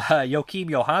 Joachim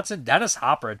Johansson, Dennis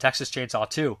Hopper in Texas Chainsaw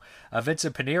 2.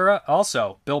 Vincent Panera,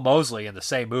 also Bill Moseley in the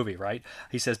same movie, right?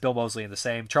 He says Bill Moseley in the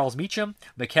same. Charles Meacham,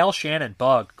 Mikhail Shannon,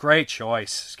 Bug. Great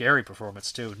choice. Scary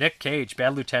performance, too. Nick Cage,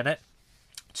 Bad Lieutenant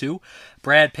 2.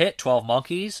 Brad Pitt, 12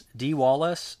 Monkeys. Dee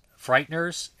Wallace,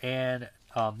 Frighteners. And,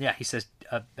 he says,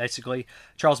 basically,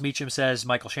 Charles Meacham says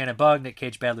Michael Shannon, Bug. Nick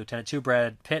Cage, Bad Lieutenant 2.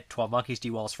 Brad Pitt, 12 Monkeys. Dee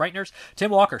Wallace, Frighteners.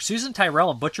 Tim Walker, Susan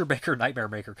Tyrell, and Butcher Baker, Nightmare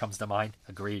Maker comes to mind.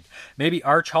 Agreed. Maybe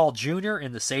Arch Hall Jr.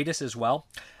 in The Sadist as well.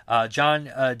 Gian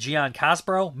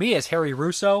Cosbro, me as Harry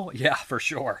Russo, yeah, for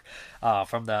sure,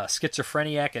 from the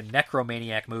Schizophreniac and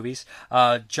Necromaniac movies.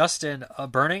 Justin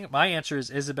Burning, my answer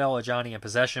is Isabella Johnny in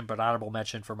Possession, but honorable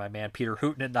mention for my man Peter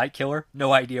Hooton in Night Killer.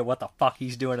 No idea what the fuck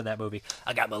he's doing in that movie.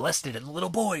 I got molested in the little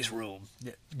boy's room.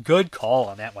 Good call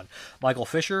on that one. Michael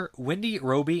Fisher, Wendy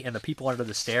Roby and The People Under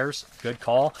the Stairs. Good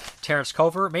call. Terrence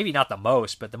Cover, maybe not the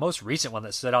most, but the most recent one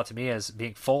that stood out to me as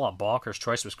being full on bonkers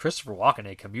choice was Christopher Walken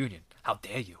in Communion. How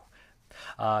dare you?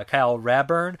 Kyle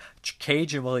Radburn,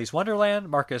 Cage in Willy's Wonderland,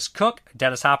 Marcus Cook,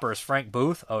 Dennis Hopper as Frank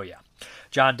Booth. Oh, yeah.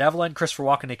 John Devlin, Christopher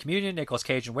Walken in Communion, Nicolas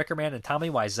Cage in Wicker Man, and Tommy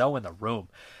Wiseau in The Room.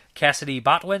 Cassidy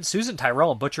Botwin, Susan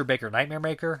Tyrell, and Butcher Baker, Nightmare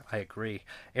Maker. I agree.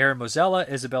 Aaron Mozella,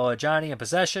 Isabella Johnny in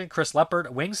Possession, Chris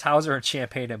Leppard, Wings Hauser in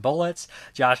Champagne and Bullets,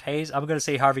 Josh Hayes, I'm going to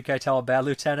say Harvey Keitel in Bad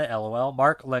Lieutenant, LOL.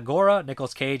 Mark Langora,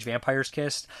 Nicolas Cage, Vampire's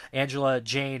Kiss, Angela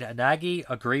Jane Nagy,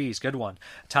 agrees, good one.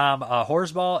 Tom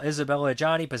Horsball, Isabella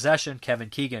Johnny, Possession, Kevin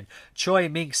Keegan, Choi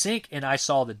Ming Sink in I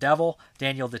Saw the Devil,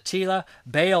 Daniel Datila,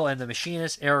 Bale and the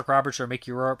Machinist, Eric Roberts or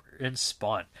Mickey Rourke in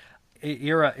Spun.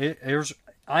 Ian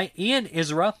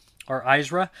Isra,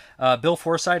 Bill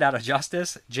Forsythe out of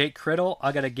Justice, Jake Criddle,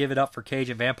 I gotta give it up for Cage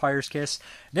and Vampire's Kiss,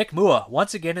 Nick Mua,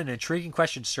 once again an intriguing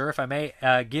question, sir, if I may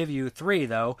give you 3,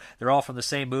 though, they're all from the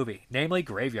same movie, namely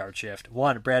Graveyard Shift.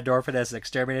 1, Brad Dourif as an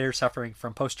exterminator suffering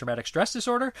from post-traumatic stress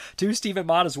disorder, 2, Stephen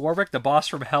Mott as Warwick, the boss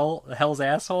from Hell's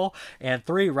Asshole, and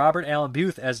 3, Robert Allen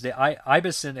Booth as the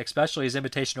Ibison, especially his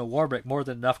imitation of Warwick, more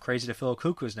than enough crazy to fill a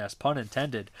cuckoo's nest, pun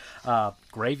intended.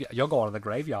 You'll go on the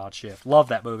Graveyard Shift. Love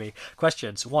that movie.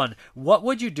 Questions. 1, what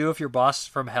would you do if your boss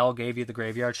from hell gave you the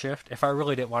Graveyard Shift? If I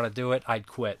really didn't want to do it, I'd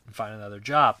quit and find another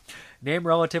job. Name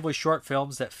relatively short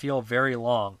films that feel very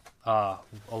long,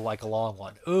 like a long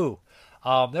one. Ooh.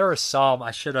 There are some.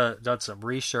 I should have done some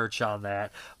research on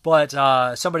that. But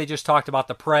somebody just talked about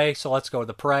The Prey, so let's go with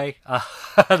The Prey.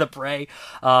 The Prey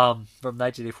from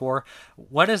 1984.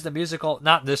 When is the musical?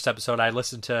 Not in this episode. I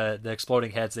listened to the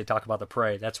Exploding Heads. They talk about The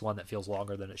Prey. That's one that feels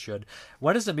longer than it should.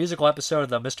 When is the musical episode of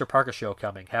the Mrparka show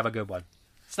coming? Have a good one.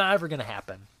 It's not ever going to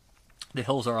happen. The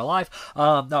Hills Are Alive.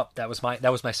 No, that was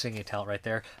my singing talent right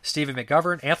there. Stephen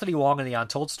McGovern, Anthony Wong in The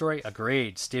Untold Story.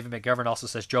 Agreed. Stephen McGovern also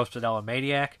says Joe Spinell in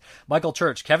Maniac. Michael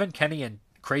Church, Kevin Kenny in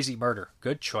Crazy Murder.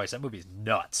 Good choice. That movie's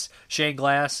nuts. Shane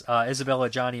Glass, Isabella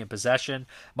Johnny in Possession.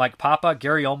 Mike Papa,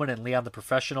 Gary Oldman and Leon the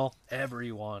Professional.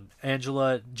 Everyone.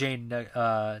 Angela Jane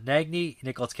Nagy,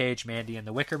 Nicolas Cage, Mandy in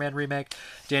the Wicker Man remake.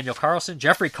 Daniel Carlson,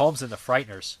 Jeffrey Combs in The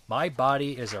Frighteners. My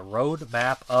body is a road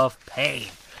map of pain.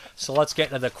 so let's get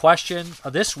into the question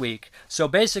of this week. So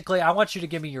basically, I want you to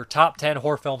give me your top 10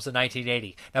 horror films in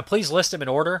 1980. Now, please list them in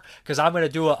order, because I'm going to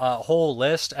do a whole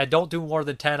list. And don't do more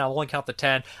than 10. I'll only count the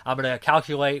 10. I'm going to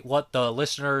calculate what the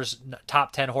listeners'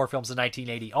 top 10 horror films in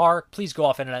 1980 are. Please go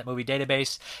off Internet Movie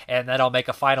Database, and then I'll make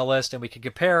a final list, and we can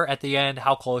compare at the end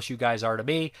how close you guys are to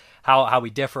me, how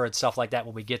we differ and stuff like that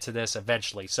when we get to this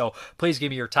eventually. So please give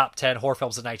me your top 10 horror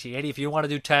films in 1980. If you want to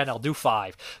do 10, I'll do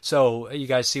 5. So you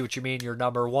guys see what you mean. Your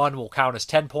number 1 will count as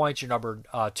 10 points. Your number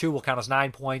 2 will count as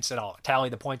 9 points, and I'll tally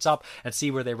the points up and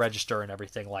see where they register and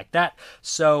everything like that.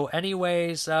 So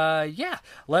anyways,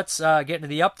 let's get into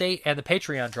the update and the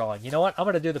Patreon drawing. You know what? I'm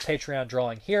going to do the Patreon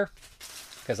drawing here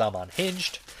because I'm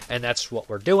unhinged, and that's what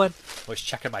we're doing. I was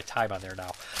checking my time on there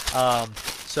now.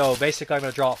 So basically, I'm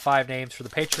going to draw out 5 names for the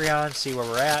Patreon, see where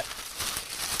we're at,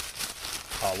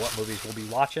 what movies we'll be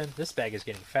watching. This bag is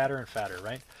getting fatter and fatter,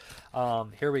 right?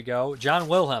 Here we go. John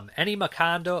Wilhelm, any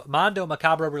Mondo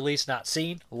Macabro release not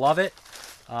seen. Love it.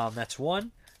 That's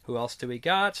one. Who else do we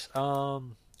got?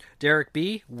 Derek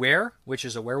B. Where, which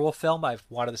is a werewolf film I've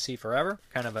wanted to see forever.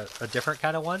 Kind of a different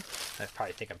kind of one. I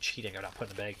probably think I'm cheating. I'm not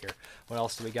putting the bag here. What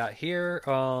else do we got here?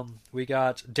 We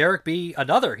got Derek B.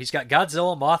 Another. He's got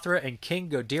Godzilla, Mothra, and King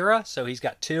Ghidorah. So he's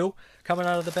got 2 coming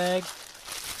out of the bag.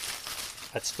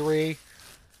 That's 3.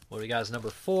 What do we got is number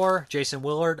 4, Jason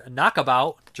Willard,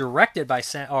 Knockabout, directed by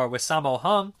with Sammo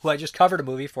Hung, who I just covered a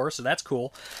movie for, so that's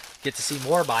cool. Get to see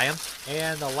more by him.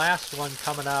 And the last one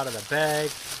coming out of the bag,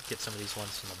 get some of these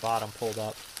ones from the bottom pulled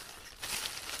up,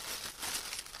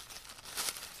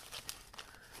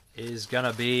 is going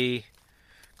to be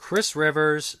Chris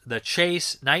Rivers, The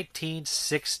Chase,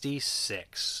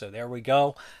 1966. So there we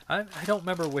go. I don't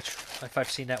remember if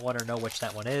I've seen that one or know which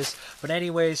that one is. But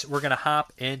anyways, we're going to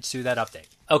hop into that update.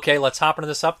 Okay, let's hop into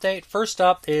this update. First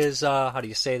up is, how do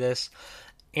you say this?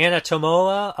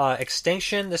 Anatomoa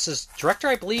Extinction. This is director,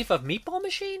 I believe, of Meatball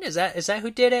Machine. Is that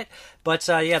who did it? But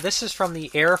yeah, this is from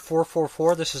the Air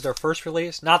 444. This is their first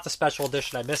release, not the special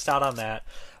edition. I missed out on that.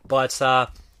 But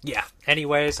yeah,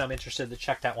 anyways, I'm interested to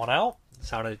check that one out.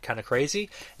 Sounded kind of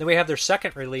crazy. Then we have their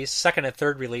second and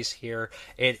third release here.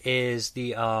 It is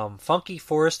the Funky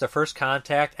Forest, The First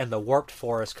Contact, and the Warped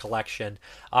Forest collection.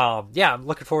 Yeah, I'm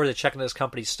looking forward to checking this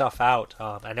company's stuff out.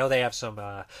 I know they have some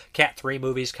Cat 3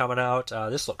 movies coming out.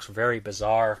 This looks very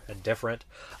bizarre and different.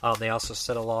 They also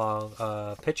sent along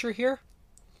a picture here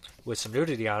with some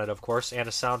nudity on it, of course, and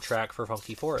a soundtrack for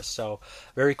Funky Forest. So,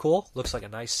 very cool. Looks like a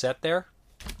nice set there.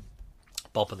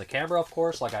 Bumping the camera, of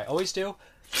course, like I always do.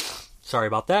 Sorry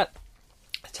about that.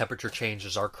 Temperature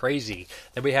changes are crazy.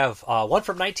 Then we have one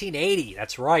from 1980.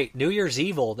 That's right. New Year's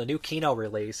Evil, the new Kino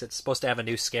release. It's supposed to have a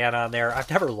new scan on there. I've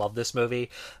never loved this movie,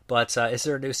 but is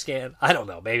there a new scan? I don't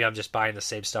know. Maybe I'm just buying the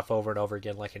same stuff over and over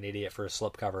again like an idiot for a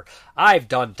slipcover. I've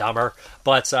done dumber.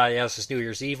 But yeah, this is New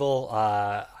Year's Evil.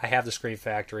 I have the Scream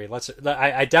Factory.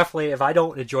 I definitely, if I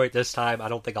don't enjoy it this time, I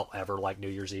don't think I'll ever like New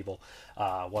Year's Evil.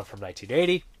 One from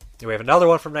 1980. We have another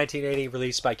one from 1980,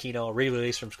 released by Kino,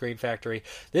 re-released from Scream Factory.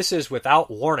 This is Without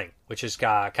Warning, which is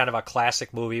kind of a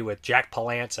classic movie with Jack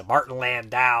Palance and Martin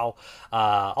Landau.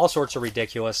 All sorts of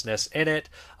ridiculousness in it.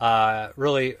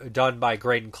 Really done by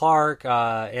Graydon Clark.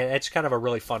 And it's kind of a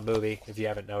really fun movie, if you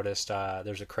haven't noticed.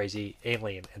 There's a crazy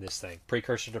alien in this thing.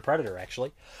 Precursor to Predator,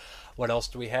 actually. What else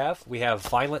do we have? We have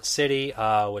Violent City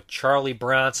with Charlie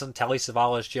Bronson, Telly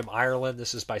Savalas, Jim Ireland.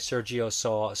 This is by Sergio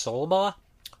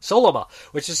Soloma,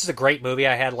 which this is a great movie.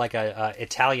 I had like a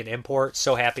Italian import.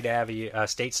 So happy to have a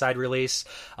stateside release.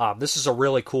 This is a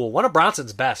really cool, one of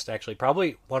Bronson's best, actually.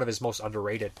 Probably one of his most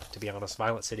underrated, to be honest.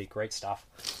 Violent City, great stuff.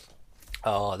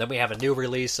 Then we have a new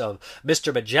release of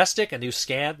Mr. Majestic, a new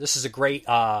scan. This is a great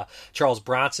Charles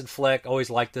Bronson flick. Always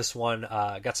liked this one.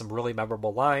 Got some really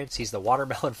memorable lines. He's the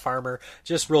watermelon farmer.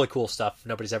 Just really cool stuff.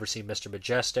 Nobody's ever seen Mr.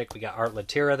 Majestic. We got Art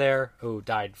Lantira there, who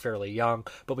died fairly young.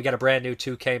 But we got a brand new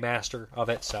 2K master of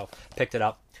it, so picked it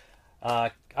up.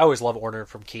 I always love ordering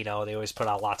from Kino. They always put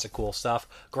out lots of cool stuff.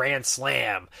 Grand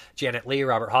Slam. Janet Leigh,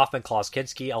 Robert Hoffman, Klaus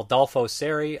Kinski, Adolfo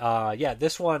Seri. Yeah,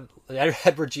 this one,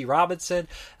 Edward G. Robinson.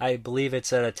 I believe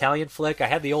it's an Italian flick. I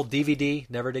had the old DVD.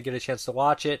 Never did get a chance to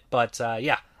watch it. But,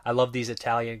 yeah, I love these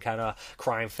Italian kind of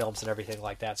crime films and everything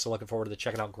like that. So looking forward to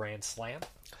checking out Grand Slam.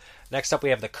 Next up, we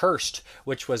have The Cursed,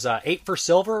 which was 8 for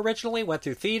silver originally. Went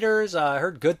through theaters.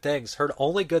 Heard good things. Heard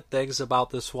only good things about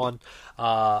this one,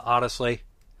 honestly.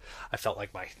 I felt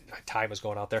like my time was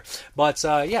going out there. But,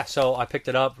 yeah, so I picked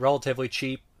it up relatively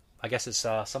cheap. I guess it's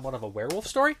somewhat of a werewolf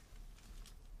story.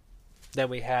 Then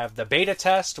we have the beta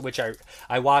test, which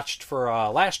I watched for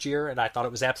last year, and I thought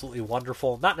it was absolutely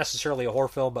wonderful. Not necessarily a horror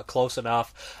film, but close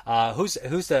enough. Who's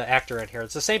the actor in here?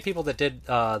 It's the same people that did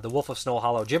The Wolf of Snow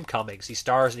Hollow, Jim Cummings. He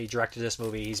stars and he directed this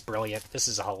movie. He's brilliant. This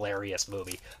is a hilarious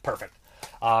movie. Perfect.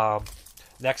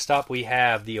 Next up, we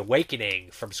have The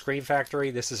Awakening from Scream Factory.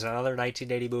 This is another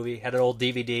 1980 movie. Had an old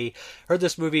DVD. Heard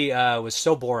this movie was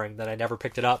so boring that I never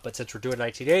picked it up, but since we're doing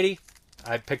 1980,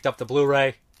 I picked up the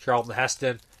Blu-ray. Charlton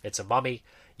Heston. It's a mummy.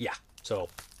 Yeah, so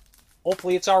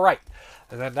hopefully it's all right.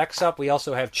 And then next up, we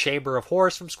also have Chamber of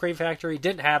Horrors from Scream Factory.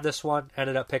 Didn't have this one.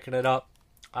 Ended up picking it up.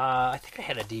 I think I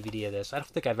had a DVD of this. I don't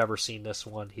think I've ever seen this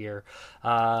one here.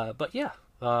 But yeah,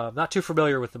 not too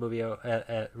familiar with the movie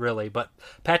really. But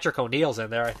Patrick O'Neill's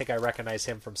in there. I think I recognize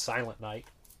him from Silent Night.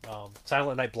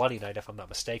 Silent Night, Bloody Night, if I'm not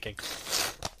mistaken.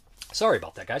 Sorry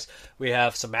about that, guys. We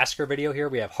have some Massacre Video here.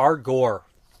 We have Hard Gore.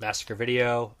 Massacre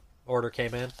Video order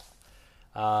came in.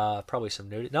 Probably some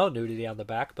nudity. No nudity on the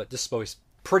back, but this movie's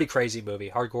pretty crazy movie.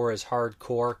 Hardcore is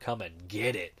hardcore. Come and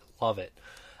get it. Love it.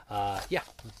 Yeah,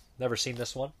 never seen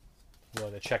this one. You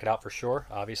want to check it out for sure,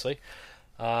 obviously.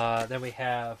 Then we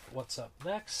have, what's up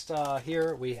next?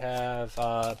 Here we have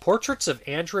Portraits of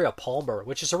Andrea Palmer,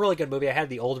 which is a really good movie. I had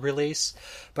the old release,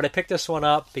 but I picked this one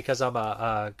up because I'm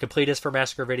a completist for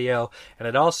Massacre Video, and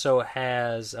it also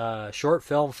has short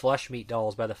film Flesh Meat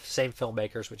Dolls by the same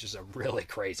filmmakers, which is a really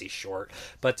crazy short.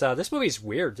 But this movie's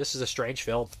weird. This is a strange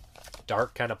film.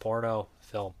 Dark kind of porno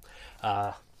film.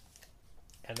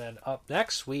 And then up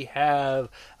next we have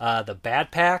The Bad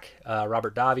Pack,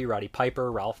 Robert Davi, Roddy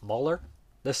Piper, Ralph Muller.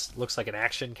 This looks like an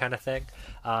action kind of thing.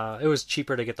 It was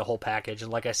cheaper to get the whole package.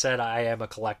 And like I said, I am a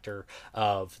collector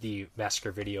of the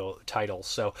Massacre Video titles.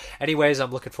 So anyways,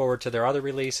 I'm looking forward to their other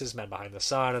releases, Men Behind the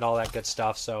Sun and all that good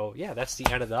stuff. So yeah, that's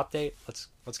the end of the update.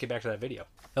 Let's get back to that video.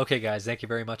 Okay, guys, thank you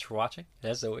very much for watching.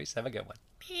 As always, have a good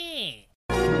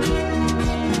one.